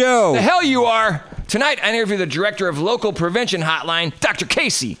 Shoeless Joe. The hell you are. Tonight, I interview the director of Local Prevention Hotline, Dr.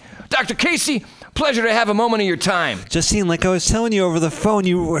 Casey. Dr. Casey, pleasure to have a moment of your time. Justine, like I was telling you over the phone,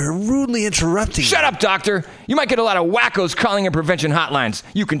 you were rudely interrupting Shut up, doctor. You might get a lot of wackos calling in prevention hotlines.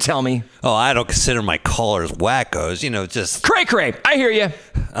 You can tell me. Oh, I don't consider my callers wackos. You know, just... Cray-cray. I hear you.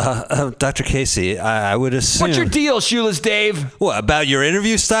 Dr. Casey, I would assume... What's your deal, Shoeless Dave? What, about your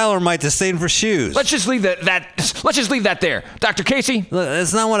interview style or my disdain for shoes? Let's just leave that there. Dr. Casey? Look,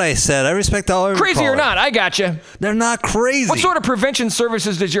 that's not what I said. I respect all of your Crazy callers. Or not, I gotcha. They're not crazy. What sort of prevention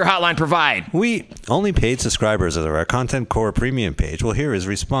services does your hotline provide? Only paid subscribers of our Content Core Premium page will hear his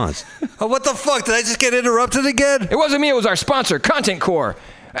response. Oh, what the fuck? Did I just get interrupted again? It wasn't me. It was our sponsor, Content Core.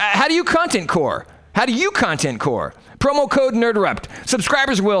 How do you Content Core? Promo code NERDERUPT.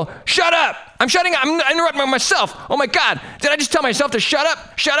 Subscribers will... Shut up! I'm interrupting myself. Oh my God. Did I just tell myself to shut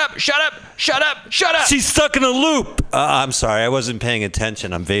up? Shut up. Shut up. Shut up. Shut up. She's stuck in a loop. I'm sorry. I wasn't paying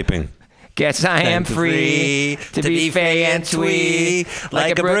attention. I'm vaping. Guess I am free to be fey and twee,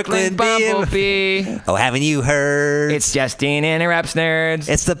 like a Brooklyn bumblebee. Oh, haven't you heard? It's Justine Interrupts Nerds.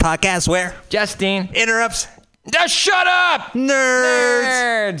 It's the podcast where Justine interrupts. Just shut up,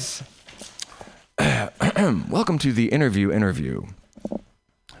 nerds. Welcome to the interview.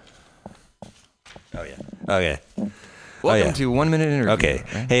 Oh yeah. Okay. Welcome to 1 Minute Interview. Okay.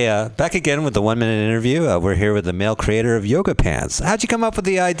 Hey, back again with the 1 minute interview. We're here with the male creator of yoga pants. How'd you come up with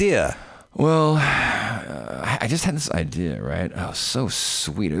the idea? Well, I just had this idea, right? Oh, so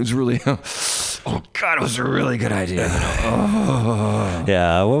sweet. It was really, oh God, it was a really good idea. Oh.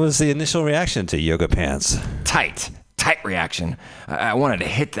 Yeah. What was the initial reaction to yoga pants? Tight reaction. I wanted to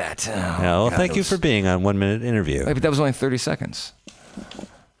hit that. Oh, yeah. Well, God, thank you for being on 1 minute interview. Wait, but that was only 30 seconds.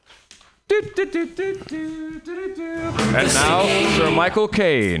 And now, Sir Michael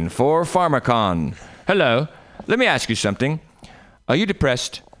Caine for Pharmacon. Hello. Let me ask you something. Are you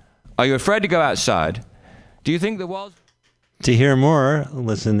depressed? Are you afraid to go outside? Do you think the walls... To hear more,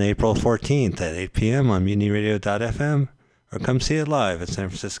 listen April 14th at 8 p.m. on MutinyRadio.fm or come see it live at San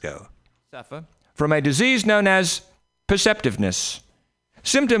Francisco. Suffer from a disease known as perceptiveness.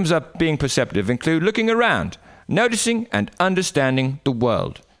 Symptoms of being perceptive include looking around, noticing and understanding the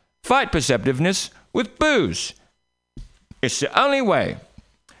world. Fight perceptiveness with booze. It's the only way.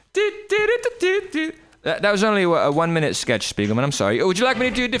 That was only a 1 minute sketch, Spiegelman. I'm sorry. Would you like me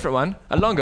to do a different one? A longer